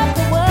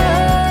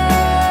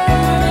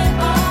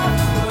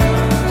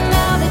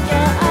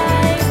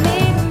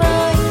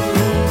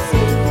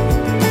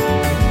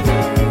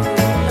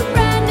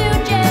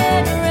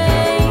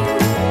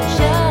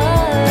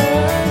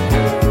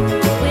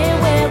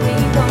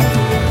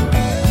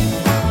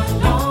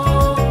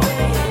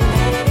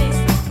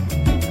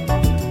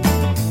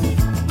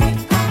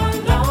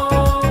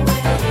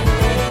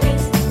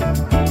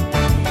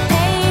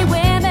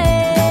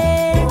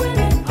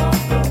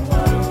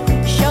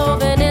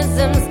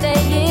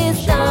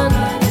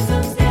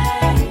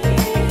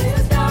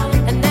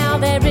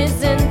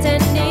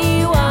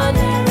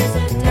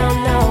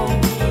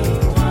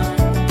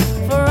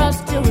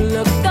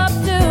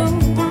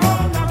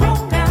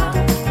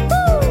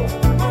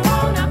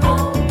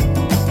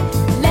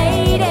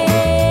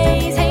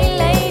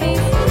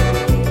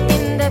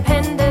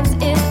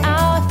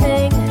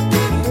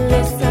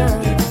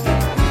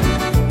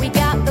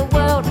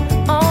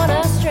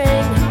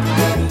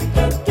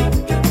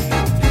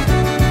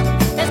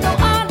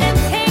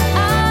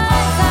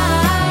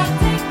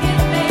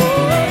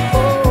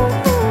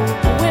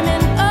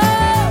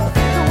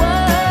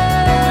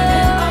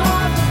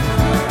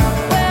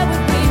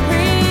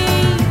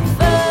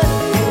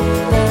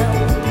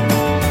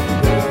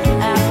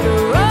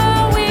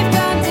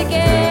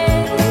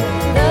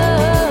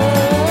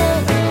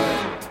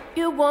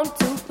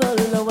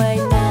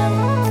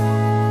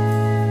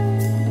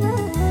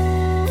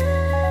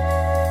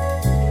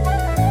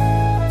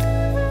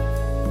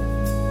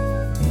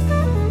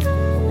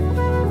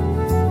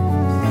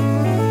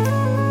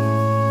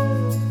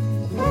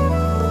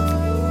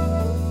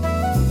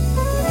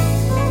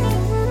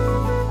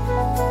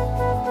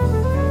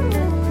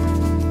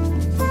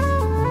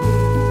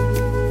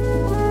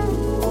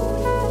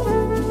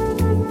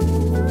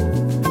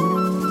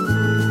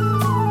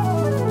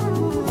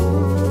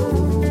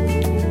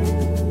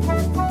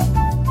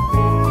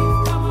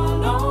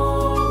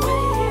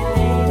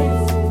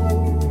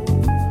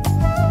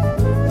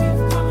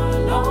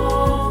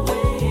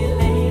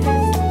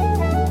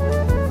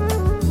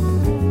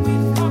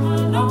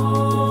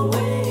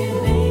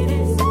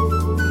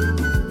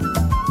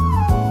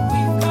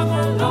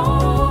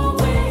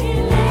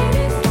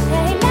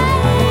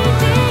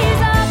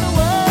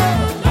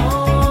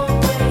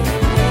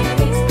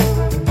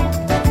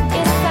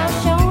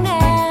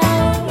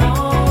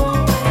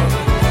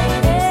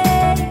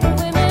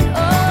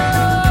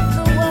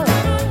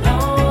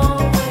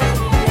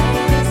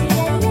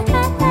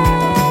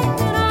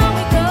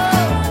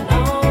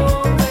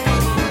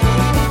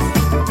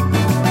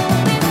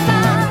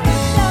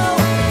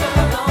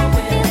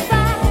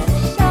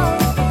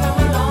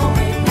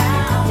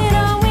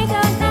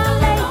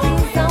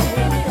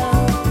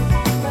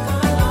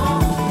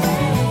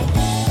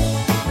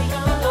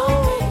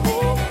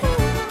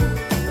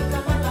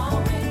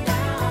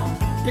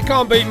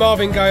can't beat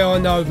Marvin Gaye, I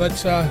know,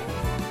 but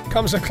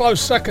comes a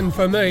close second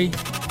for me.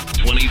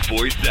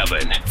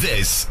 24/7.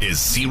 This is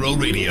Zero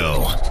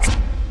Radio.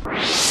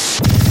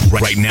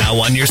 Right now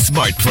on your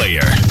smart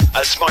player,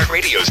 a smart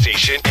radio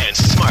station and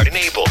smart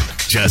enabled.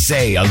 Just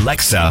say,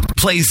 Alexa,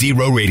 play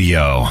Zero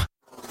Radio.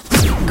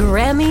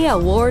 Grammy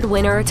Award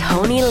winner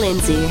Tony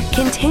Lindsay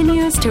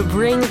continues to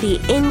bring the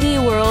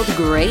indie world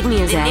great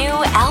music. The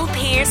new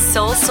LP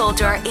Soul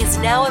Soldier is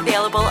now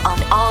available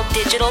on all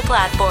digital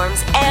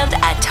platforms and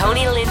at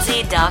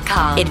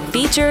TonyLindsay.com. It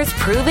features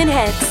proven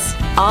hits,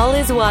 All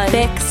Is One,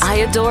 Fix, I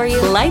Adore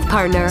You, Life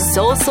Partner,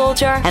 Soul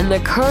Soldier, and the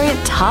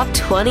current top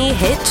 20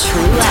 hit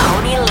True Love.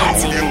 Tony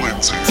Lindsay.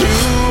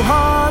 Two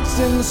hearts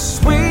in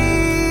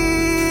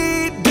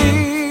sweet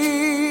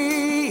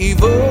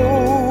devotion.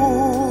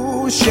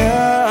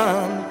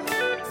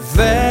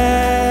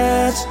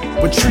 That's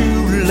what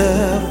true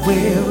love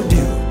will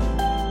do.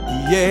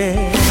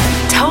 Yeah.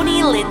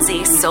 Tony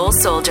Lindsay Soul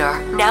Soldier,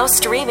 now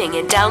streaming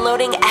and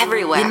downloading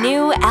everywhere. The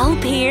new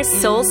LP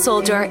Soul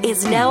Soldier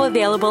is now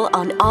available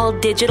on all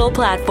digital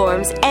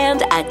platforms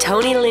and at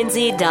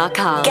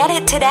TonyLindsay.com. Get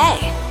it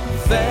today.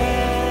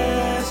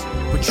 That's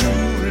what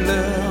true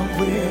love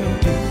will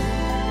do.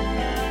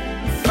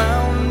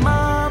 Found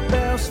my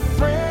best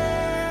friend.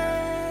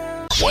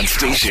 One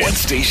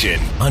station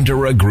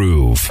under a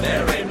groove.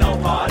 There ain't no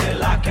party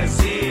like a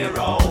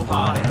zero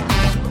party.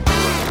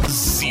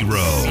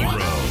 Zero.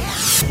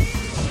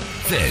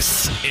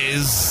 This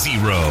is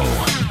Zero.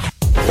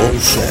 All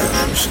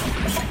Sam's.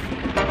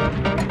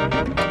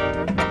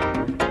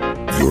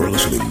 You're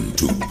listening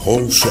to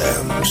Paul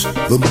Sam's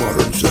The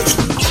Modern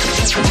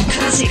Sessions.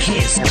 Classic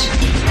hits.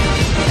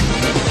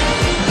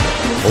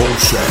 Paul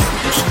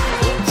Sam's.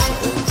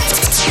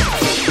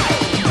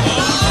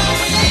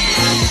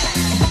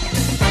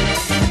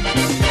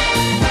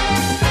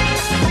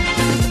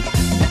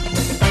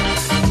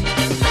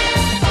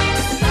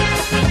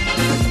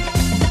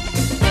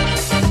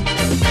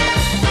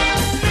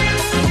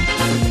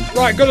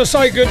 Right, gotta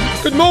say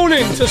good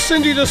morning to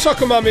Cindy the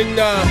soccer mum in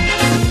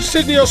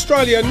Sydney,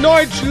 Australia.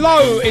 Nige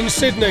Low in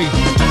Sydney.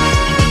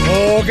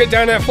 Oh, get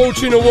down that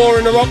Fortuna War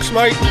in the rocks,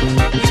 mate.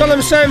 Tell them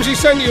Samsy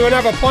sent you and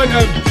have a pint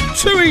of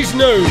Tooheys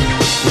New.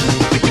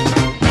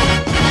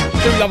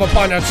 Do love a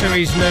pint of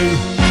Tooheys New.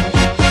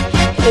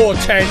 Or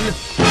 10.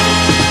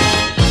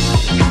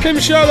 Kim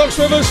Sherlock's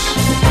with us.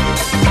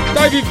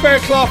 David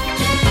Fairclough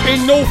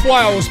in North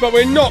Wales, but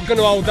we're not going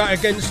to hold that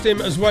against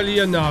him, as well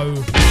you know.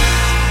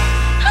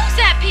 Who's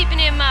that peeping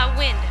in my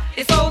window?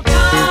 It's old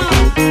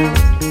Tom.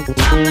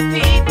 I'm the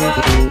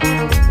peeper.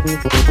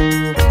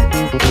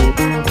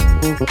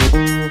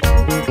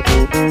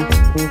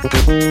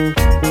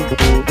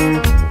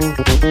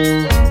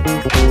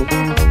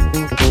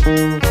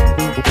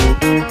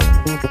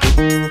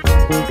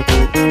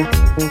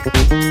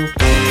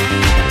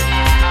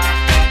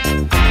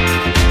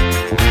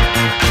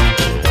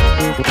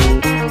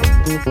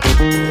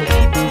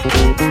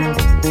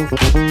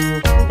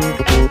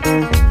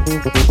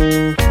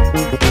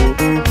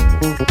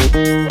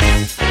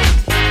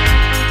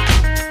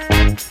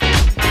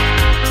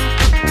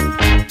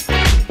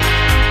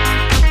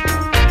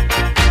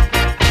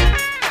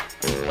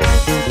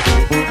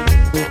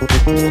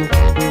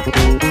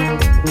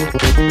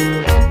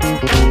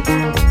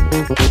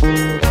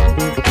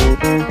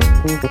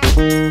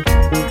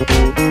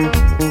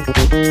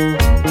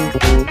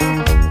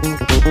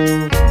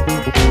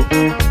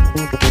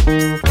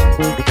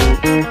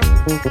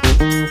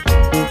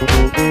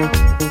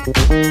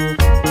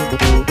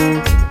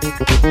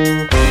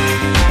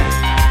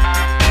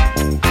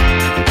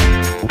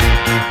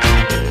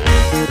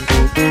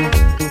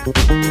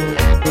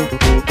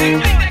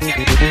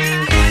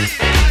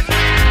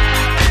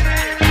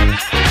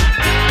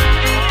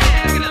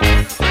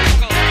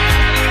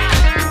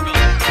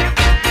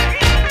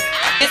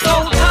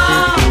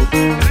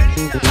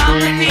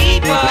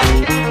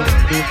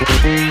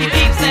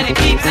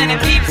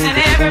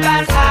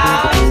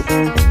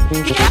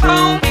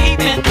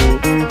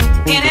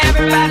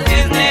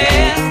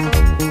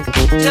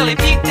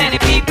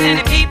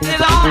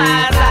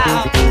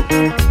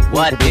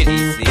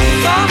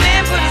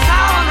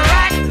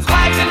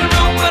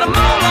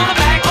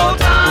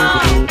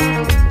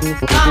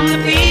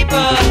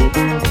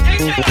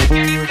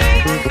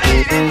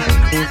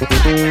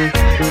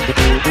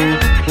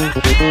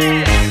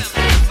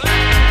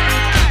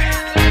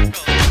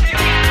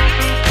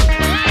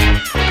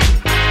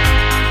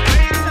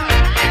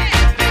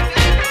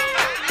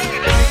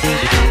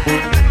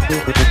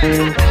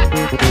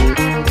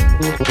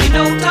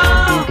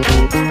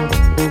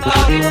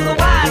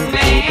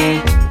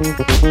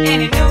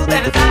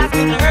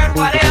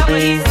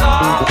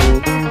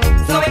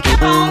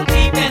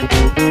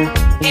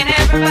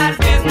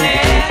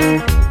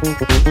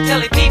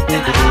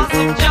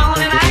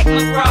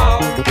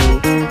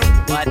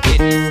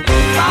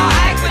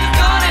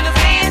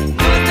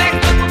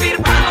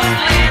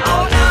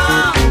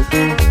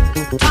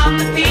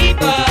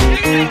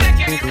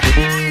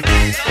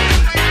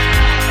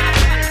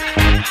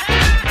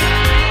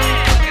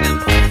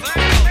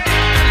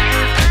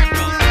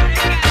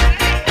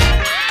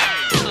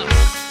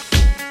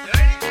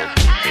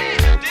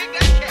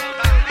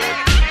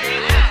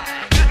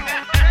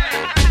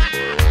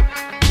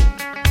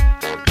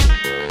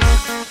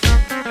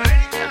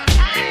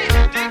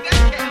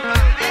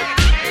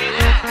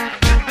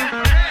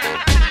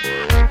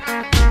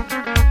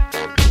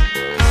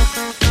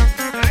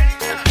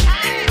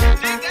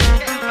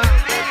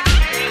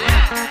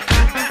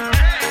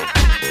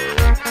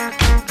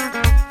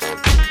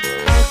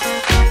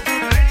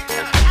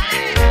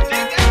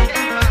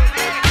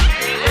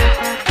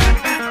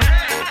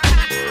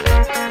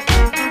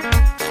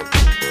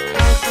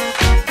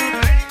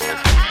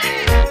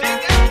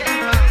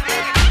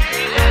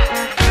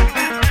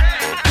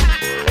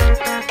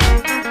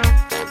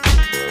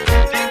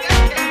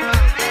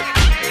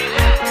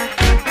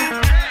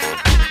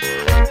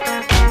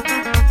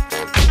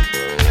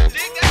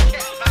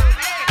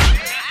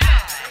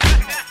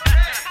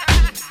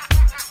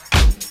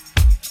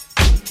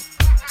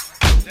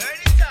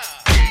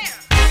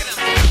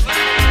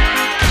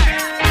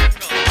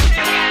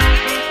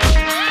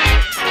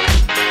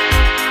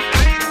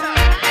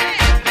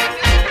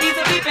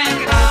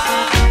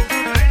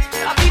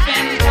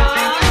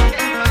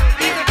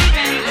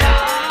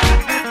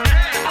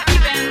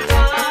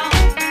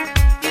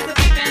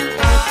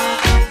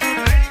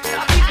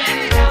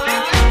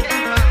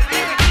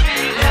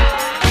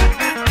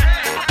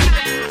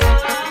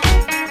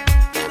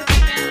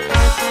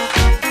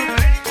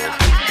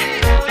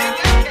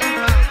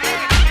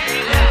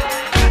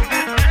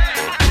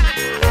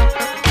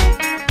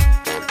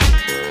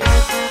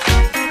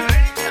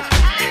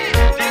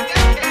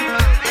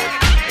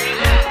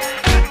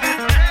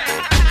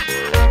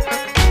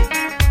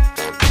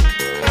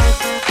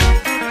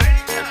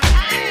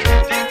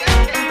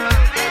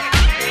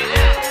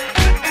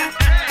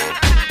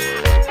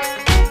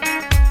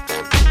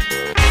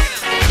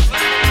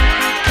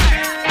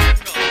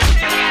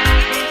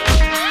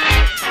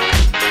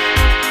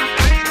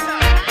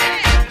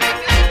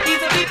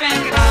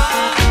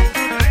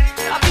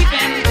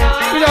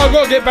 I've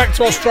got to get back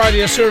to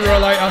Australia sooner or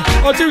later.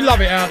 I do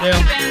love it out there.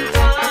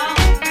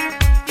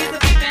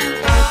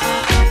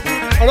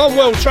 And I'm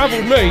well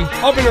travelled, me.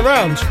 I've been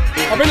around.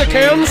 I've been to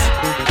Cairns.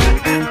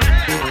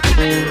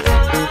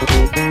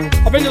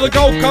 I've been to the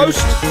Gold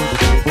Coast.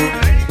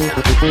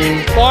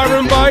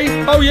 Byron Bay.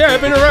 Oh yeah,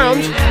 I've been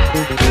around.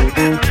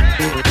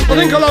 I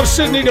think I love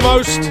Sydney the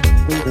most.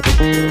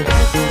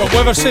 But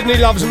whether Sydney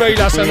loves me,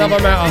 that's another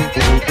matter.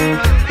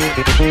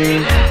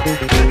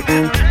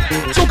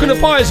 Talking of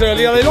pies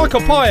earlier, they like a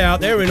pie out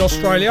there in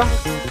Australia.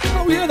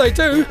 Oh yeah, they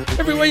do.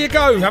 Everywhere you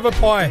go, have a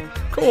pie.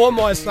 Go on,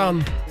 my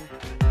son.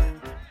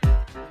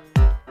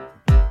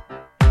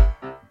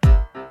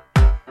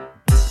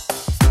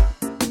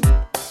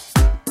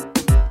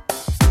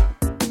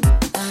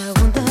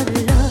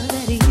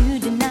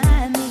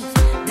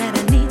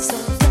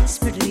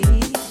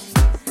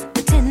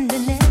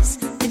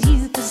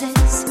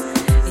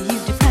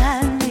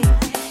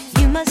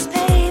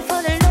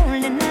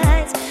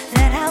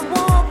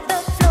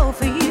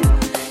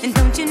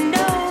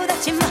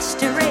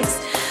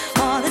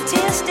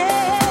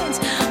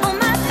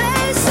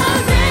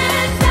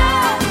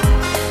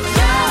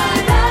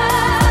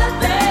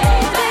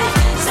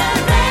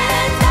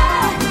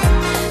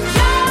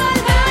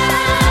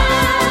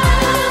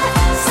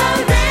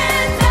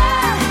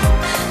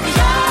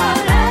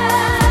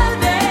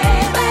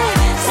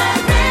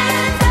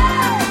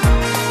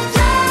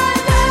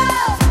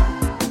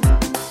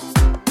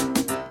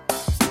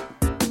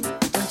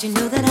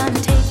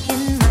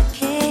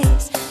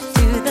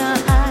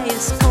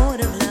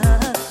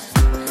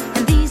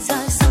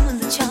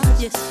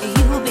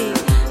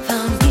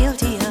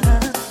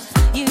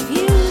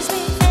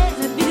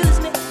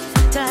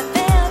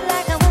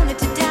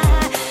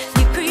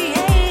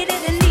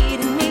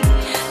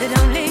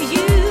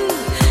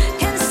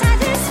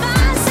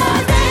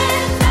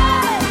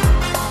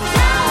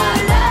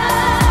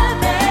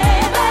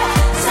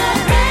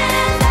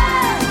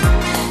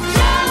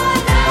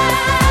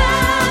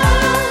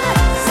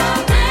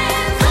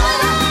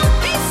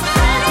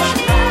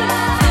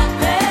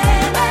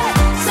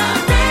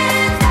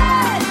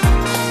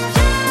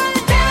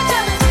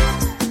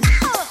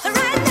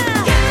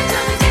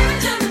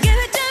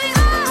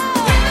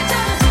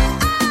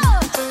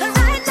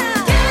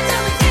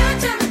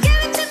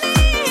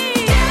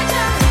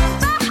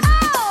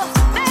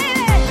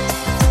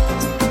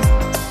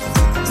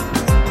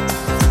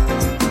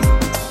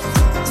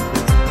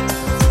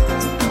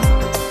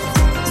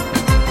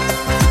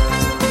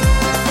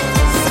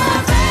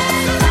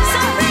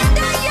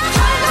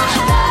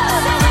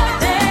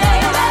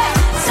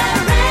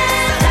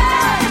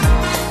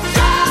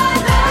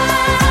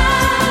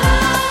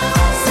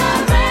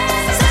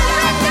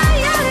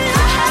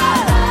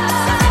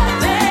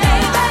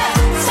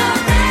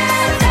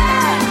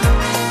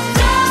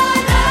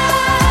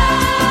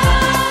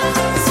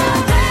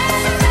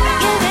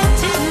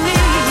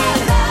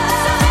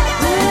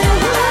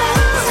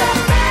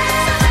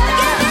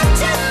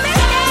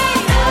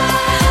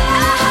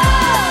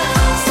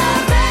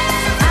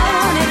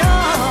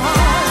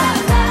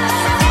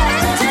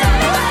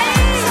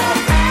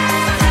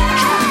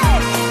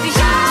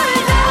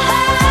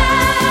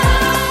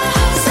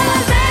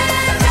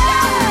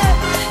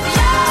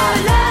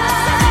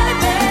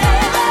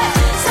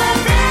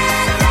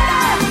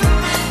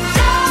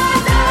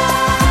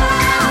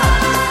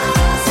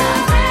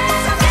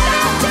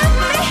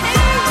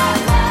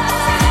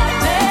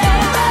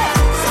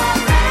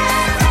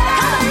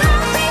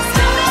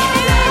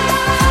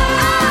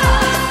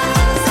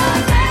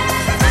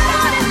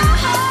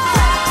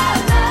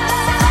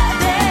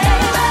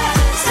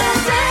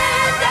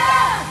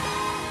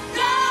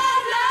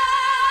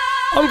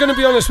 I'm going to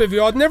be honest with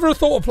you, I'd never have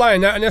thought of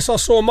playing that unless I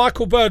saw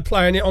Michael Bird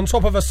playing it on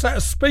top of a set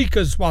of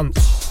speakers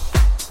once.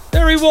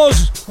 There he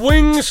was,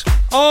 wings,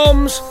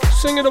 arms,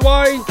 singing away.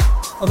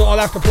 I thought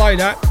I'd have to play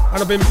that,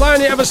 and I've been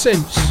playing it ever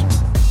since.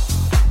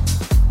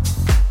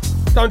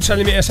 Don't tell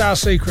him it's our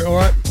secret,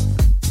 alright?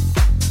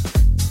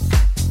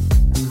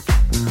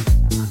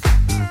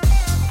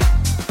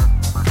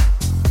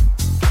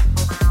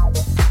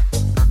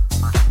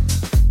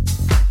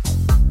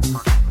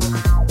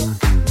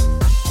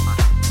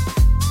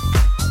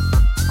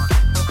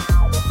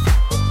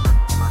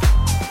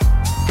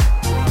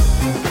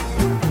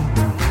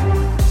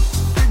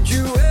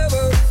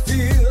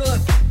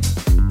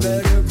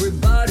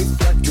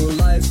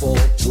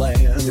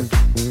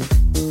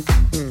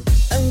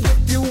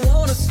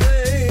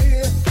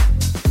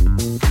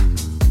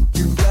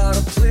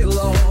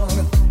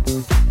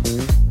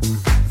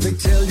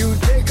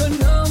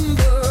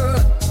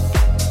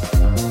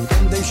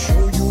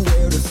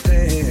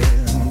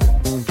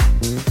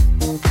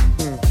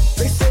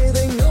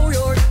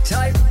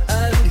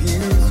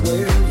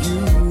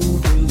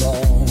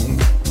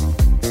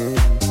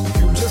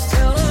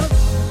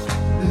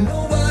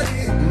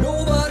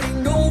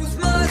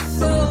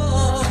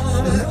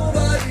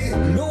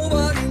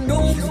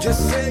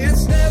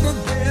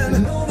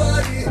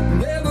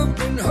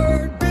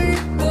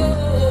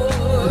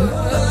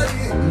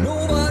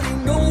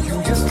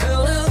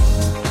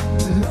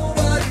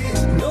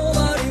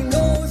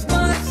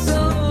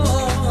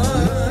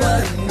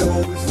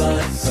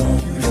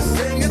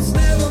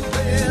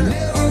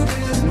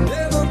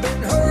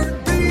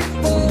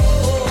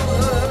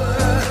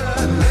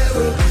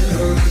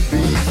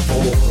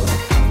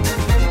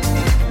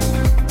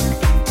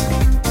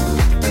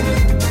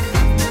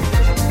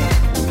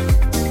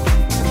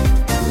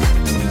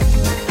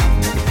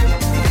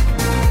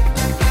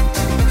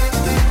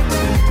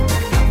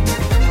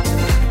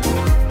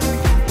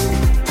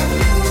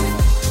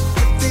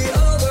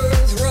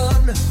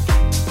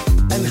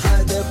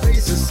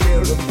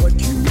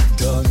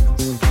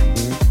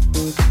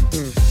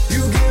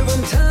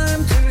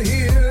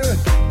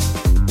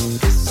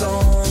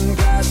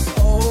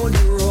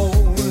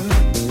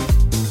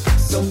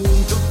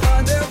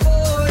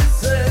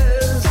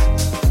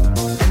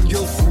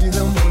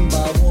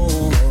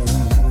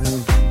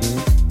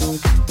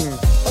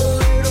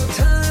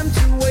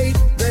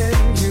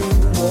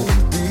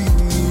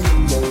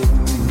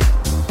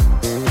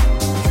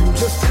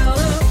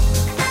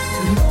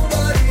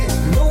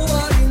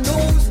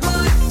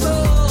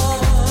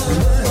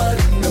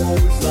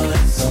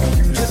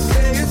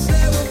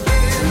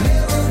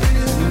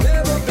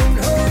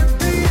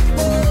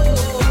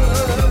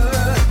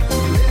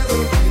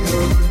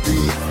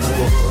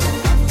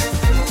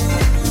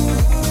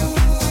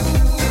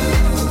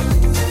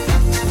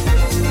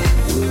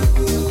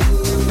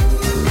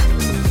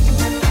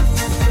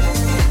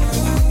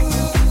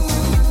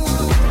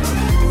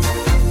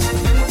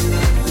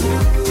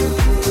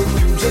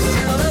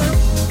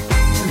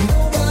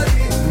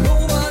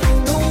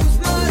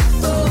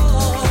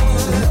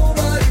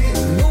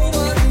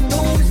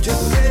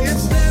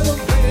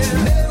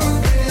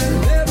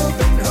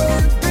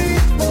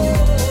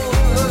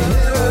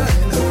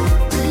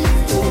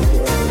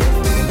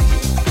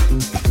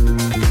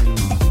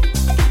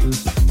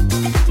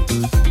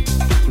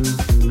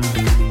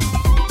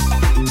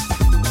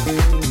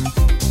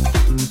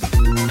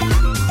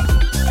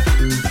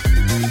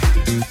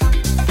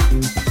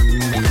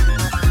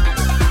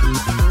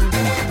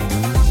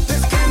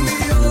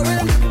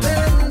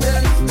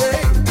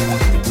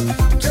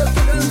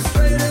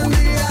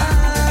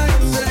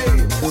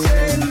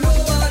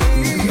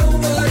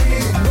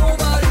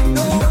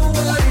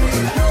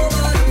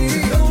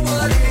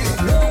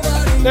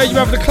 There you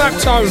have the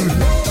claptone.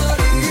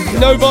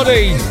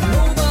 Nobody.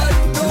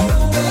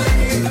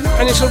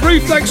 And it's a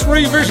reflex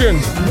revision.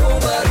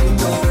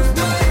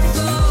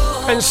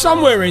 And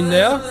somewhere in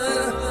there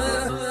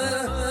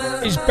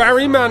is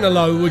Barry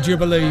Manilow, would you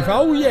believe?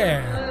 Oh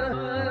yeah.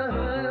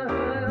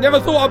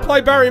 Never thought I'd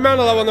play Barry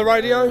Manilow on the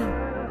radio.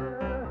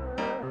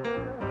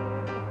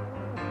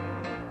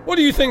 What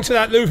do you think to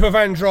that, Luther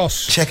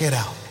Vandross? Check it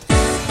out.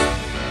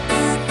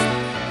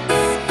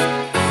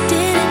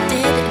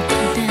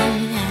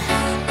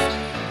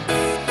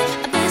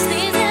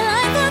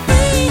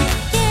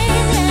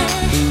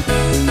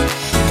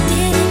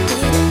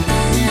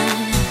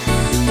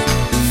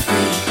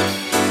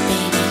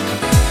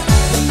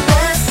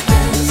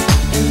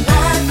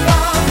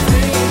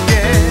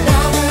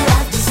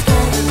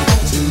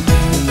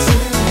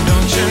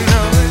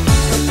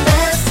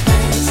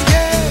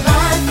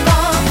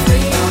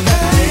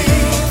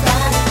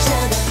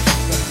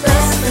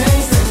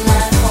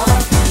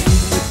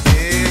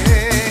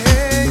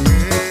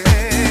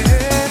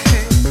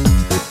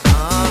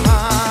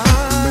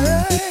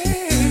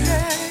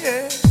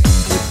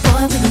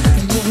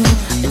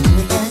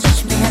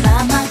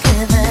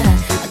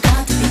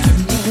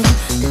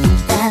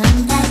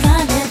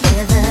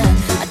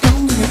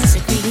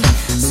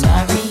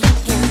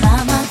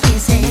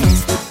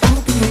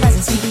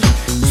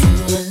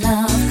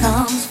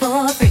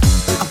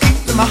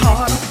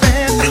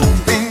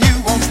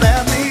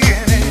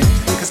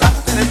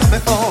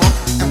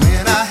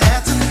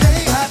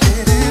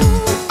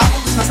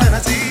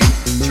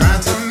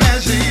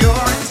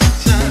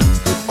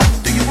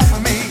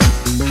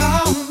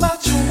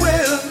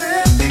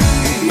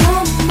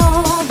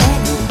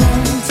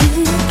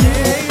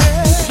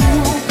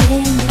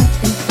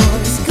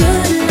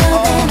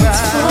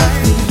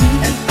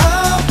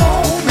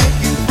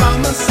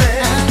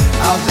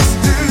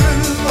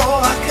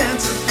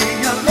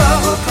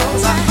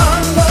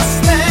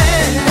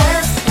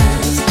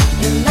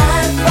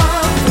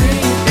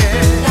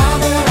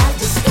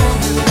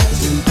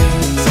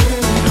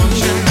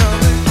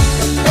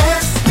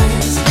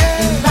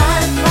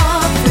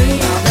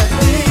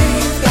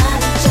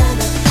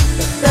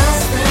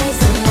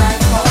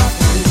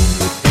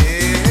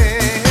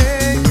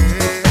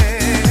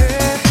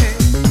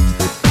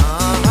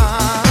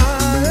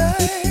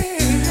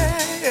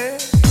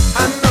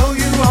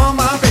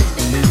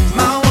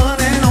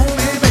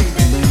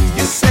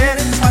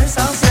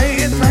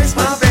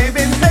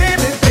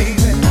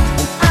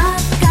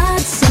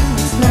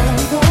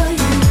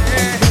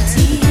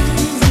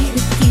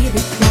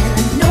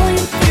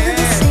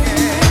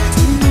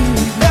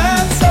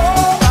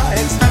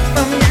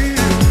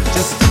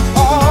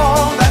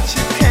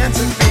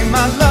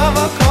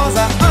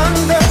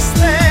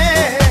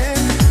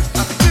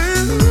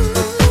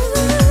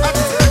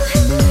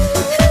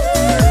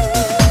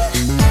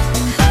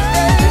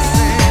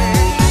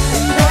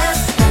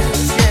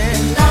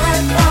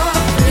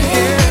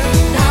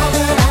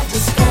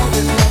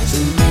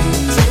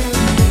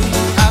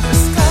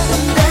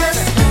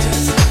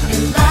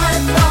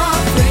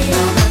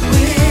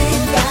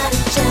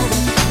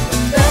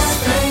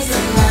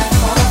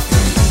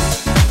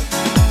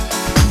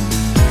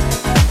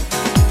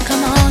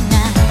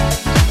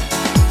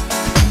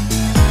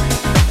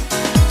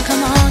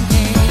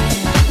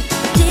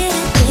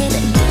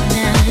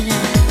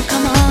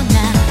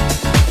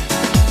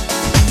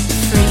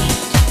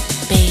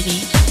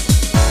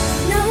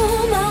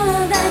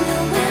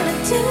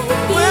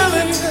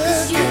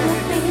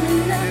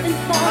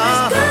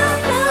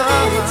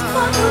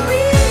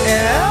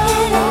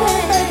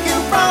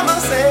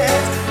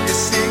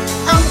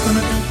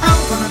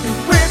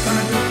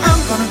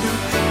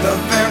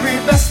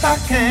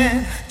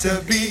 To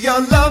be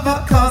your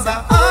lover, cause I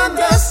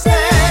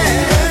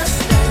understand.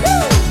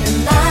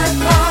 In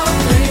life all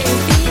three,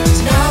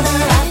 now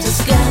that I've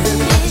discovered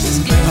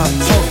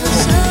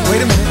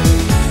Wait a minute.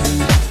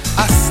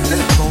 I still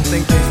don't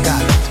think they've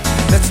got it.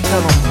 Let's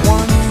tell them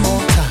one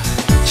more time.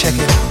 Check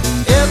it out.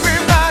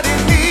 everybody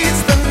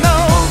needs to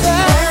know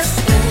that.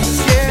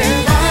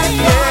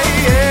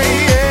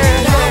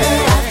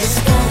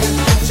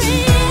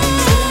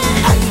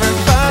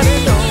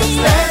 Everybody knows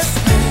that.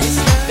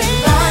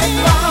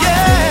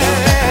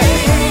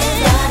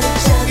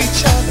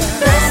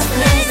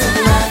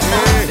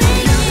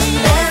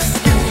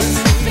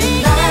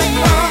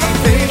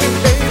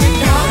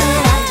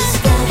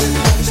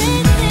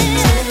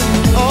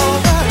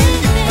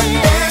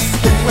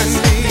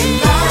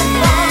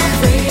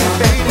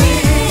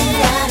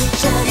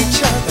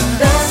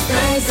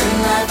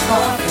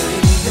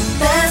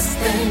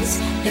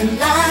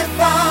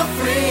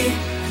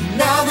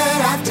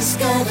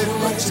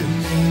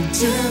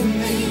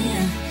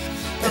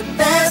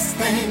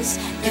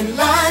 In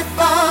life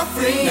are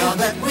free. Now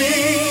that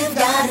we've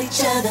got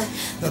each other,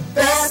 the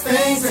best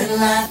things in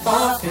life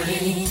are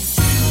free.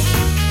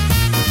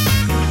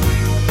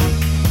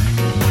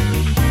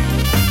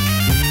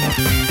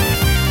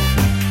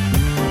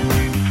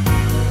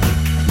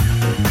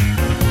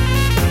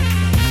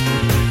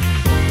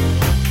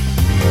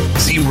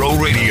 Zero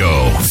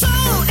Radio.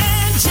 Soul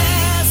and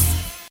jazz.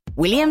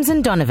 Williams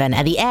 & Donovan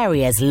are the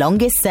area's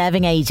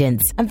longest-serving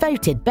agents and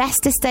voted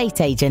best estate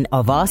agent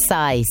of our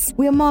size.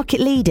 We are market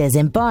leaders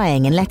in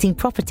buying and letting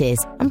properties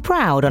and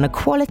proud on a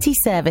quality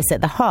service at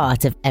the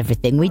heart of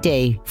everything we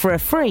do. For a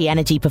free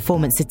energy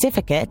performance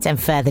certificate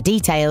and further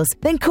details,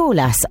 then call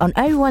us on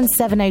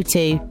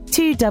 01702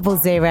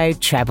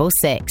 200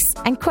 666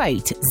 and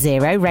quote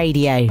Zero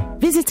Radio.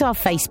 Visit our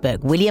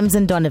Facebook Williams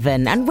 &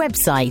 Donovan and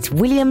website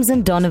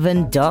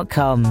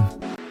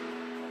williamsanddonovan.com.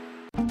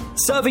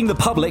 Serving the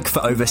public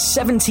for over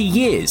 70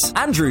 years,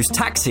 Andrews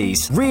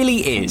Taxis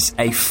really is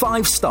a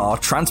 5-star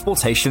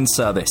transportation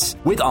service.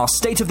 With our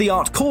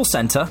state-of-the-art call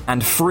centre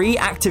and free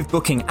active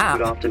booking app...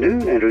 Good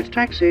afternoon, Andrews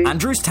Taxis.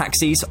 Andrews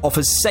Taxis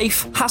offers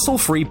safe,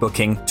 hassle-free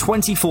booking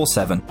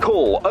 24/7.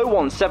 Call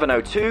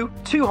 01702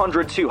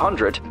 200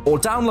 200 or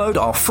download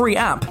our free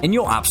app in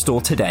your app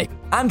store today.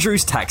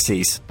 Andrews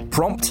Taxis.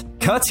 Prompt,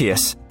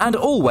 courteous and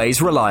always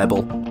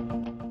reliable.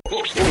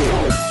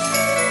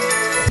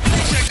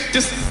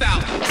 Just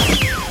out.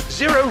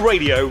 Zero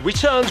Radio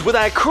returns with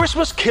our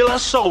Christmas Killer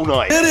Soul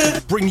Night.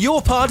 Bring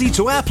your party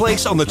to our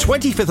place on the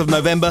 25th of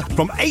November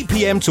from 8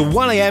 p.m. to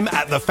 1 a.m.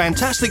 at the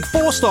fantastic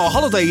 4-star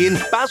Holiday Inn,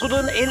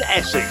 Basildon in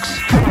Essex.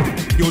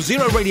 Your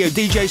Zero Radio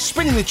DJ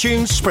spinning the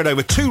tunes spread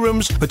over 2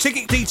 rooms. For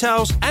ticket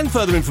details and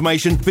further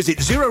information, visit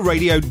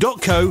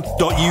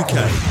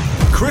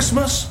zeroradio.co.uk.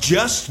 Christmas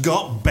just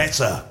got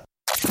better.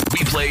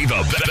 We play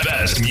the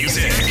best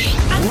music.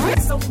 I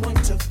need someone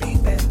to be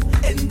there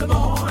in the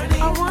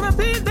morning. I wanna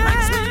be there.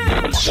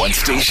 One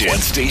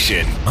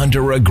station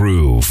under a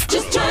groove.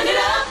 Just turn it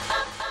up.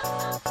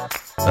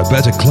 A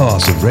better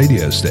class of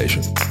radio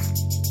station.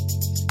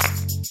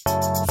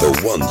 The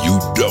one you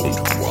don't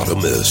want to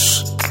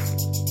miss.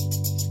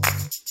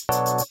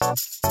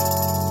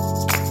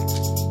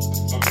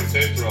 Okay,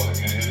 tape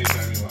rolling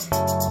anytime you want.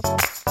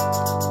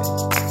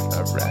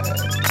 All right.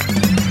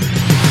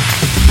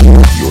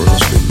 You're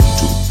listening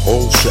to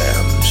Paul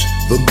Sam's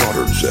The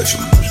Modern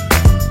Sessions.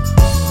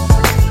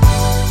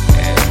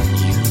 And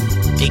you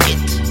dig it.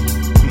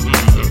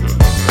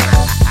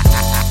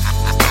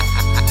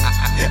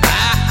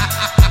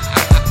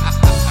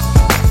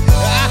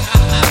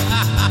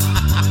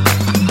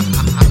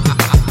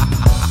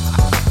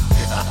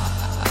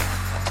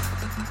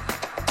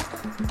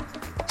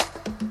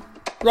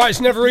 Right,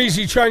 it's never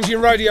easy changing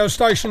radio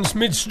stations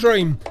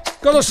midstream.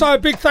 Gotta say a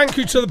big thank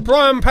you to the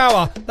Brian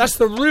Power. That's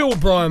the real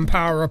Brian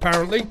Power,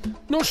 apparently.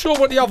 Not sure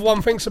what the other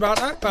one thinks about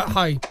that, but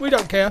hey, we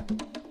don't care.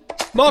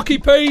 Marky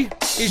P,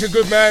 he's a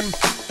good man.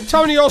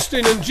 Tony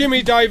Austin and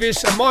Jimmy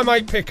Davis and my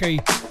mate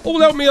Picky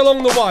all helped me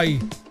along the way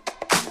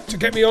to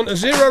get me onto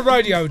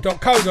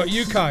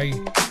zeroradio.co.uk.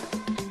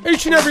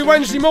 Each and every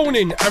Wednesday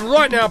morning, and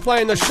right now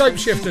playing the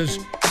Shapeshifters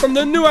from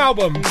the new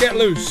album, Get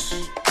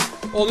Loose.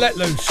 Or Let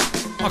Loose.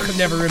 I can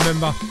never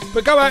remember.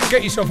 But go out and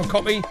get yourself a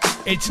copy.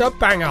 It's a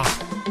banger.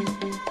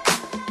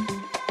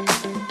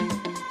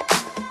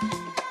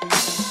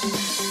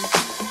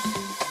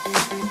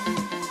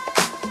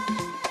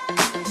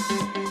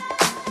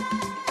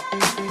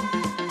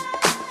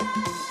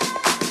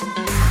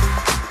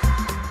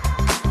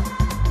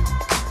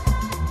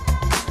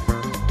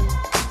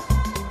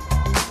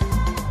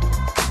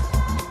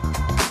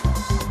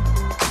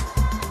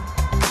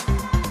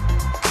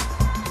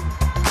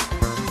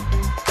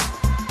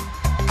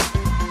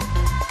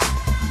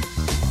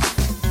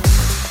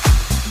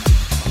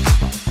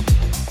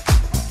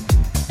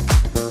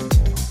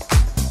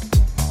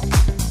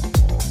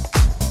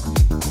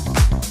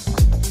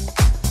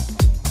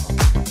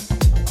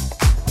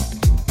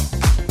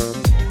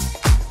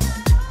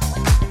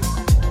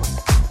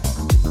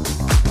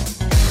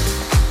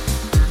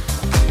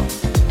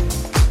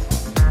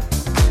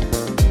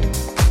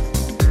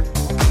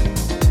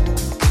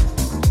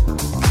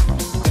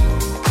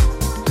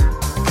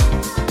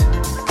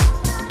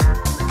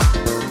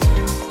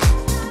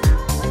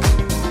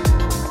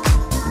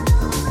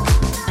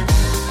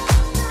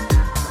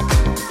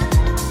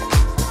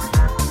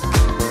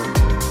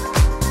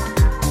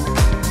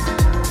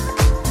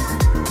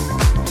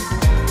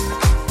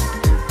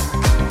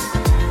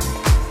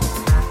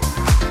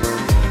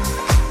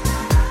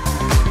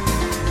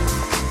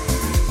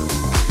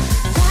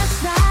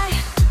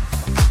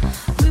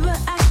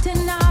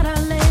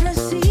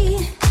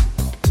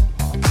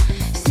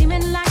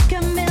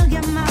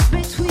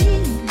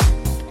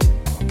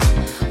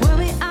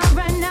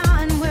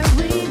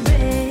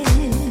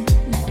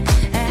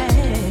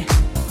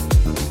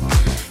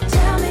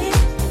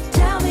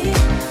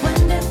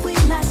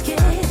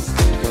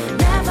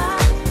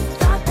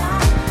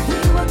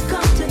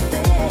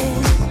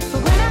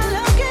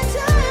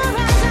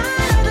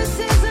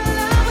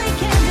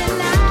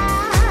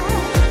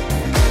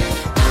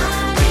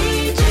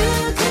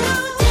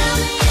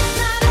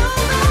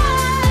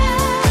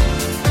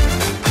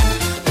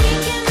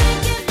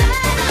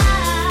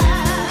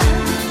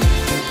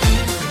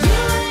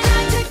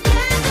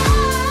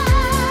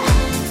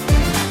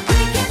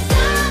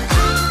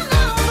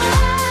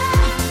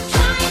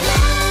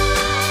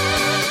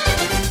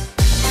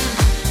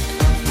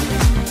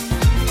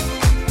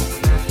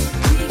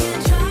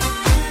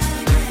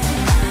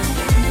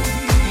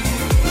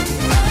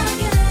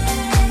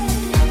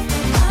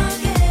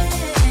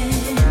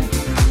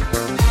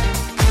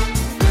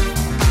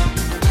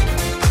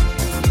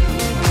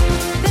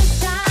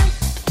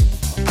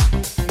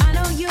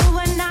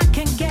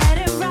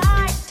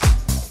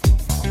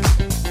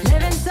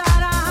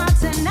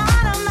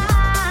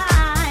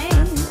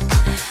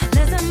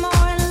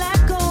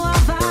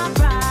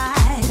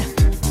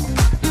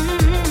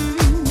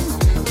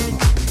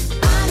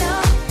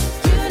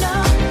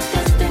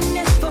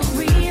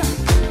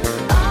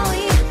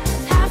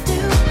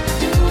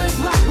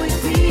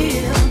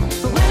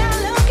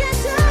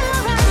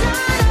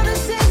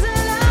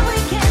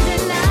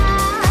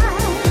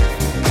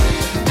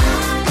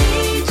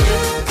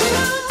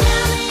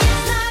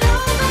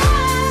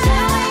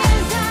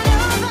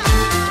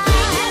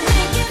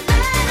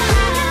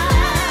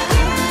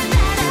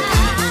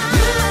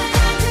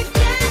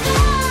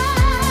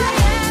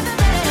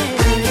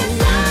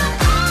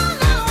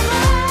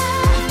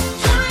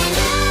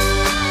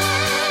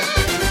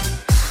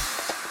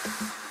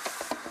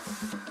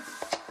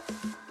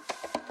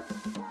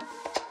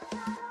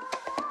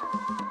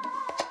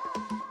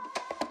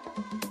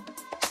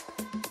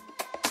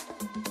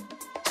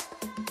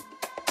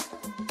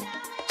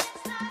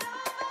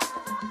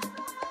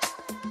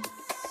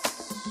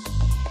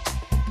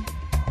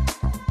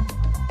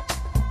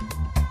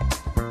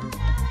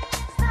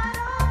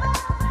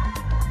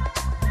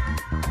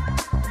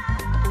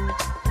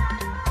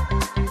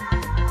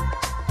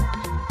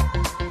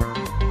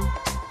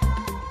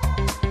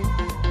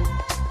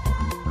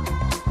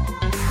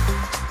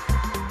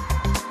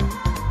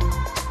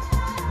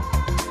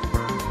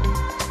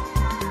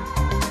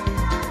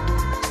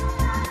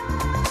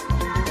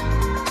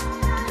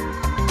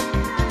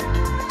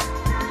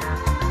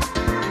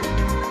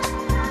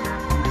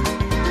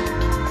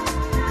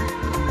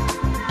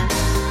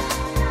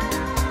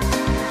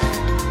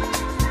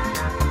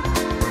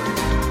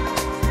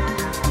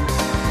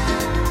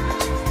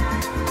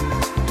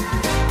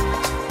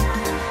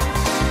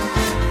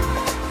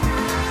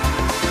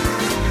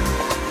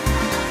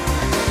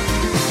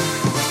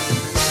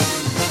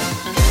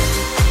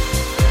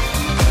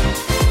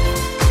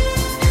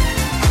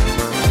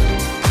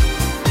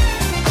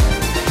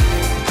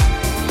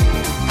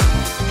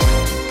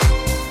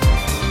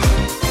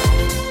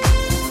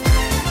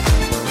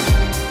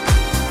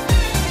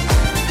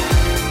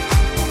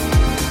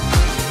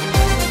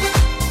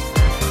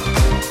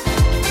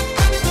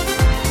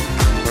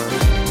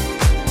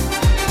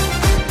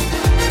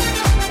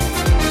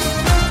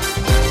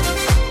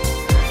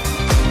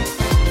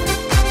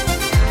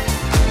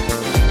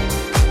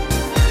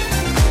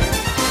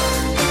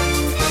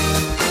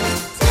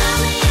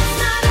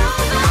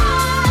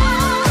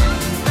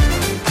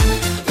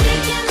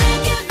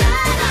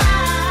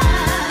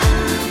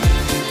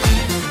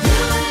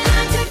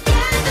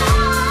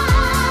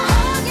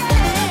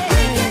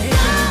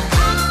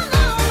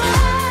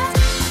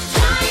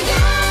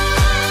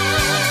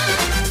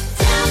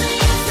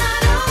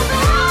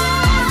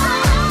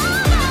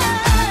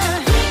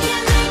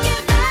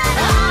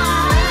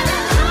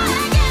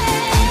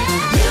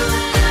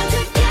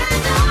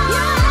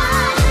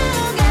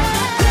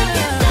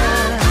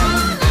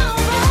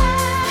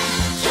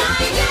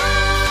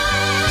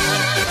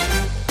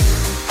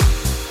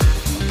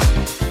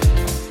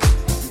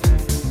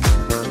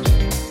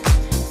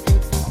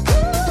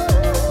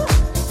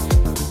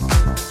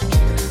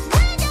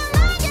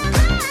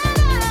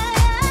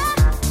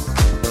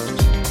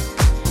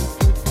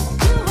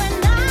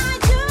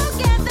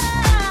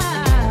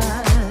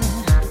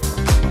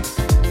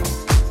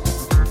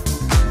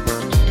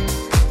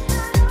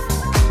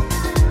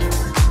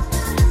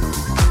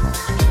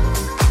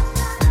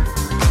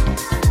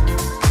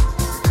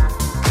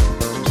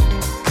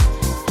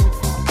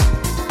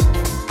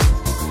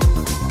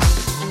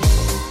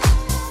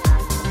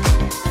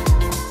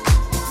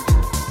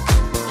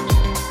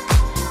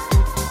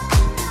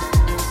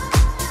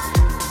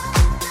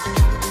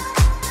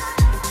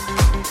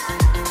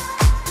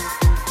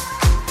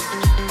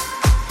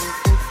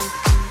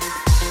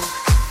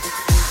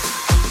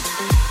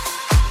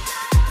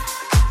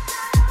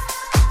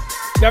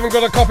 you haven't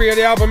got a copy of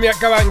the album yet,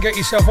 go out and get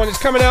yourself one. It's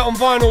coming out on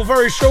vinyl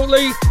very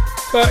shortly.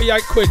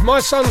 38 quid. My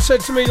son said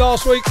to me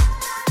last week,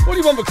 what do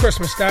you want for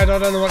Christmas, Dad? I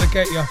don't know what to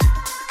get you.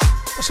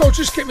 I said,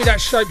 just get me that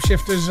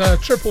Shapeshifters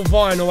triple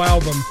vinyl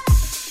album.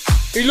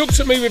 He looked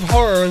at me with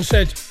horror and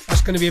said,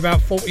 that's going to be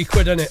about 40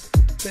 quid, isn't it?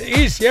 It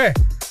is, yeah.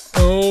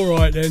 All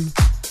right then.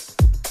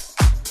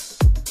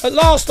 At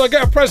last I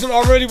get a present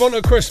I really want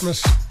at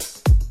Christmas.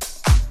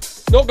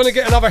 Not going to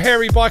get another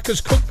Hairy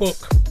Biker's cookbook.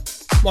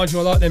 Mind you,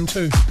 I like them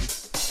too.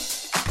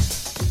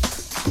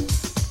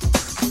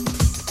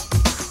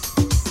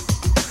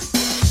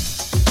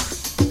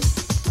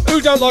 Who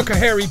don't like a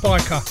hairy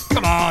biker?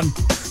 Come on.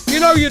 You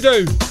know you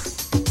do.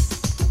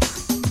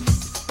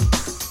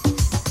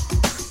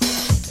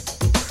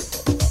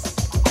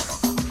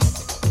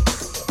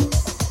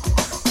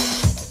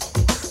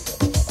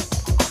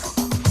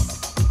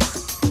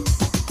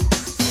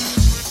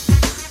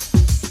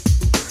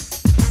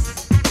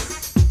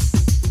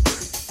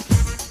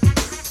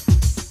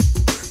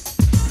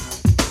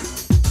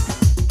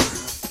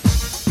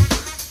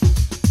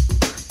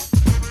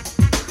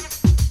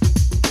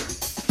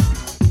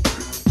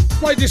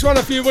 This one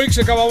a few weeks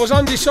ago. I was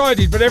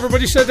undecided, but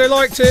everybody said they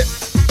liked it.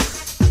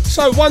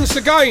 So once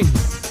again,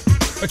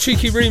 a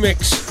cheeky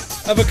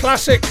remix of a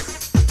classic,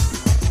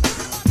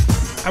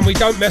 and we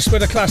don't mess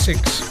with the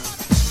classics.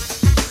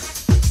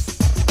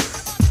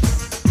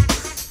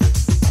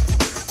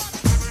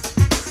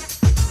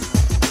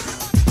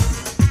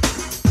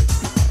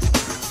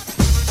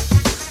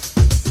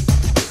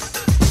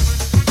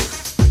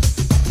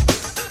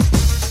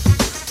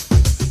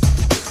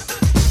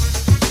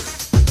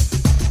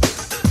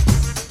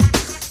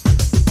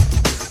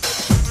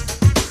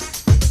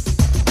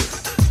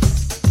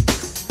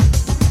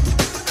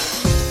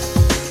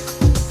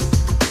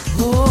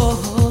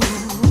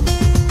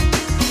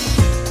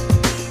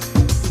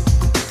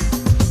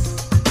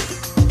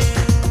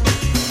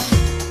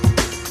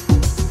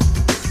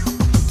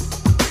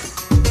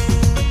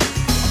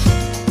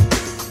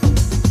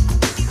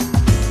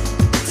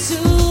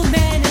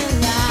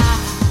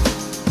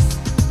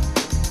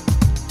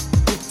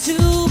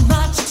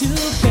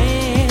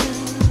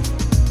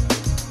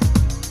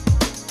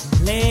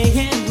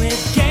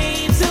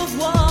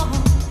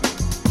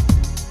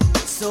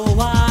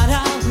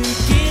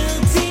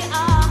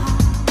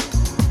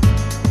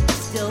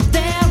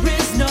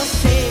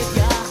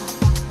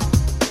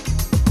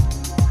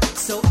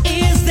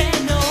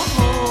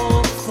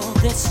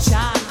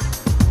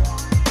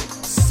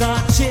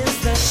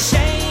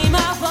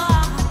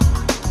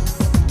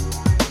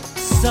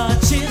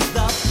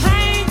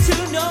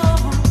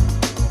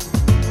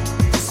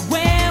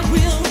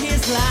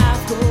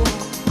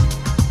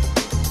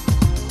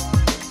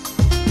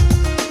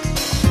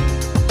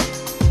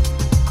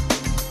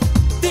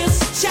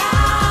 This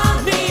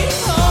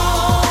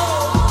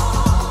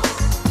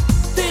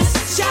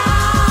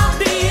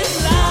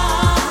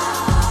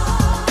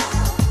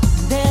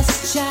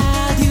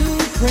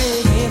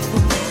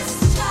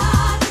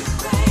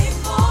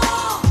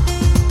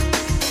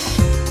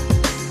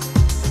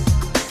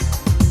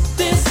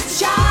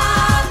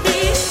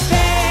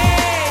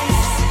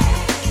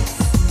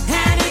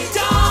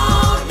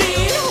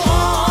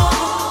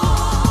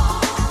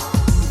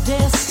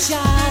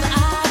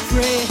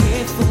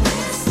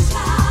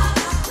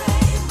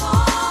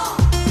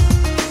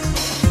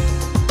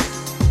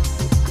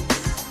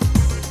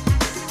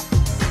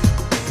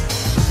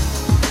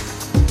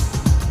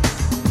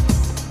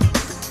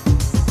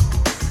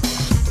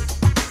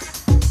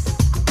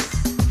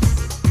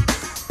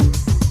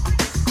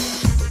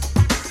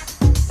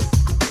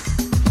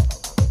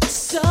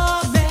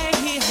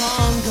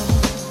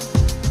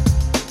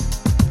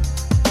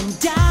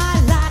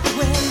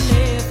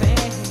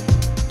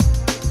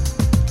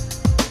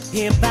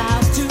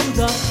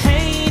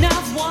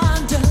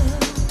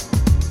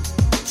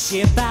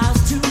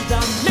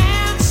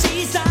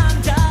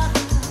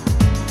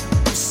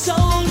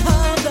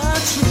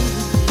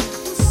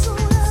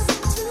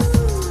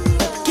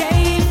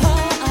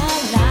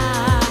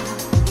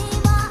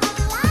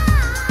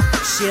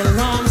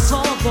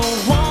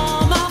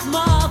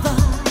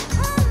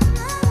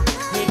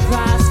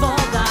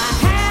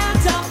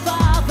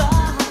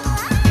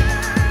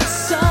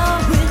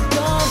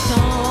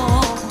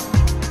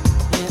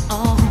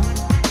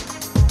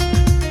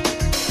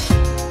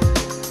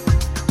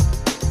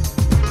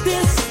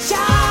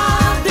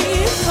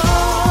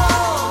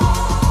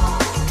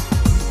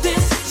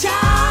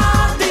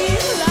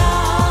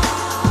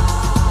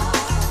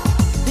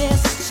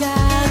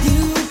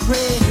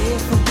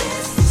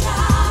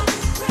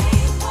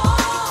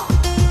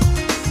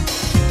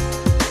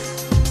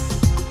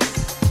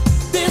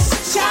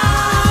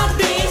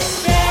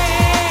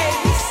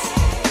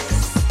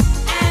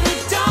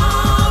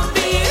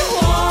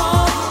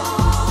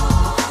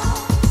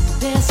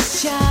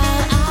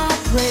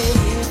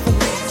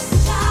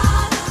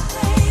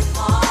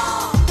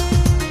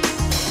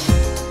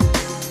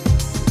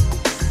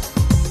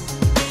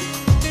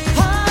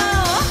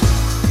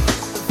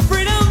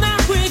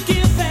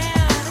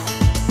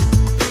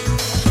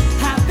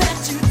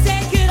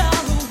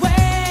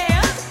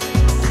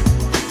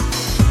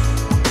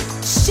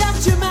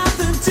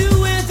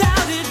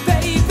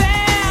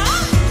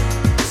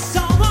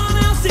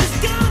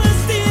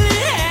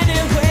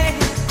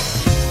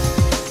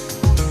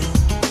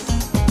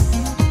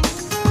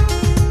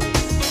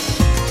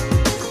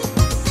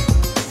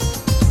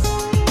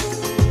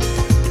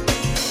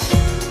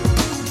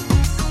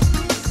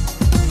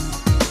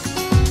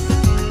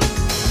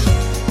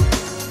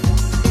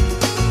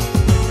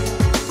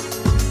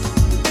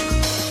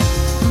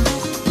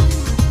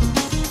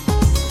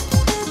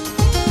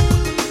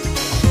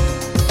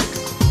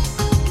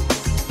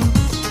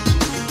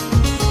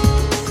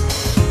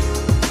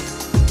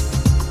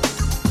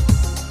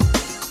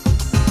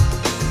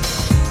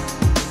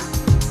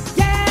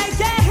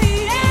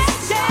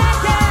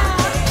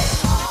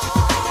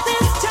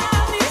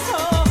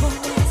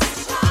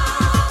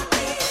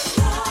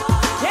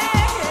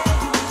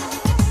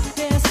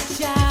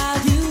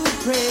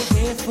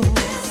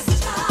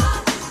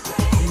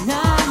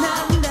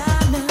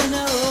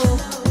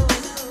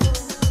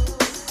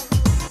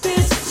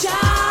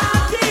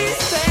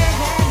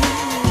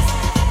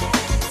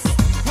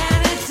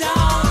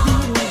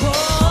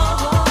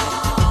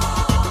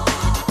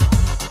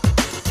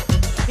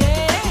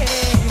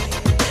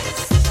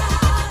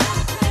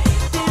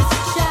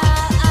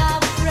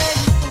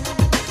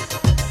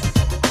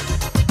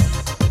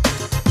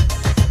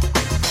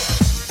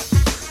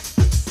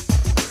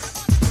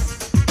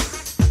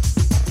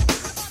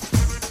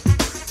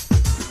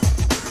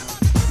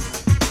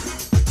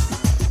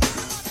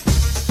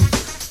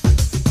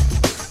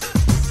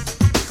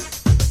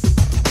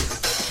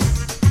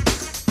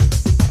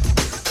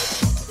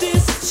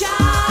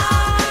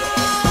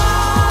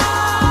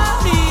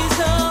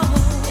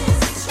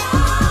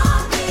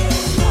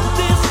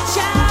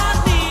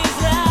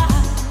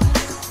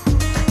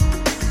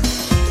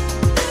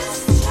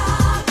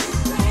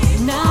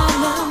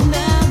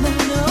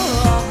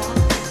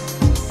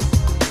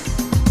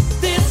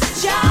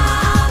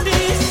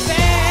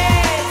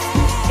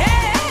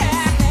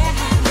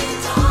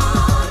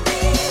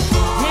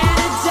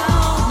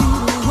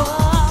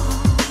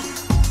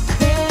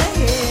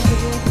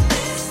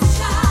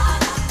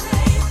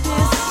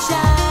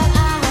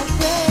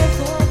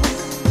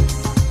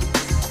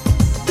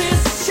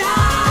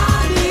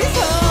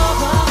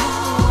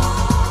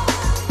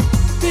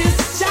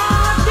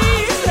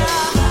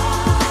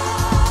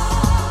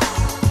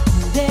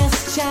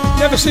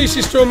never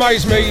ceases to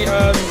amaze me.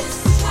 I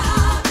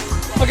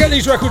get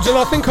these records and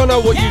I think I know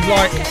what you'd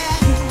like.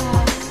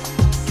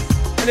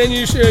 And then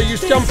you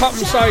jump up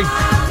and say,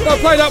 no,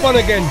 play that one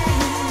again.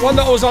 One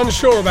that I was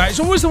unsure about. It's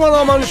always the one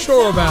I'm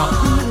unsure about.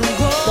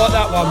 Like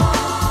that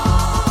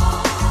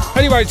one.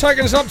 Anyway,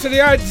 taking us up to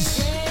the ads.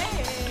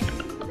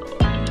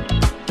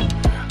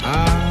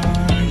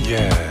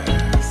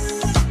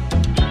 Yes.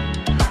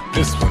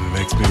 This one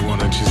makes me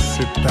want to just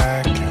sit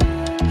back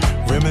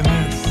and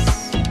reminisce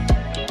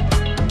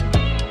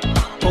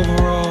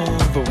over all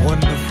the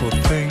wonderful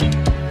things,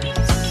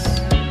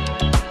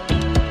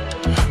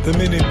 the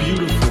many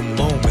beautiful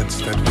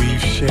moments that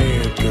we've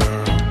shared,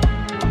 girl.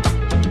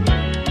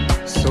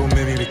 So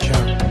many to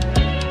count.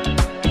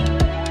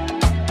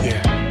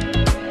 Yeah,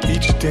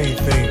 each day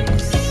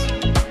things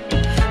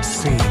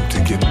seem to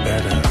get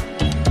better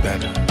and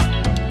better.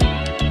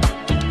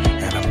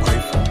 And I'm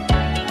grateful.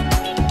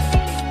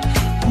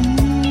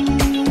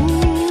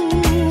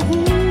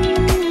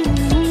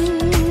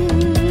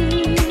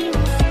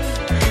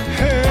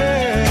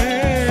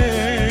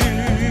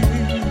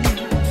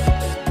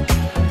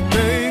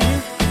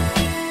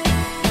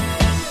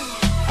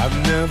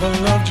 Never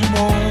loved you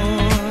more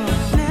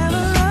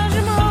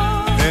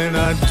than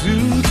I do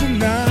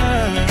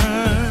tonight.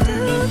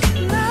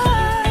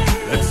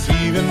 Let's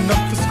even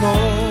up the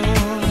score.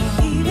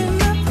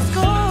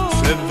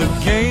 Said the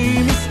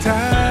game is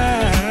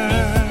tied.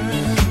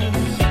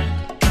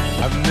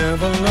 I've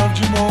never loved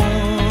you more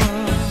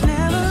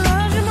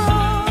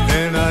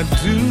than I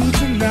do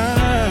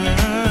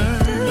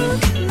tonight.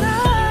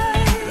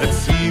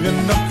 Let's even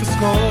up the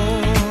score.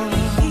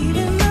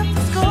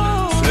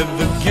 Said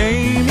the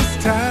game is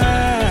tied.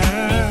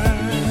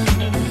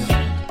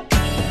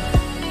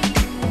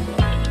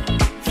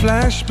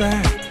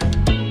 Flashback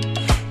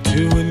to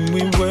when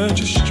we were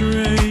just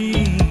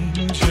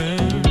strangers,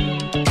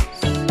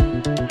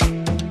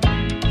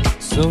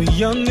 so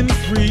young and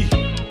free,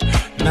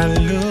 not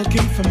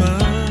looking for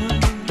mine.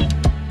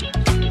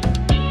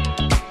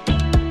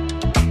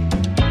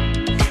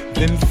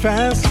 Then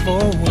fast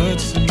forward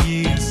some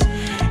years,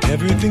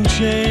 everything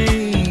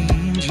changing.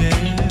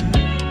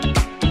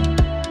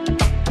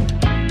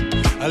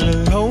 A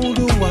little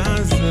older,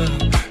 wiser,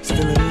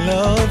 still in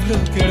love,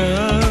 look at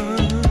us.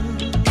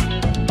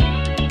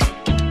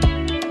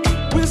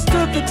 We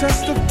stood the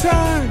test of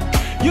time.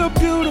 You're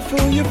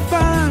beautiful, you're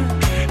fine.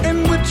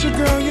 And with your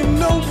girl, you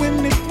know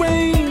when it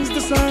rains,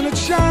 the sun it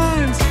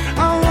shines.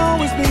 I'll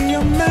always be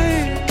your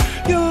man.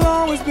 You'll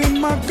always be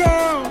my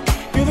girl.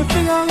 You're the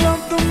thing I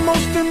love the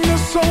most in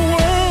this whole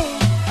world.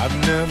 I've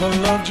never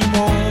loved you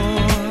more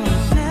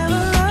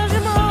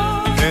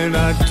than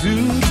I do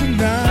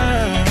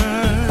tonight.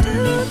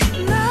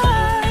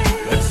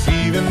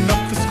 Even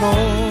up the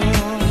score.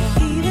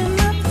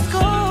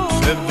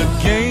 Said the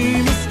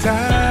game is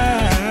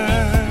tied.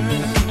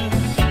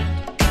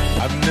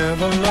 I've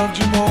never loved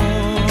you more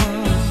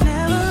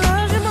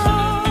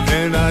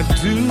than I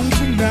do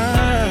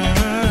tonight.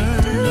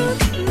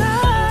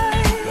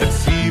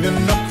 Let's even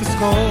up the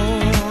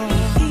score.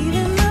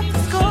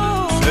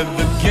 Said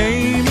the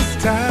game is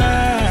tied.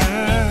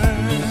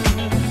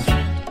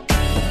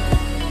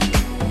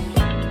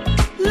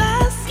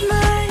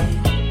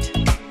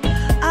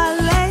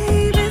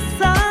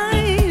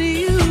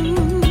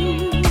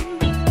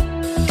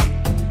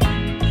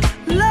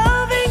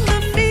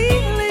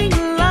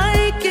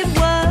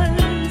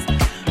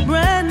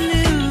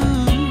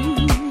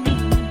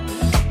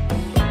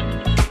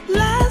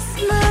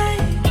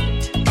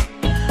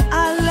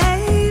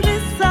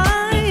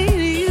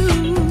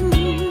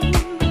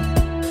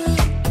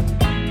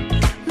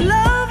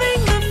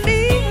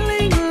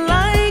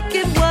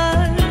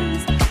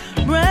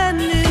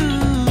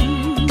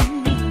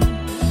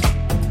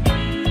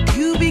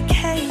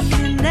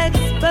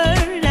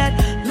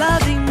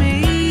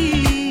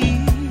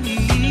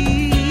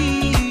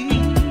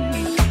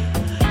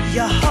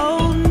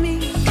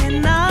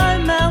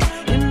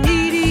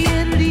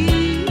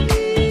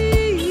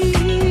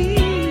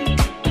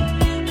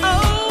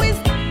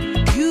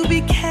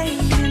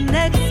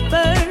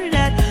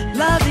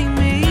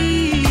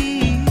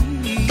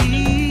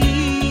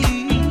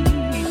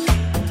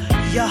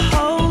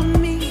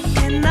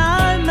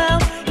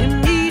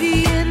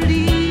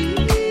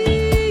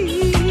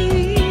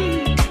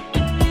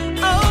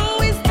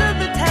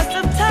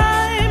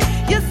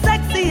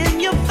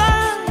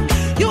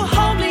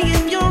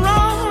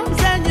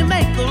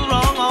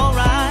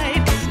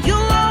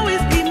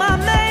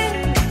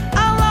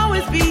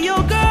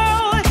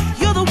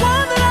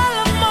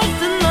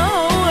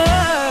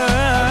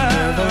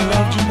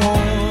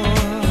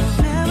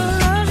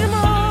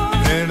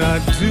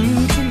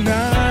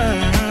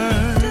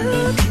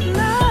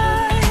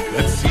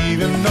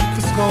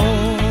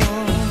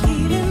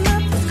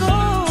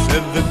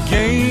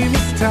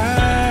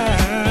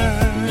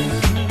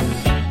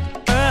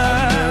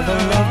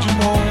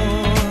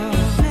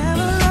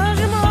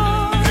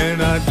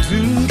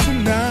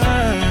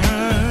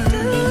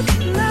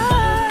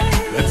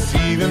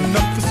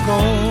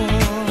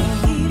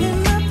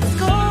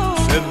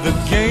 Said the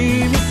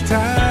game is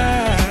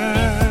tied.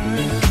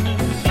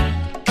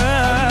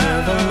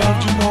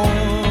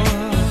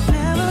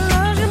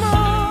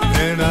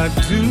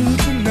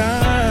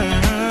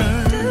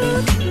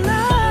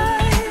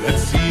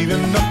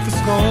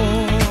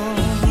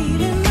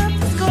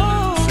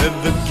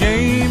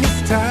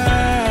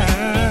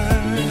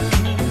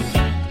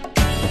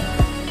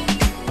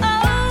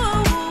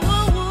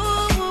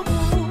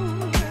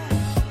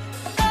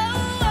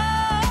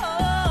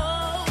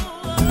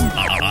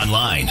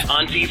 online,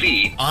 on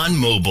TV, on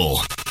mobile.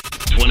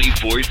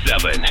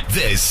 24/7.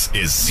 This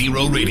is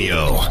Zero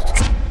Radio.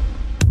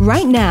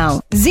 Right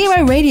now,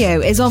 Zero Radio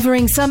is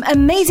offering some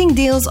amazing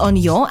deals on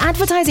your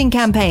advertising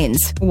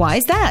campaigns. Why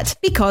is that?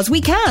 Because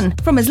we can.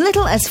 From as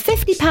little as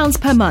 £50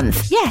 per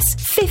month. Yes,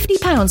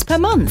 £50 per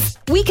month.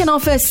 We can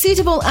offer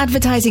suitable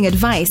advertising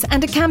advice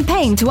and a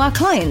campaign to our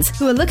clients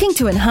who are looking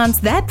to enhance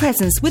their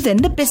presence within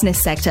the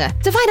business sector.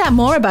 To find out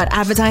more about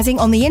advertising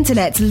on the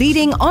internet's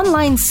leading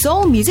online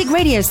soul music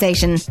radio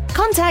station,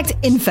 contact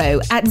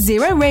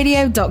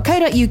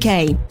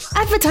info@zeroradio.co.uk.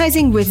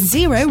 Advertising with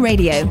Zero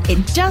Radio.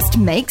 It just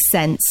makes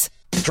sense.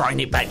 Throwing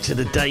it back to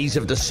the days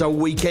of the Soul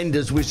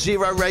Weekenders with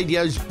Zero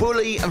Radio's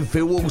Bully and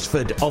Phil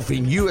Walsford,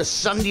 offering you a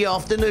Sunday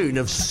afternoon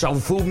of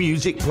soulful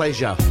music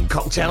pleasure.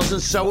 Cocktails and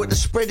soul at the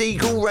Spread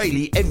Eagle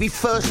Rayleigh every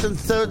first and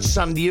third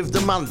Sunday of the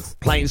month.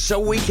 Playing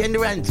Soul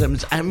Weekender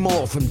anthems and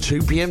more from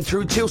 2 p.m.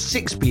 through till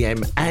 6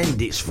 p.m.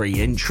 and it's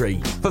free entry.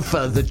 For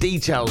further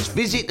details,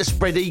 visit the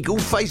Spread Eagle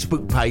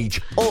Facebook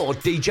page or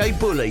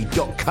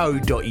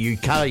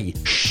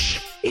djbully.co.uk. Shh,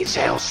 it's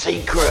our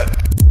secret.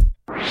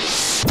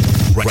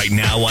 Right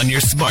now on your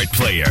smart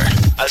player,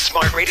 a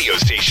smart radio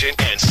station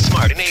and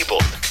smart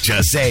enabled.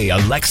 Just say,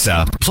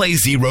 Alexa, play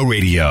Zero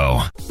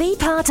Radio. Be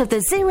part of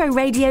the Zero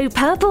Radio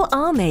Purple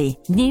Army.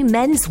 New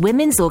men's,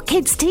 women's or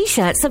kids'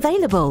 t-shirts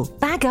available.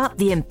 Bag up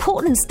the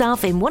important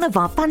stuff in one of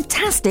our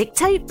fantastic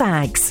tote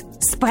bags.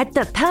 Spread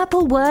the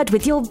purple word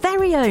with your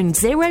very own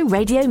Zero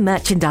Radio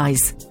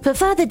merchandise. For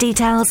further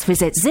details,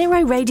 visit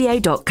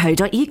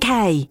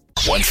zeroradio.co.uk.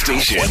 One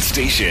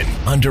station,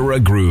 under a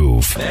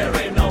groove. There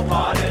ain't no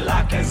party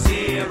like a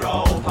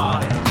zero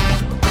party.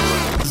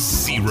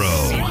 Zero.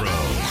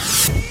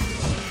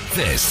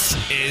 This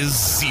is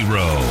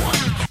Zero.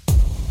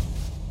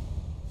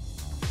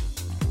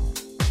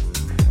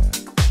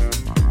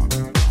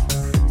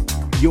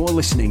 You're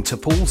listening to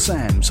Paul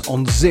Sams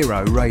on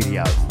Zero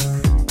Radio.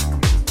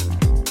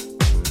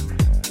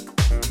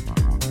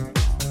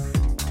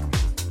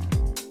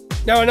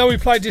 Now, I know we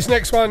played this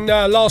next one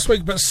last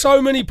week, but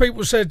so many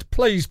people said,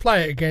 please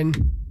play it again.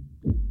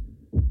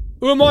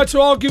 Who am I to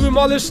argue with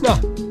my listener?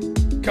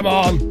 Come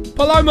on,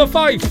 Paloma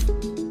Faith.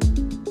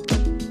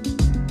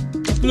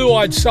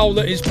 Blue-eyed soul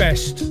at its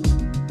best.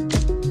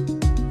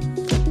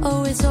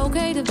 Oh, it's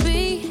okay to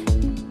be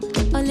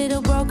a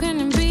little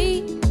broken and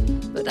beat,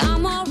 but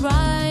I'm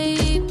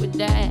alright with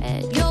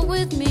that. You're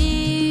with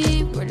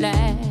me,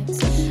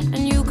 relax,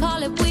 and you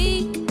call it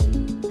weak.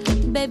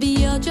 Baby,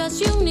 you're just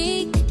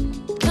unique.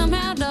 Come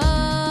out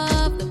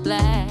of the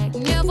black,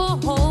 never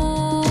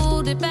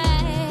hold it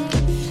back.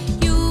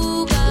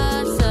 You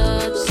got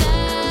such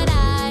sad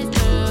eyes,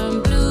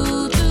 turn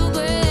blue to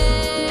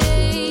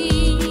gray,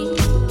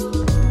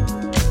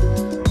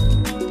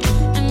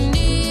 and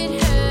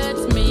it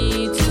hurts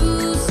me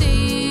to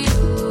see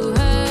you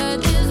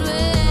hurt this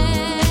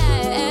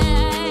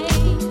way.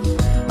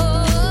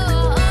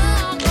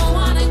 Oh, go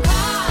on and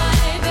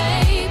cry,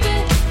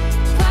 baby,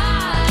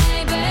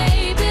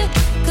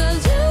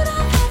 'cause you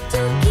don't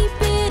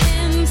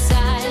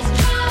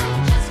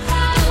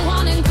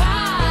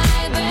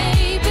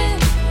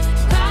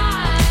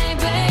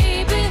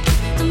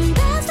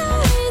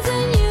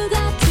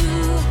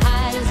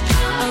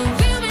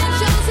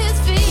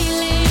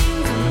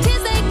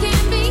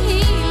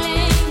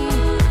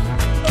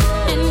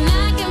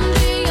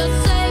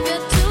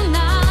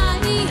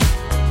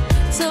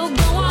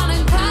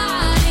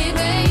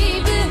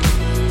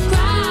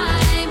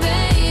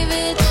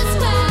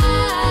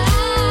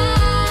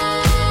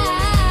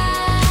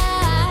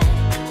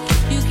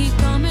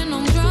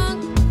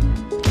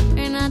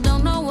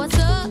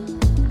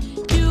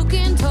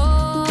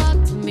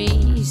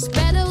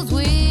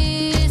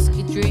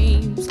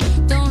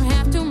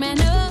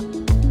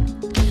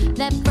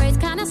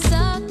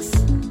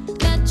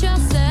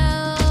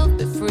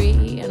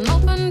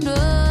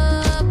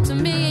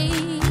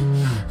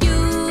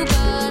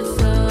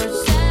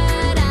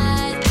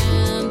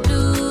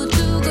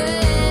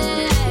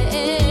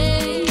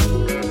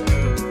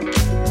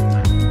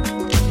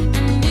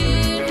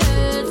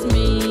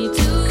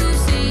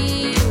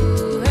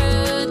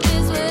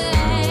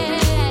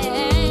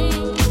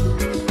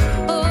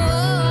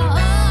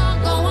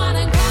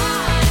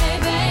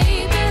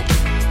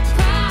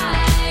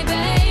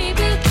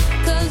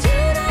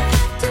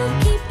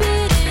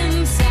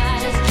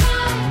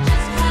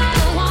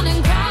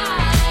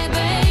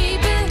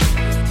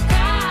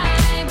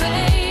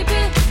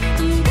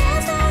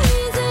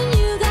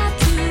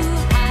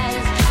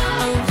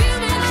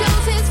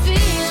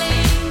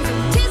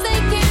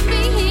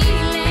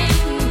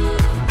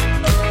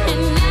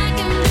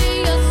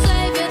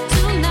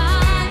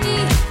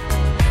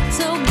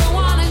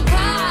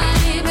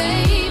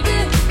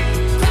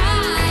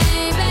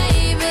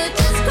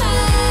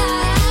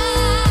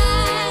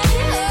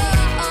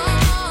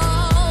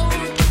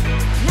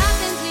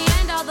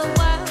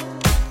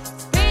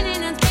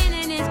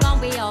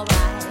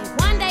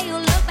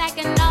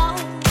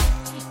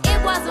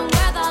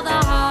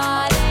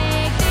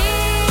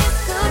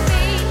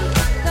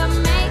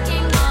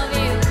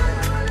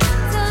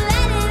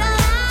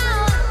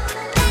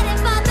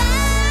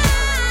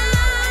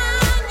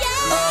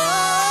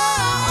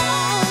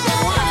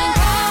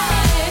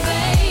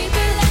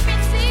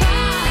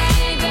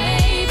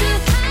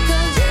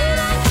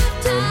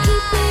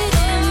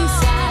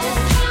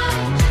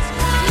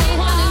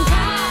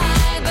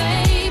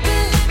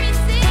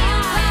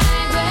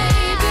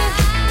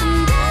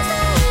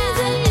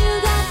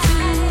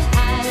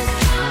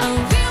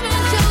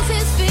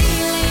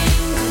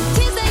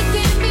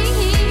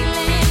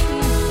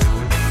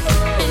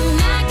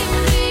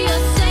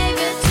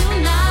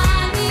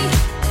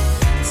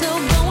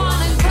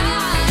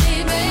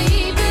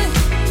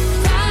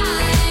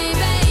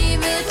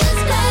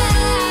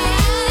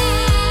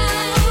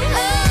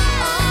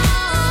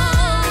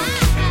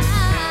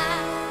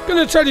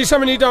going to tell you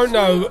something you don't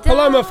know.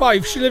 Paloma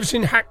Faith, she lives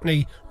in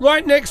Hackney,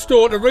 right next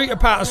door to Rita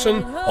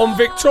Patterson on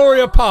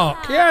Victoria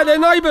Park. Yeah, they're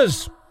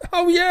neighbours.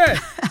 Oh, yeah.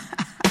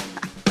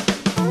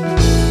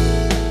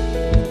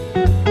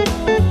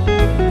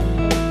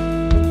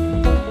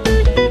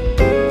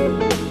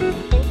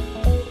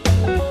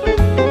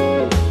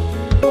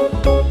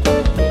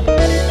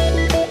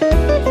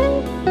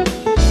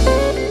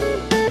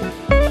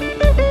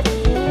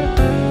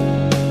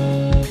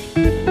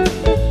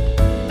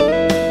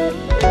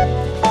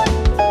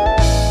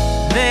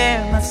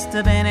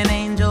 Been an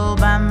angel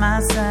by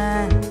my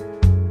side.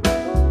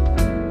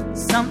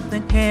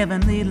 Something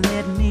heavenly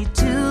led me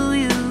to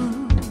you.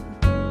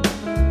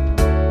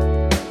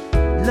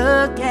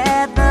 Look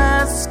at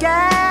the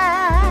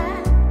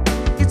sky,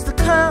 it's the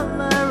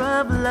color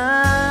of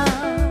love.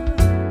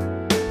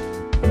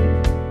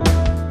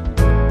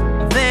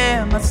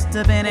 There must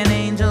have been an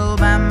angel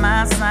by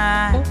my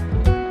side.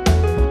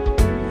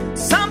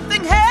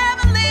 Something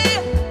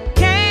heavenly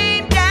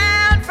came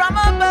down from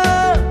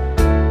above.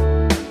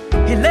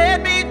 He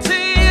led me to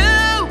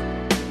you.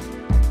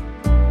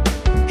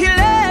 He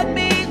led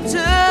me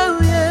to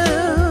you.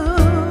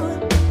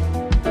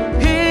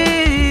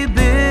 He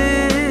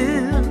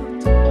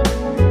built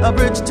a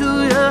bridge to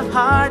your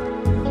heart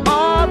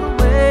all the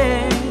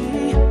way.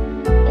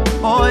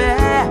 Oh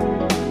yeah.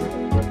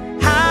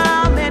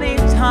 How many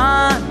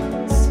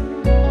tons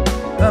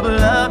of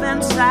love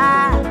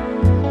inside?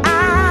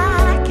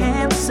 I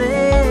can't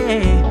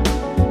say.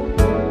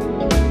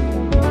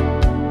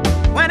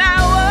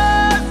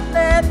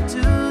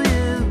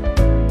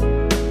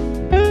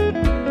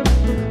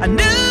 I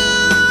knew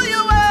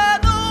you were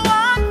the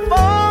one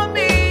for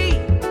me.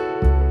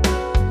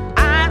 I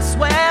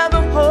swear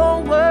the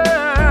whole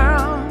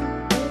world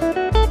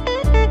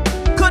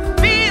could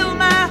feel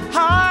my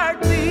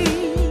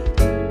heartbeat.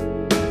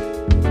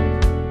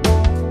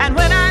 And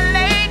when I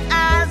laid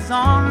eyes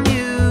on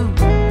you,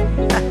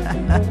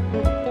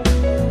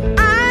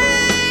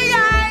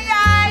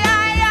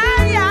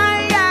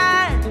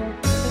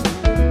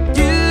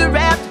 you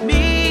wrapped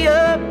me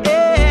up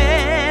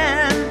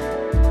in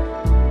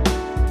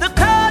the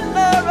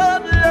color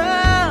of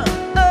love.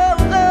 Oh,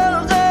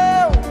 oh,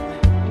 oh.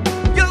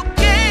 You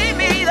gave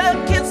me the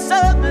kiss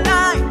of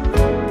life,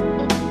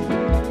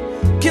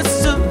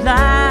 kiss of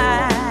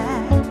life.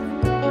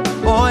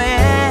 Oh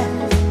yeah.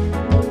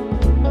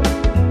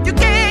 You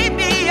gave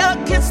me a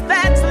kiss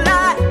that's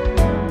life,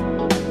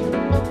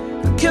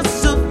 the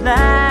kiss of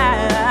life.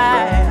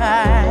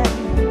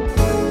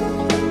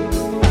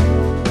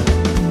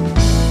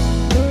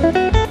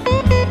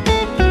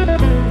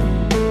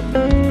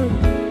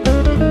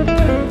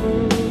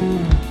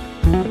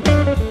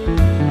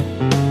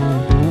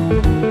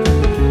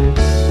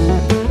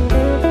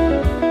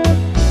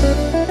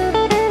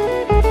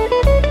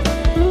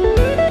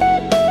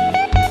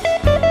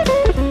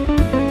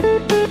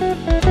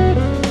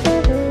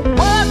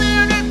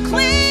 Wasn't it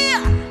clear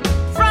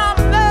from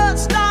the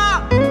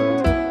start?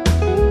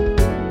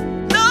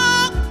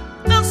 Look,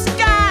 the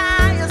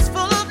sky is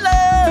full of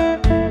love.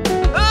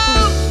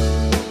 Oh,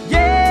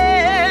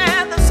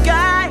 yeah, the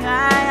sky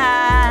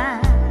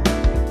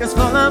is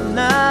full of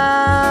love.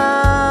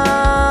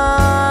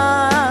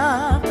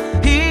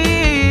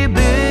 He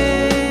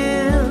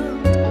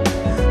built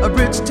a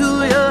bridge to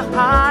your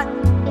heart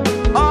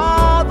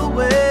all the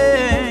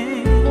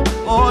way.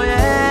 Oh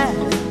yeah.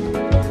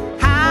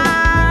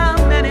 How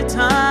many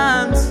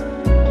tons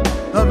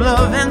of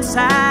love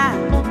inside?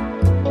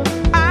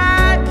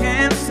 I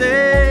can't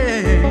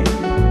say.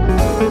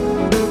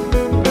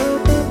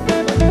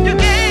 You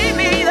gave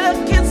me the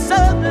kiss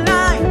of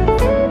life,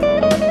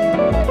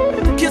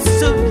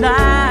 kiss of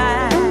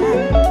life.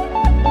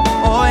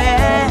 Oh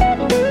yeah.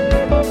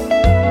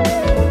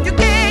 You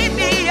gave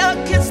me a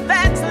kiss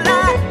that's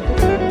life,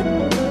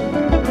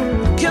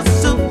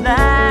 kiss of life.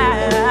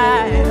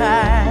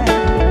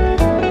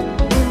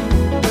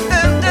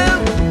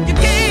 You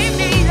gave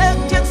me a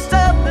kiss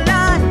of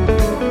life,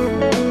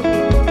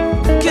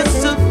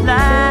 kiss of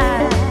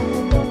life.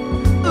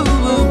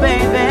 Ooh,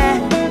 baby.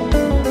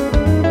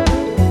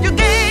 You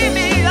gave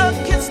me a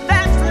kiss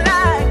that's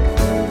life,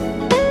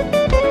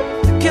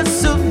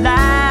 kiss of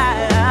life.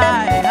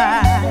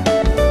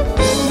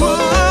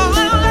 Ooh,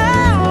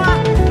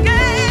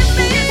 gave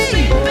me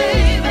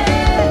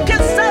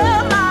kiss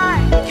of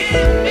life.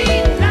 Give me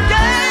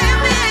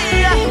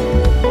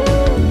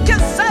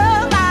kiss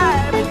of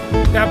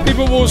life. Now,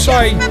 people will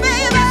say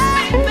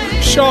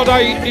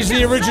Sade is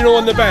the original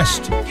and the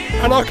best,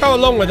 and I go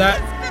along with that,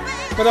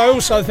 but I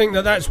also think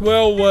that that's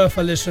well worth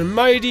a listen.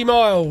 Mady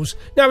Miles.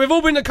 Now, we've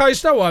all been to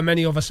Caistow,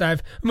 many of us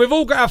have, and we've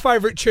all got our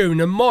favourite tune,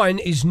 and mine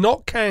is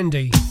Not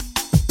Candy.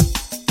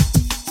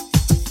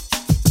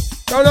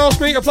 Don't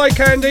ask me to play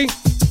Candy.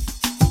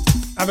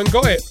 Haven't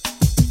got it.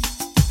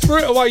 Threw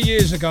it away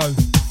years ago.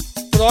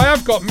 But I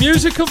have got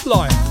Music of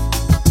Life.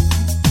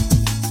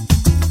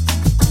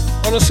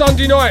 On a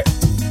Sunday night,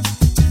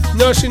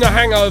 nursing a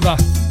hangover,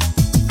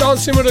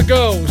 dancing with the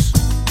girls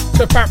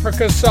to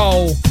Paprika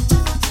Soul.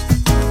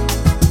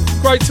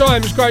 Great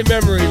times, great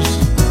memories.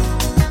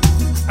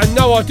 And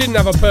no, I didn't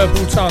have a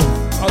purple tongue.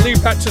 I'll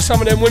leave that to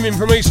some of them women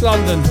from East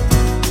London.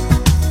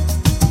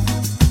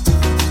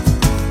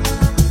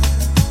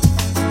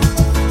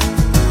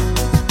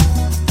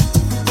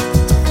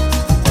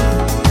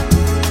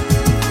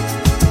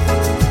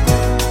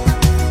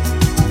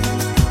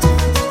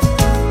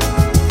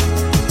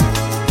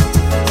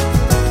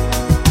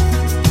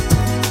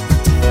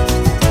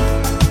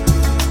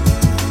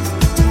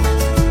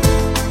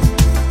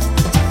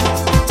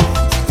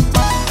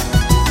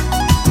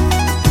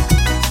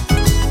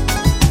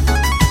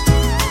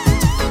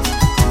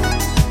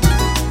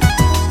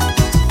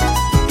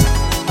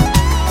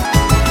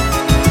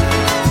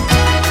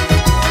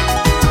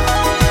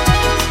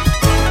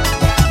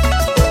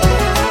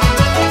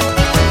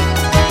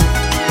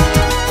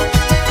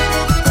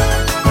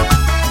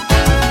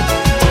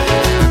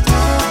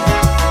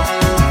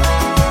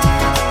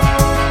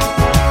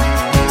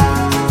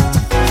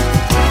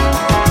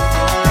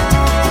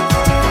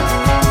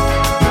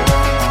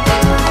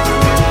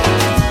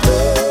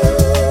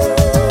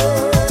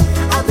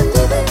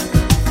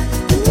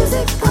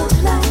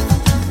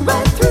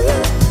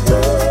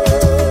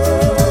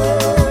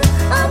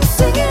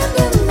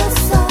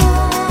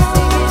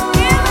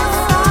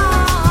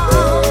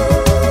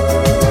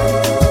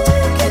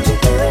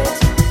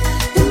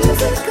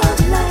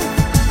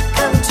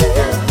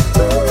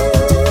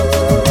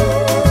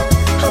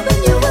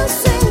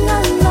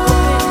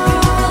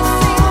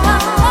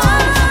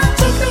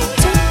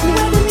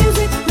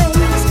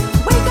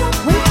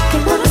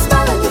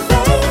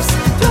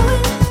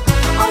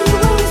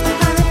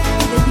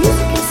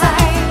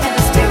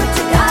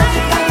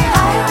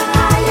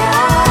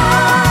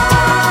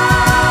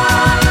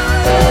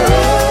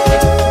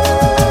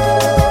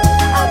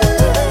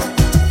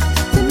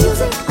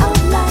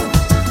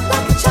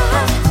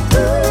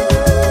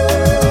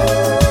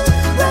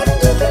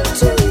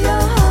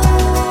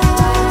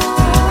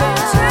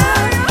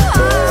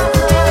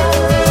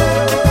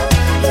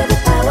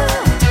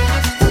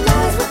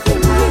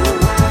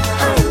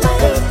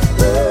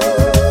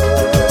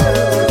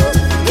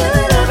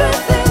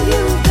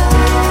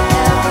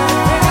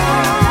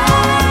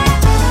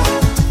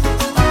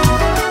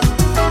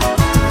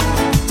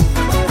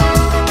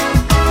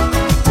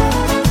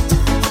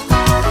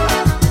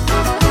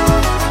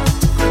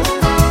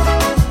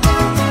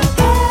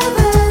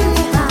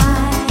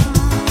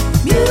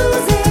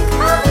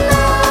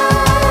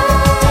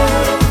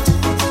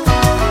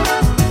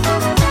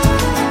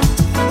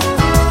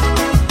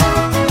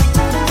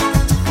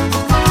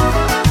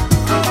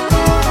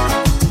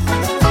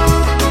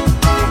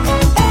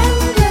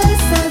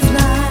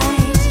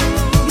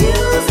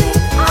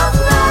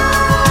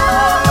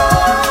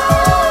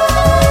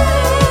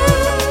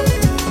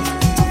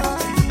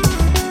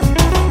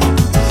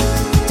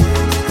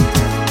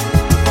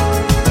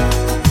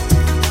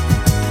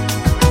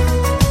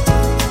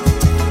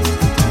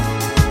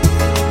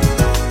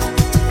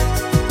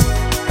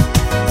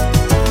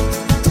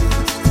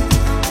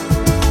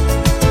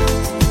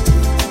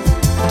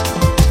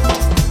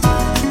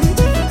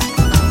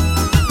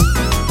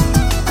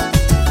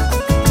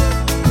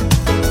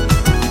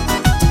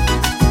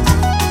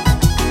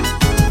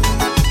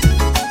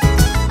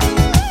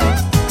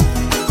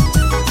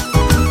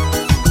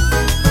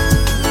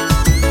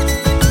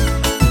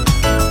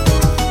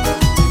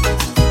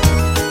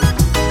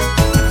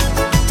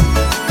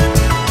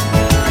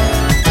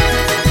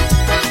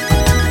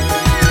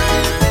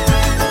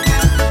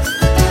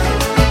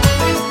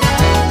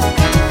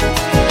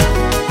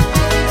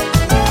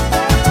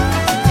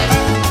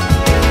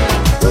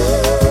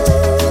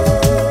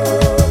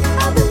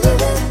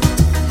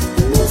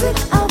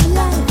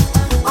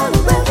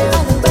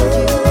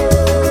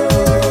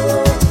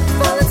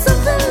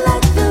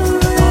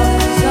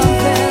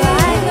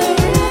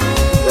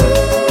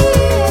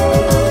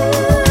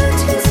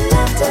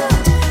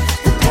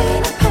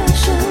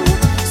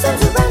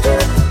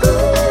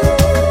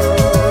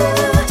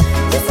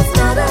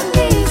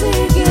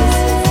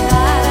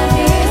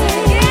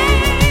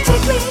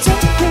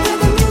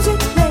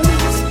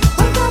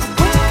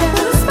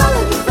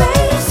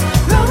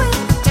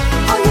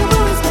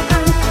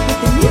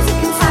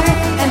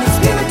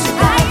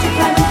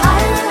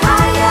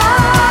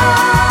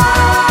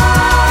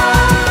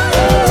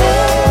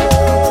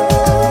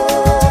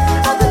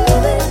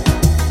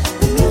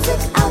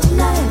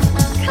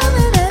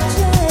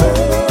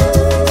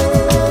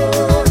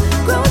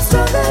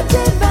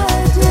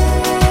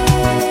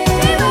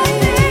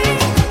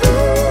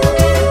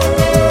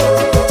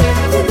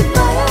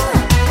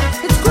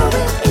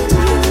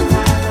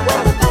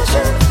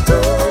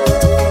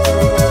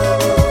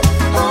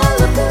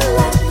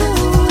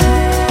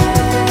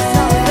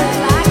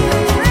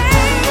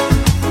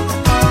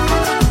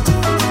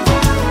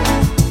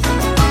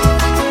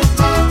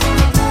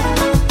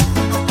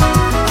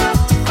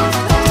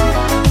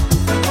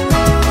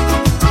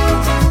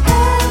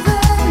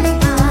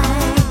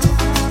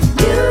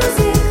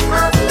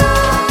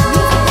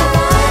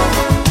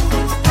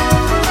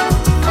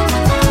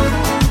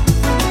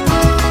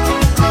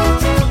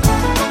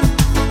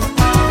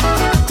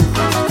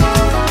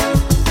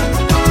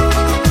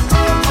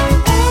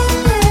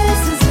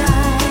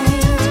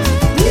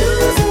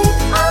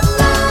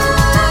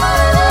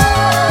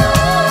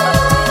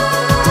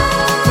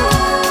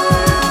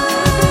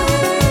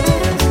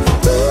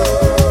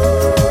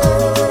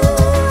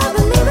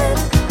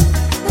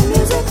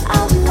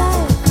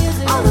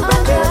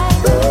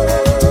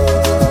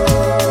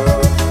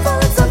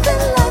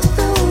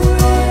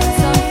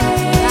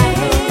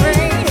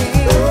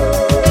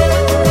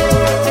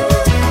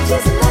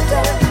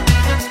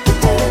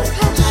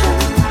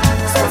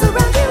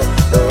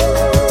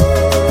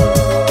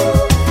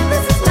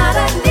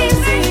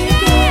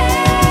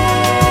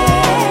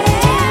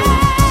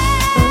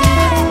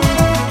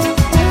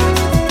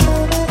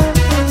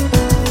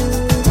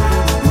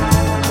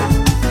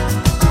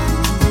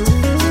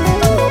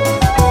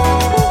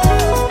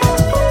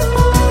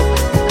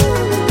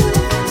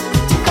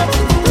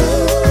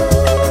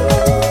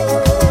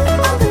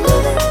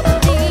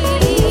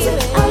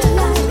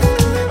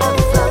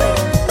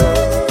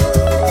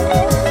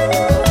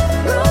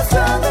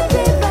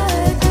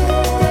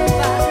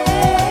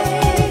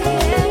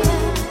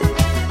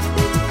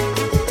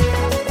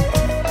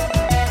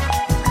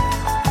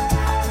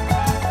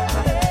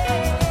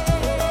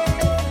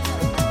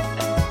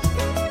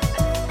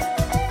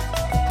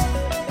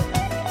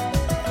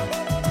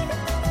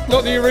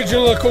 Not the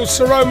original, of course.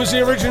 Saroma's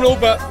the original,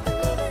 but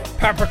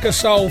Paprika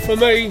Soul for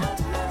me.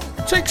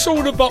 Ticks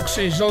all the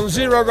boxes on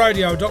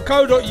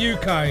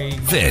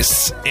zeroradio.co.uk.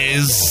 This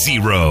is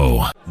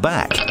Zero.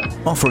 Back,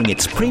 offering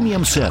its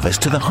premium service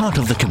to the heart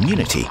of the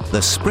community,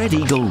 the Spread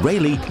Eagle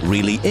Rayleigh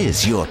really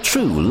is your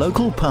true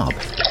local pub.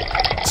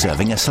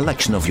 Serving a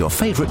selection of your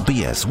favourite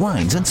beers,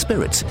 wines and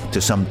spirits to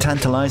some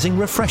tantalising,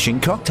 refreshing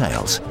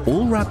cocktails,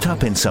 all wrapped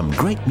up in some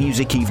great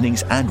music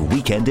evenings and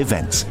weekend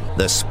events.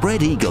 The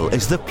Spread Eagle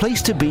is the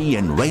place to be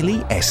in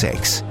Rayleigh,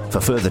 Essex.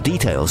 For further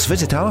details,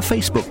 visit our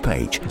Facebook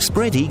page,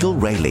 Spread Eagle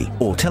Rayleigh,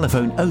 or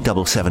telephone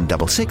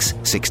 07766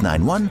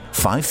 691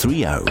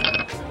 530.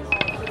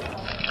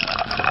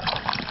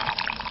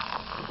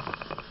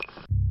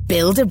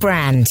 Build a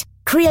brand.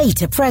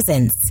 Create a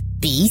presence.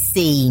 Be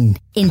seen.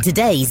 In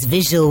today's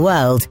visual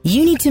world,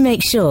 you need to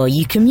make sure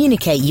you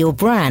communicate your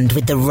brand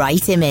with the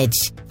right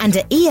image. And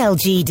at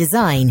ELG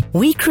Design,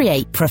 we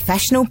create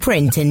professional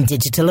print and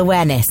digital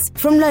awareness.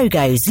 From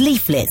logos,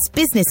 leaflets,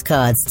 business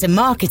cards to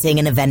marketing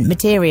and event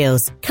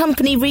materials,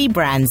 company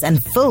rebrands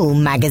and full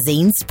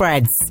magazine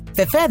spreads.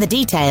 For further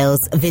details,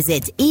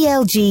 visit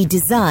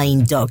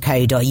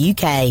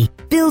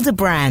elgdesign.co.uk. Build a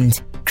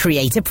brand.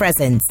 Create a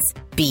presence.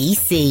 Be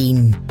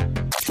seen.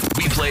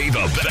 We play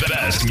the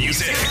best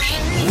music.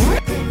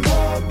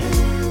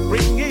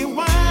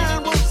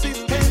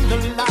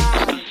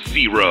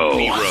 Zero.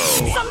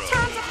 Sometimes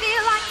I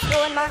feel like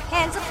throwing my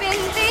hands up in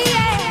the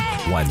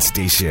air. One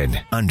station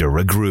under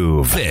a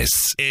groove. This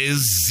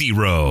is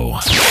Zero.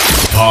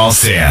 Paul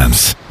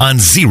Sams on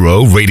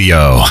Zero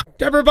Radio.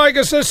 Deborah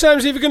Baker says,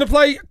 Samsy, if you're going to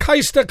play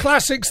Caister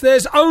Classics,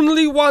 there's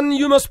only one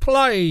you must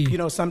play. You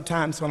know,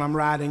 sometimes when I'm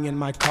riding in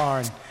my car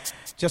and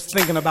just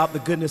thinking about the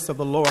goodness of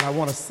the Lord, I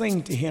want to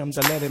sing to him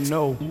to let him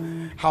know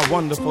how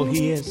wonderful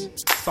he is.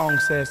 The song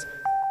says,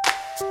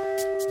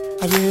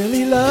 I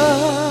really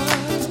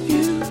love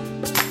you.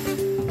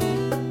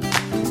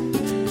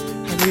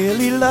 I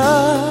really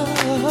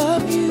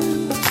love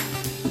you.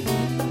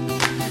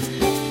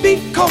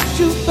 Because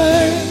you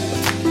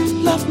first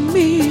loved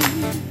me.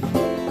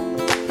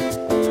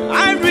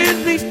 I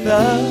really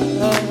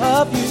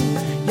love you.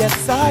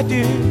 Yes, I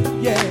do.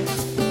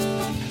 Yes,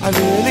 I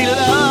really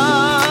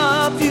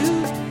love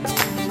you.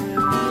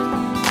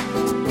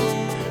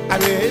 I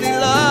really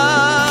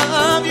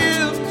love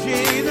you,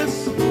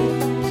 Jesus,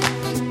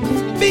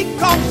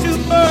 because you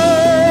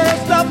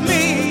first loved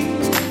me.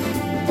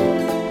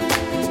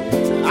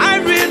 I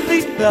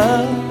really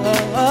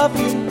love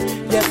you,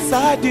 yes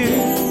I do,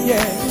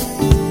 yes.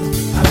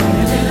 I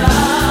really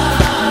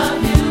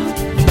love you.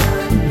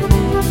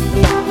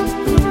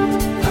 I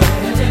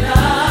really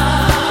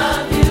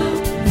love you,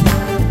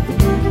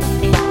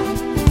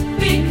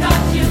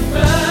 because you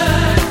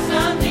first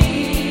loved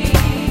me.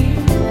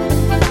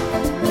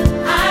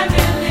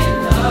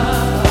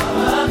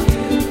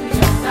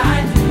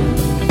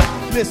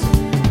 Listen,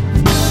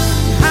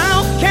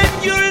 how can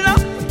you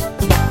love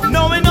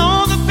knowing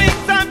all the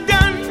things I've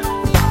done?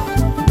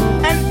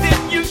 And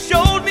then you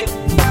showed me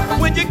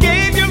when you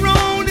gave your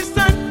only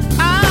son.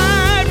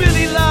 I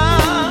really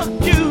love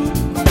you.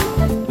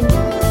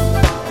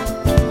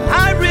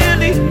 I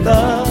really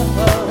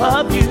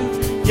love you.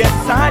 Yes,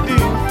 I do.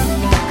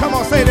 Come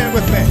on, say that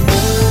with me.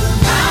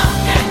 How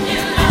can you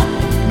love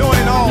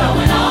knowing all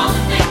the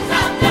things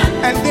I've done?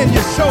 And then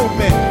you showed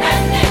me.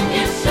 And then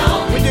you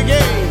showed me when you gave.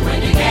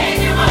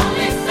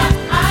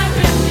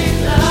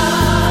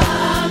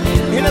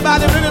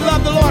 Anybody really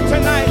love the Lord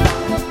tonight?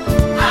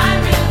 I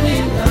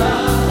really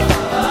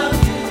love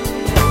you.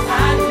 Yes,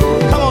 I do.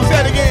 Come on, say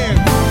it again.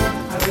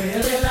 I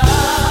really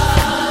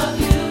love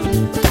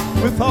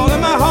you. With all of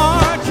my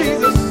heart,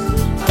 Jesus. I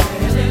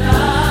really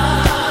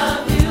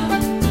love you.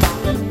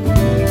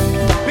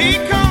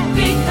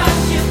 Because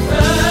you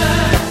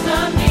first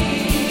loved me.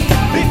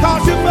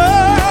 Because you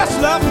first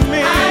loved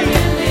me. I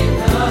really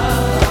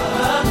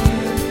love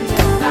you.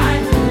 Yes, I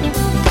do.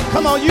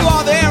 Come on, you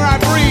are the air I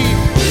breathe.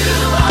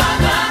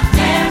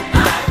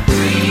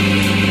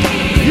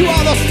 You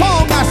are the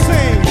song I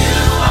sing.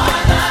 You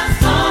are the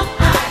song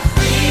I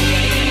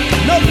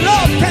sing. No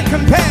love can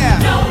compare.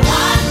 No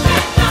one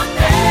can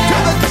compare to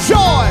the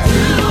joy.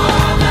 To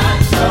all the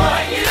joy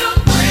you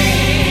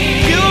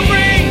bring. You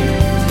bring.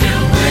 You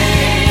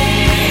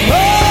bring.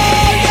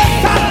 Oh yes,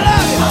 I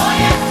love you. Oh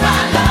yes, I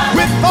love you.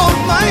 With all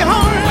my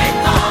heart. With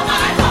all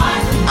my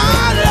heart.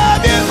 I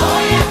love you.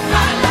 Oh yes,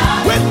 I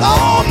love you. With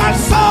all my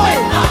soul.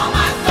 With all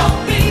my soul.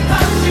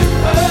 Because you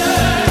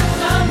first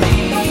love me.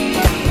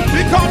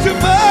 Because you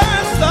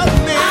first loved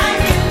me.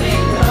 I really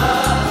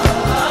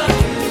love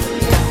you.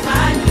 Yes,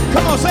 I do.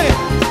 Come on, say it.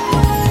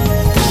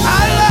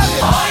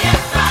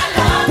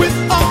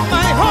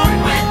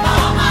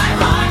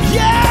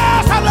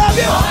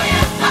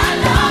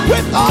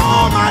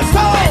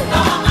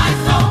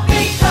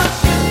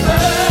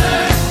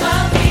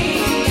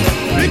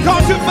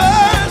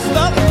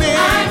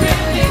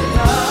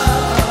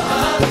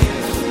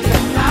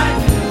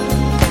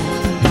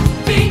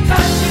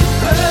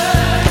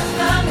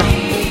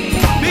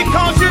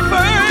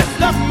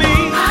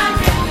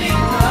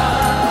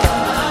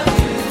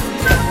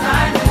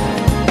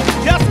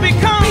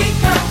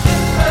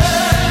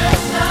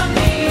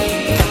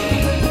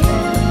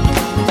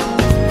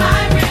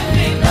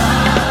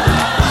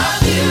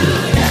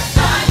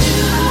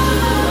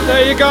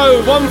 There you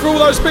go. One for all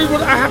those people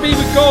that are happy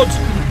with God.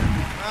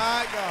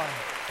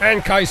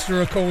 And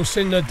Keister, of course,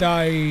 in the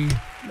day.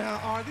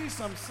 Now, are these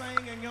some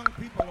singing young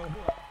people or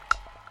what?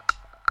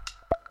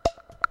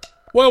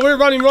 Well, we're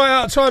running right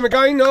out of time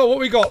again. Oh, what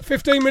we got?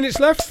 15 minutes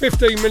left?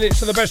 15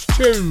 minutes of the best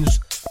tunes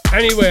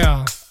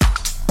anywhere.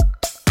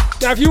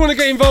 Now, if you want to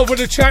get involved with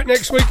the chat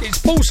next week, it's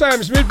Paul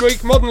Sam's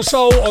Midweek Modern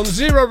Soul on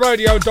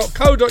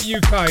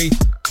zeroradio.co.uk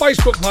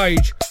Facebook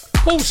page.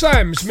 Paul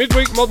Sam's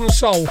Midweek Modern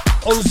Soul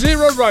on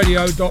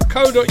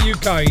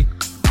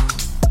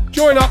zeroradio.co.uk.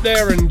 Join up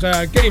there and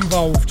get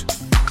involved.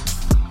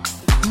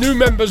 New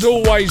members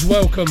always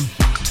welcome.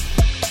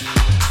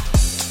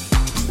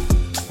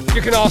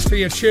 You can ask for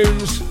your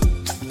tunes,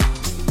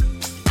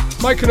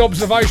 make an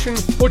observation,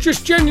 or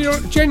just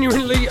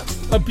genuinely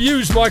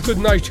abuse my good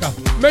nature.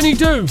 Many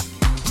do.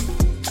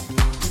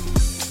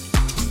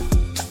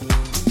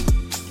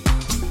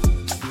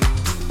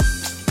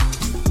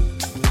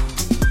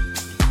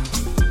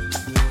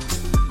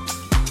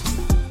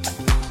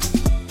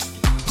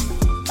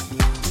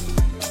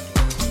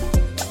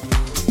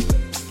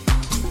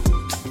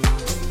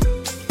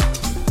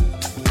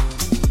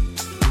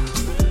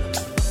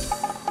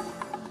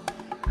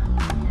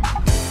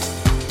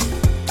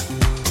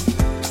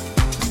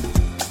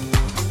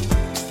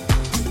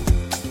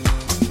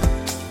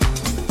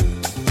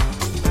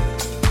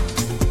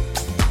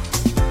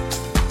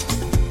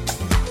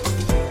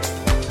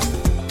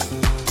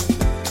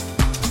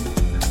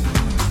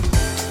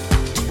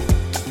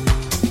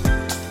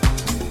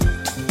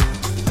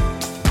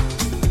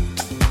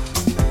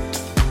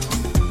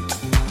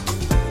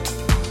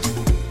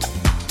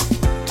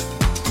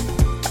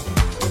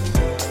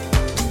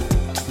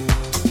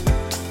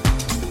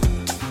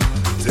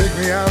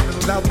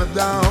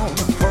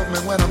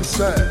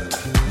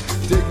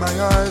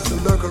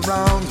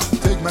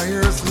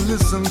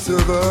 Listen to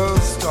the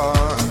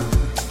stars.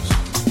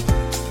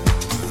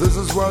 This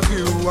is what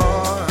you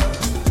are.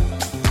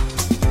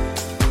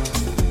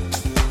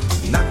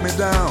 Knock me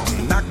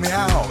down, knock me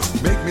out,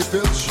 make me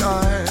feel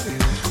shy.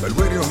 But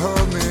when you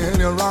hold me in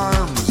your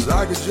arms,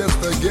 I could just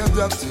forget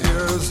the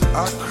tears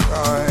I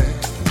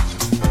cried.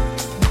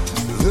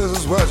 This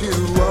is what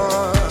you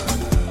are.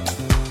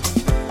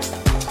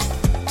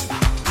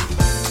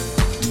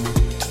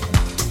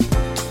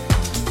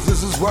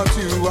 This is what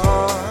you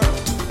are.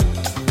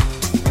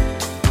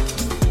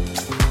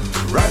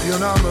 Write your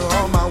number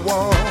on my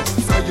wall,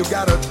 that's all you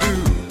gotta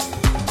do.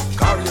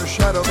 Carve your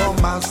shadow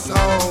on my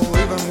soul,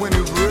 even when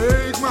you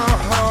break my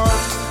heart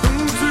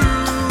in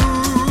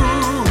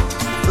two.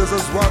 This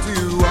is what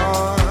you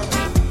are.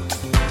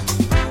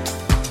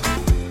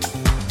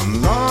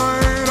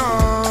 Light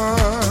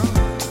on.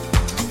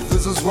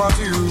 This is what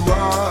you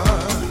are.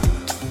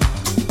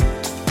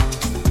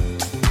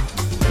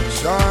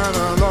 Shine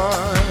a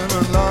light, a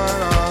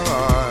light, a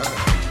light.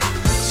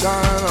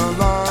 Shine a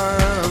light.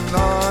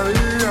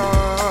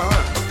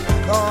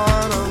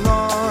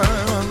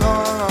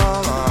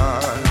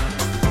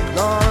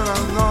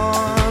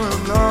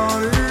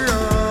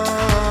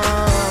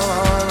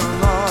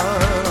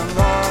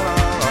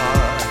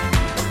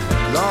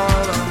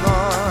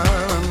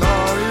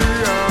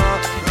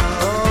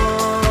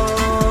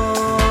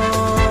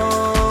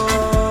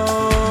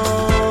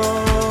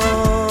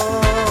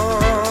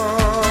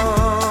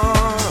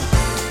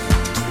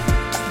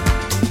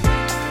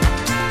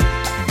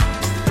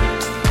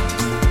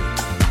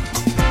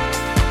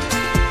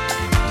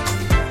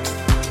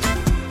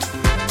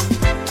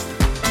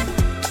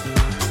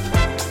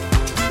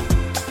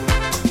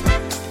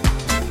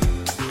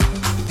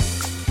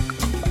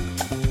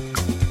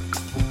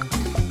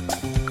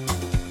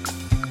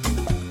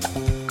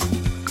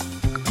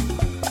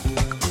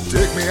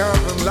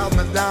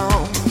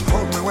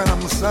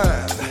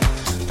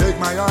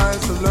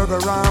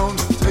 Around,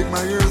 take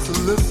my ears to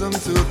listen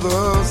to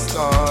the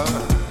stars.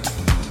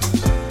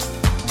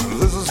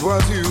 This is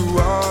what you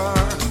are.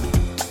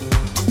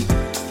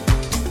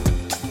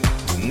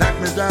 Knock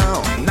me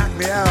down, knock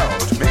me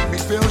out, make me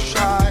feel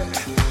shy.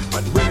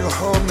 But when you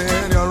hold me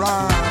in your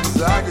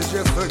arms, I could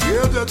just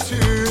forget the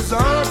tears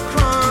I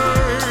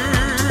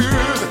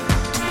cried.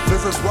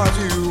 This is what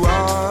you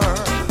are.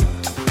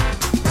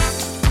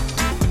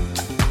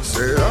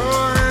 Say I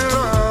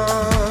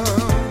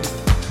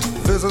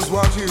love. This is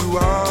what you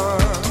are.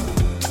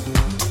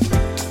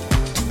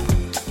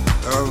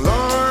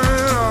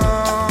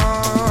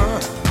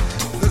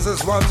 This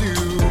is what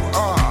you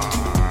are.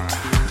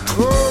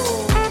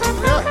 Oh,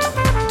 yeah.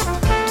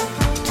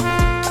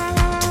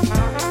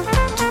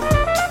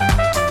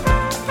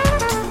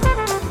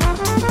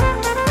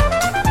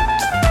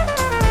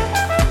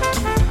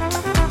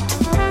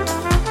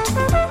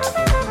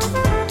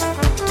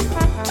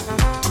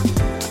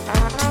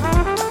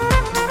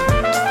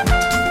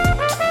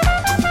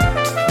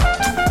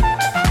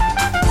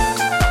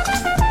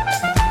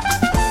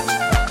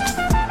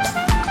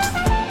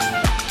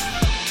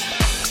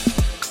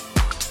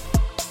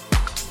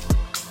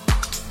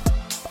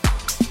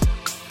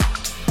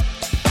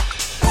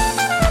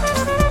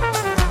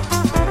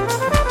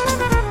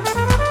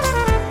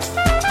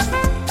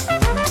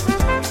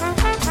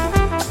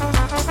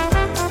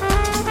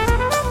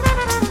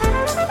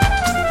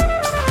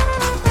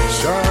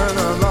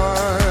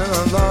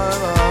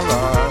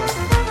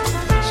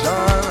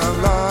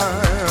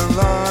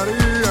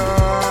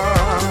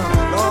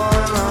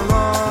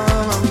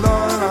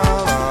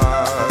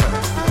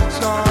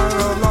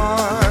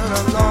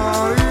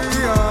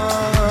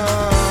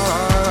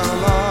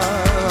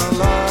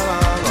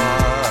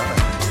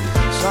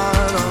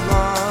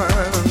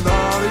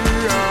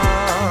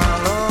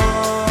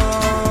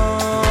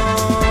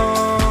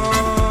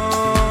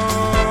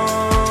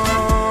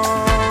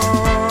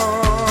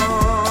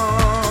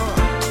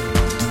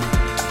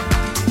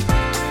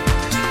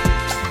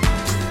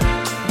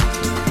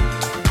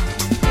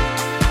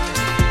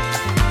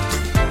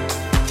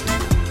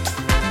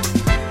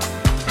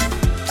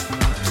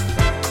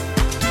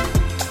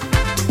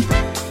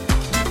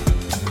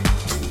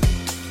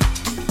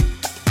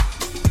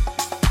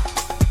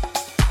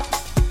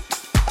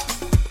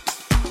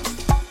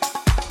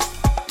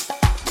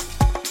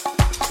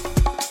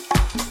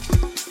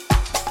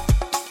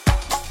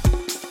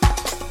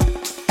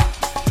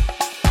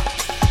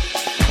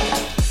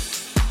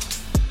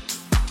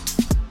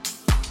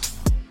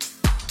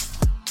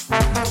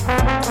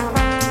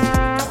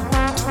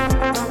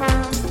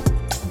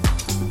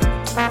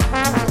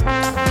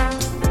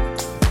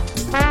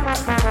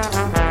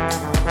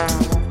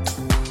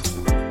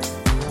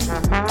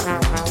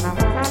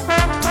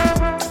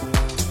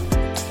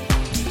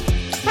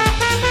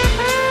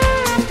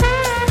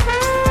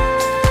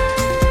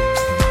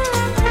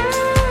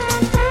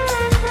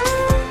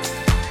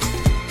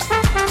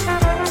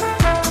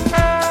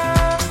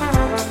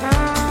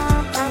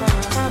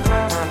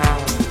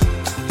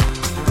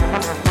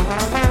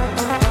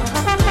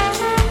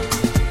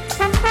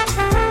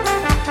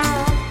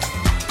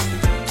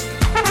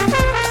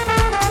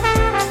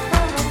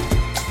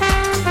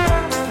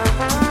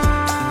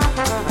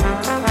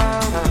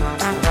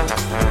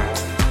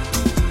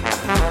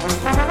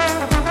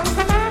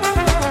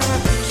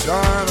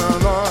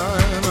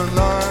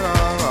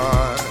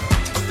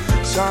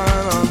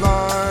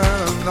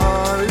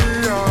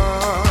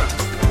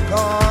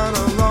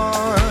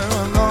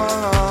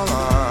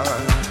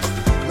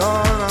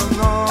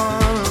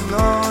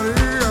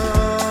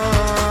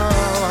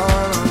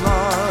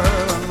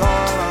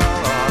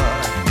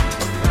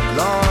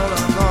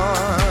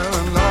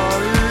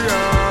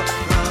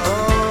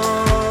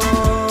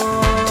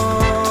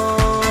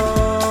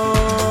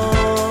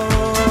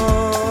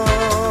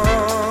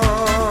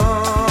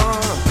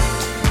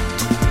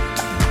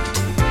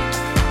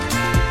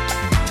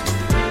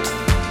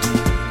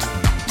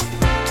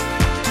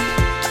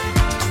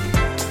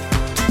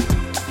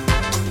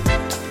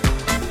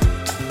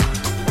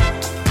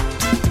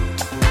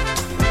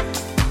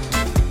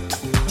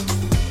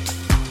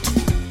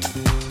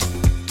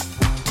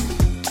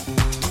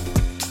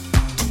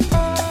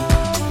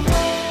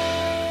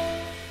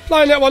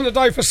 Playing that one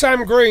today for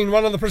Sam Green,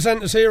 one of the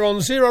presenters here on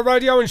Zero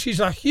Radio, and she's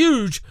a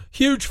huge,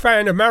 huge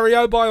fan of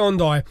Mario by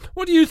Hyundai.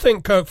 What do you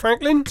think, Kirk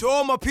Franklin? To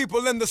all my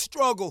people in the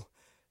struggle,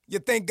 you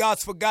think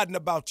God's forgotten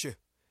about you.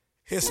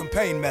 Here's some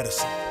pain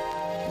medicine.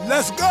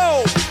 Let's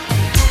go!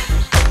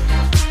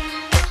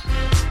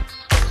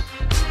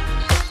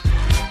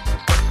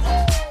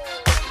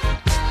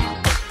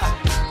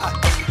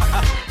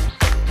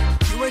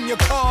 You in your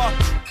car,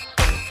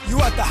 you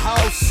at the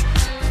house,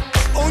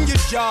 on your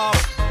job.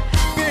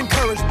 Be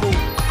encouraged, boo.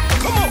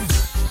 Come on.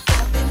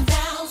 I've been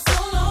down so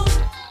long.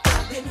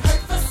 I've been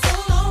hurt for so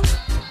long.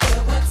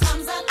 There were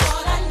times I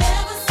thought I'd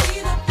never see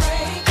the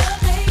break of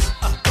day.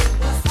 It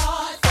was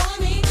hard for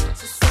me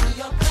to see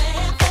your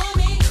plan for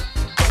me,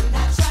 and I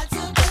tried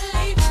to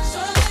believe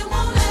surely it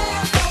won't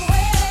last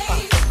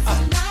away. So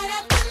night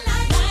after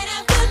night, night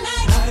after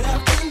night, night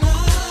after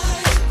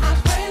night, I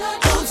pray, Lord,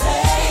 don't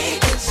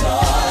take the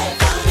joy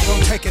from me.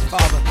 Don't take it,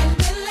 Father.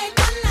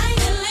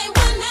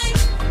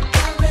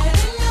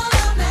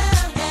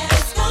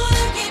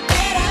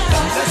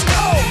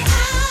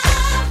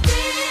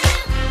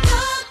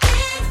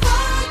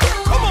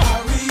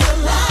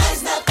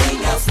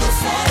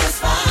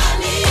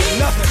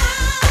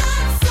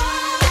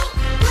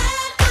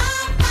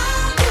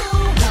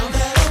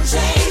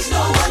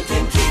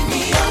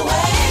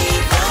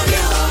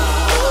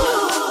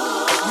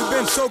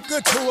 So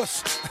good to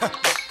us.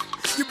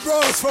 You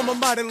brought us from a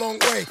mighty long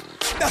way.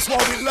 That's why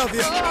we love you.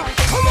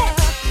 Come on.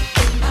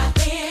 My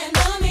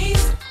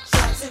enemies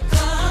tried to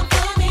come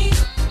for me,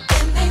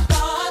 and they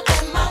thought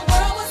that my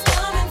world was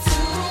coming to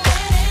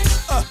an end.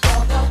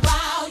 All the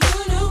while you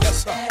knew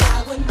that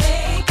I would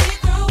make it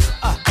through.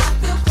 I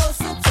feel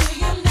closer to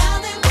you now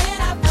than when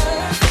I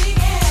first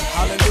began.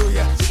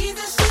 Hallelujah.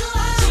 Jesus, you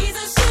are.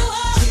 Jesus, you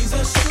are.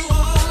 Jesus, you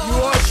are. You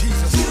are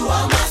Jesus. You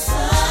are my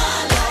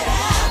sunlight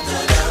after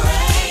the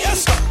rain.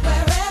 Yes, sir.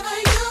 Wherever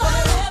you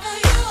are,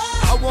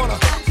 I wanna.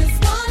 I just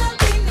wanna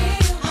be near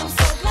you. I'm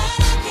so glad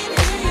I can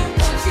hear you.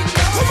 Don't you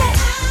know Come on.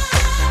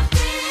 I've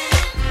been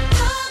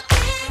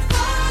looking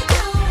for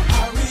you. I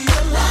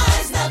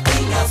realize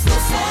nothing else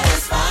will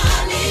satisfy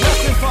me.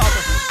 Nothing,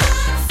 Father.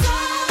 I'm so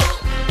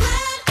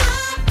glad I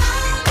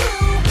found you.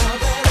 Now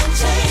that I'm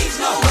changed,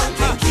 no one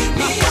can keep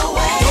me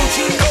away. Don't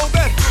you know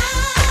that?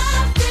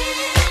 I've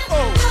been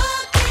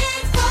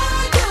looking for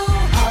you.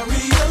 I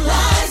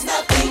realize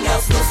nothing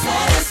else will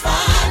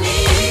satisfy me.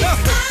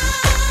 Nothing.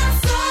 I'm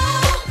so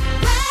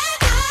glad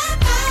I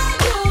found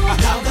you.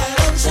 Now that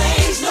I'm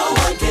changed, no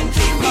one can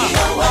keep me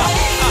away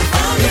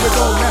from you. Here we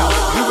go now.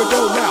 Here we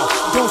go now.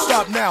 Don't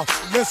stop now.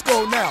 Let's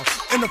go now.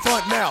 In the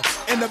front now.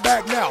 In the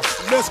back now.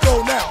 Let's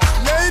go now.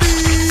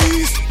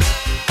 Ladies.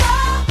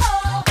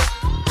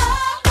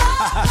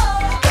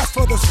 That's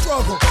for the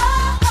struggle.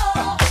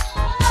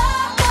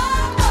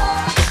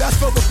 That's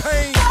for the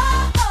pain.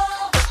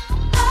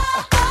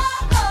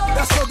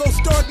 That's for those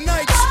dark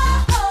nights.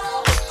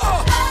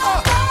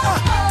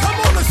 Come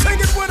on and sing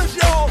it with us,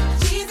 y'all.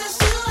 Jesus,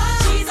 you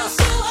are. Jesus,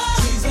 you are.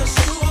 Jesus,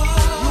 you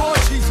are. You are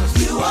Jesus.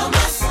 You are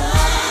my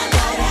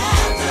sunlight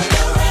after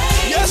the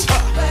rain. Yes,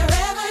 sir.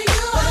 Wherever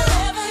you are,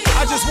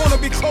 I just want to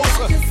be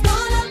closer. just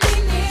wanna be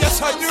near.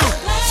 Yes, I do.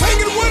 Sing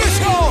it with us,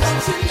 y'all.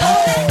 Don't you know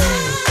that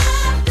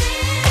I've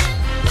been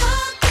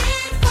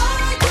looking for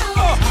you?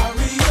 I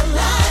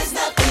realize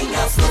nothing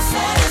else will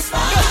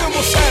satisfy Nothing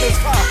will me.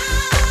 satisfy.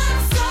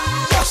 I'm so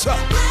Yes, sir.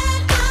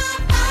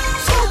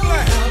 So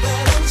glad. Now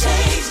that I'm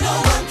changed, no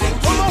one can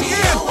keep Come on me in.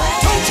 away.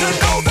 Don't you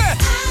know that?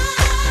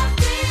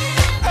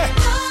 Hey.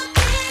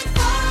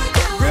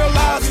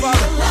 Realize,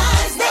 Father.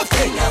 Realize Nothing.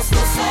 nothing else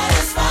will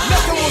satisfy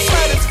Nothing will me.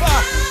 satisfy.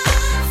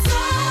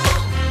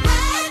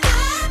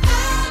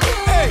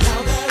 Hey. Now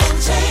that I'm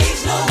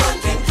changed, no one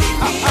can keep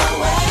me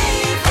away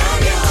from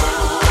you.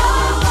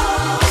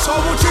 So I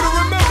want you to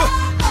remember.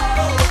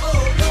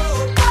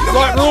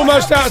 Right, we're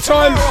almost out of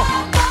time.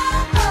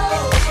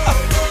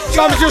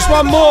 Time for just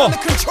one more. Under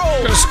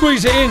control. Gotta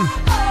squeeze it in.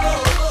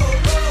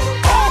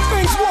 All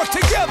things work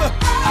together.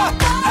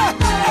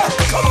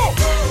 Come on.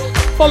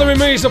 Following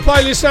me is the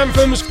playlist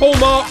anthems, Paul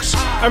Marks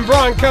and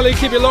Brian Kelly.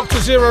 Keep it locked to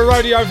Zero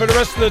Radio for the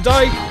rest of the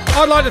day.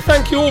 I'd like to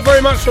thank you all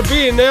very much for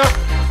being there,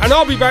 and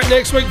I'll be back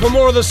next week for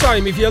more of the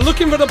same. If you're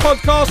looking for the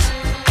podcast,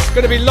 it's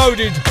going to be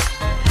loaded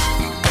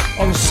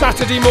on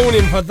Saturday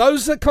morning for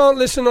those that can't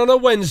listen on a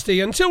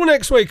Wednesday. Until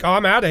next week,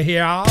 I'm out of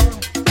here.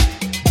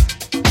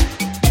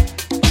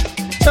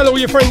 Tell all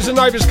your friends and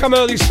neighbours come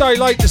early, stay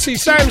late to see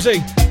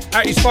Samsy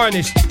at his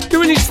finest,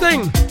 doing his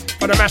thing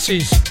for the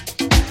masses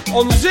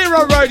on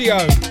Zero Radio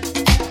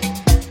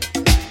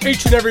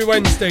each and every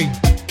Wednesday.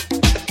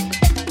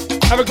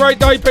 Have a great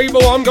day,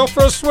 people. I'm off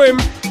for a swim.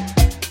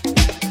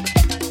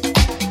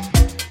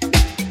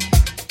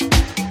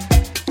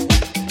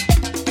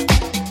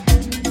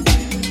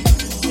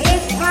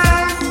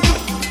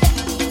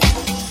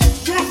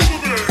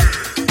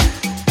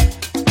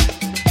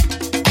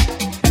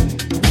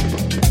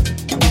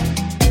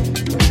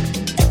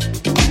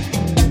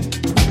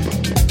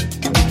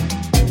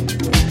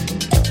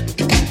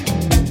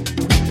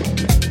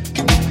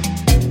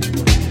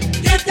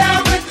 Get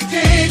down with the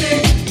king.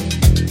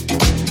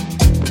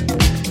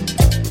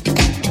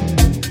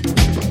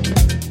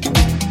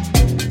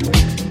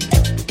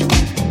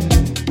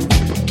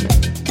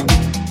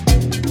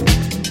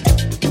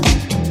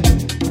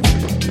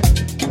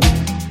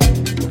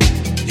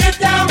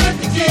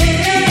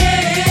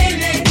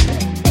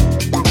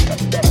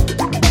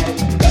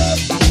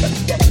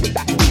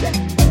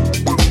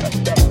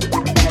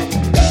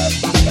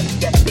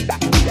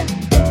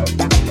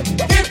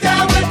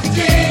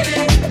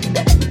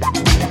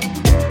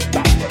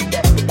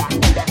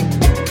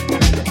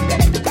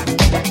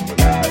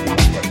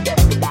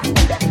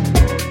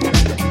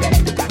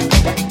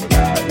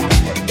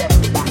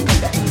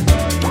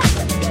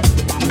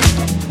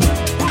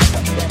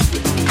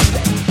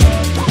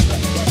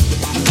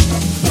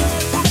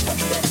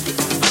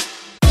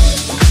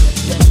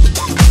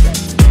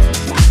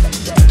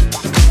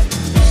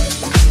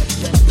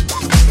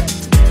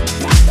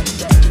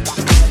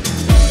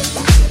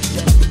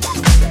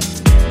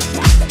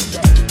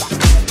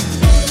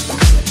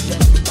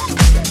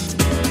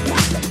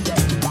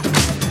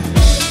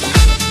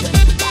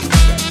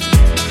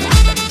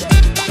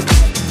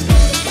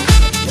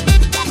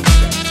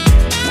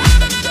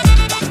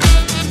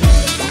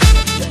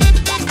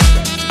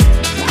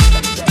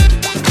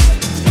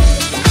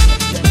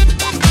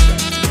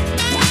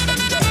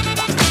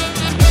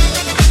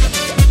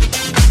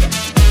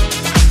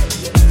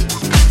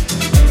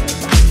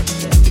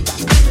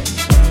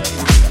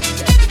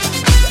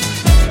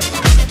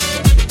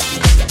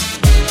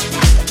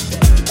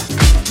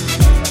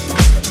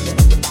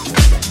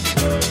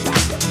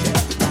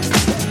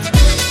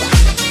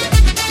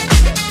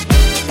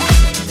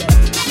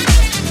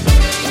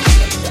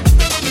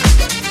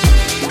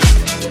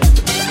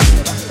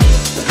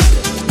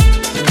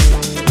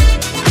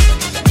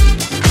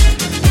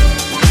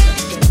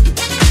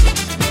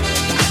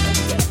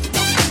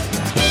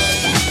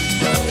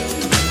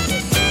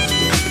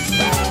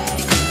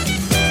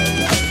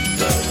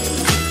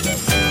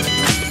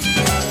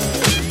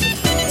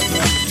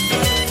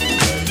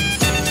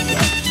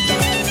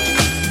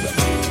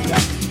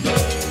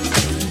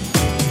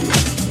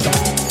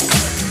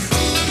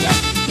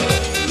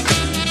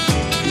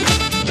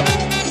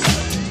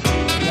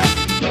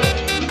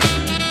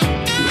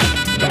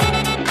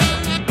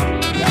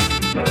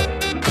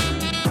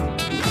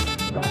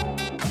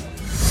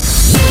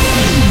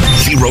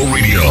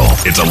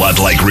 It's a lot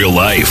like real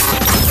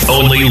life,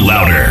 only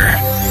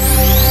louder.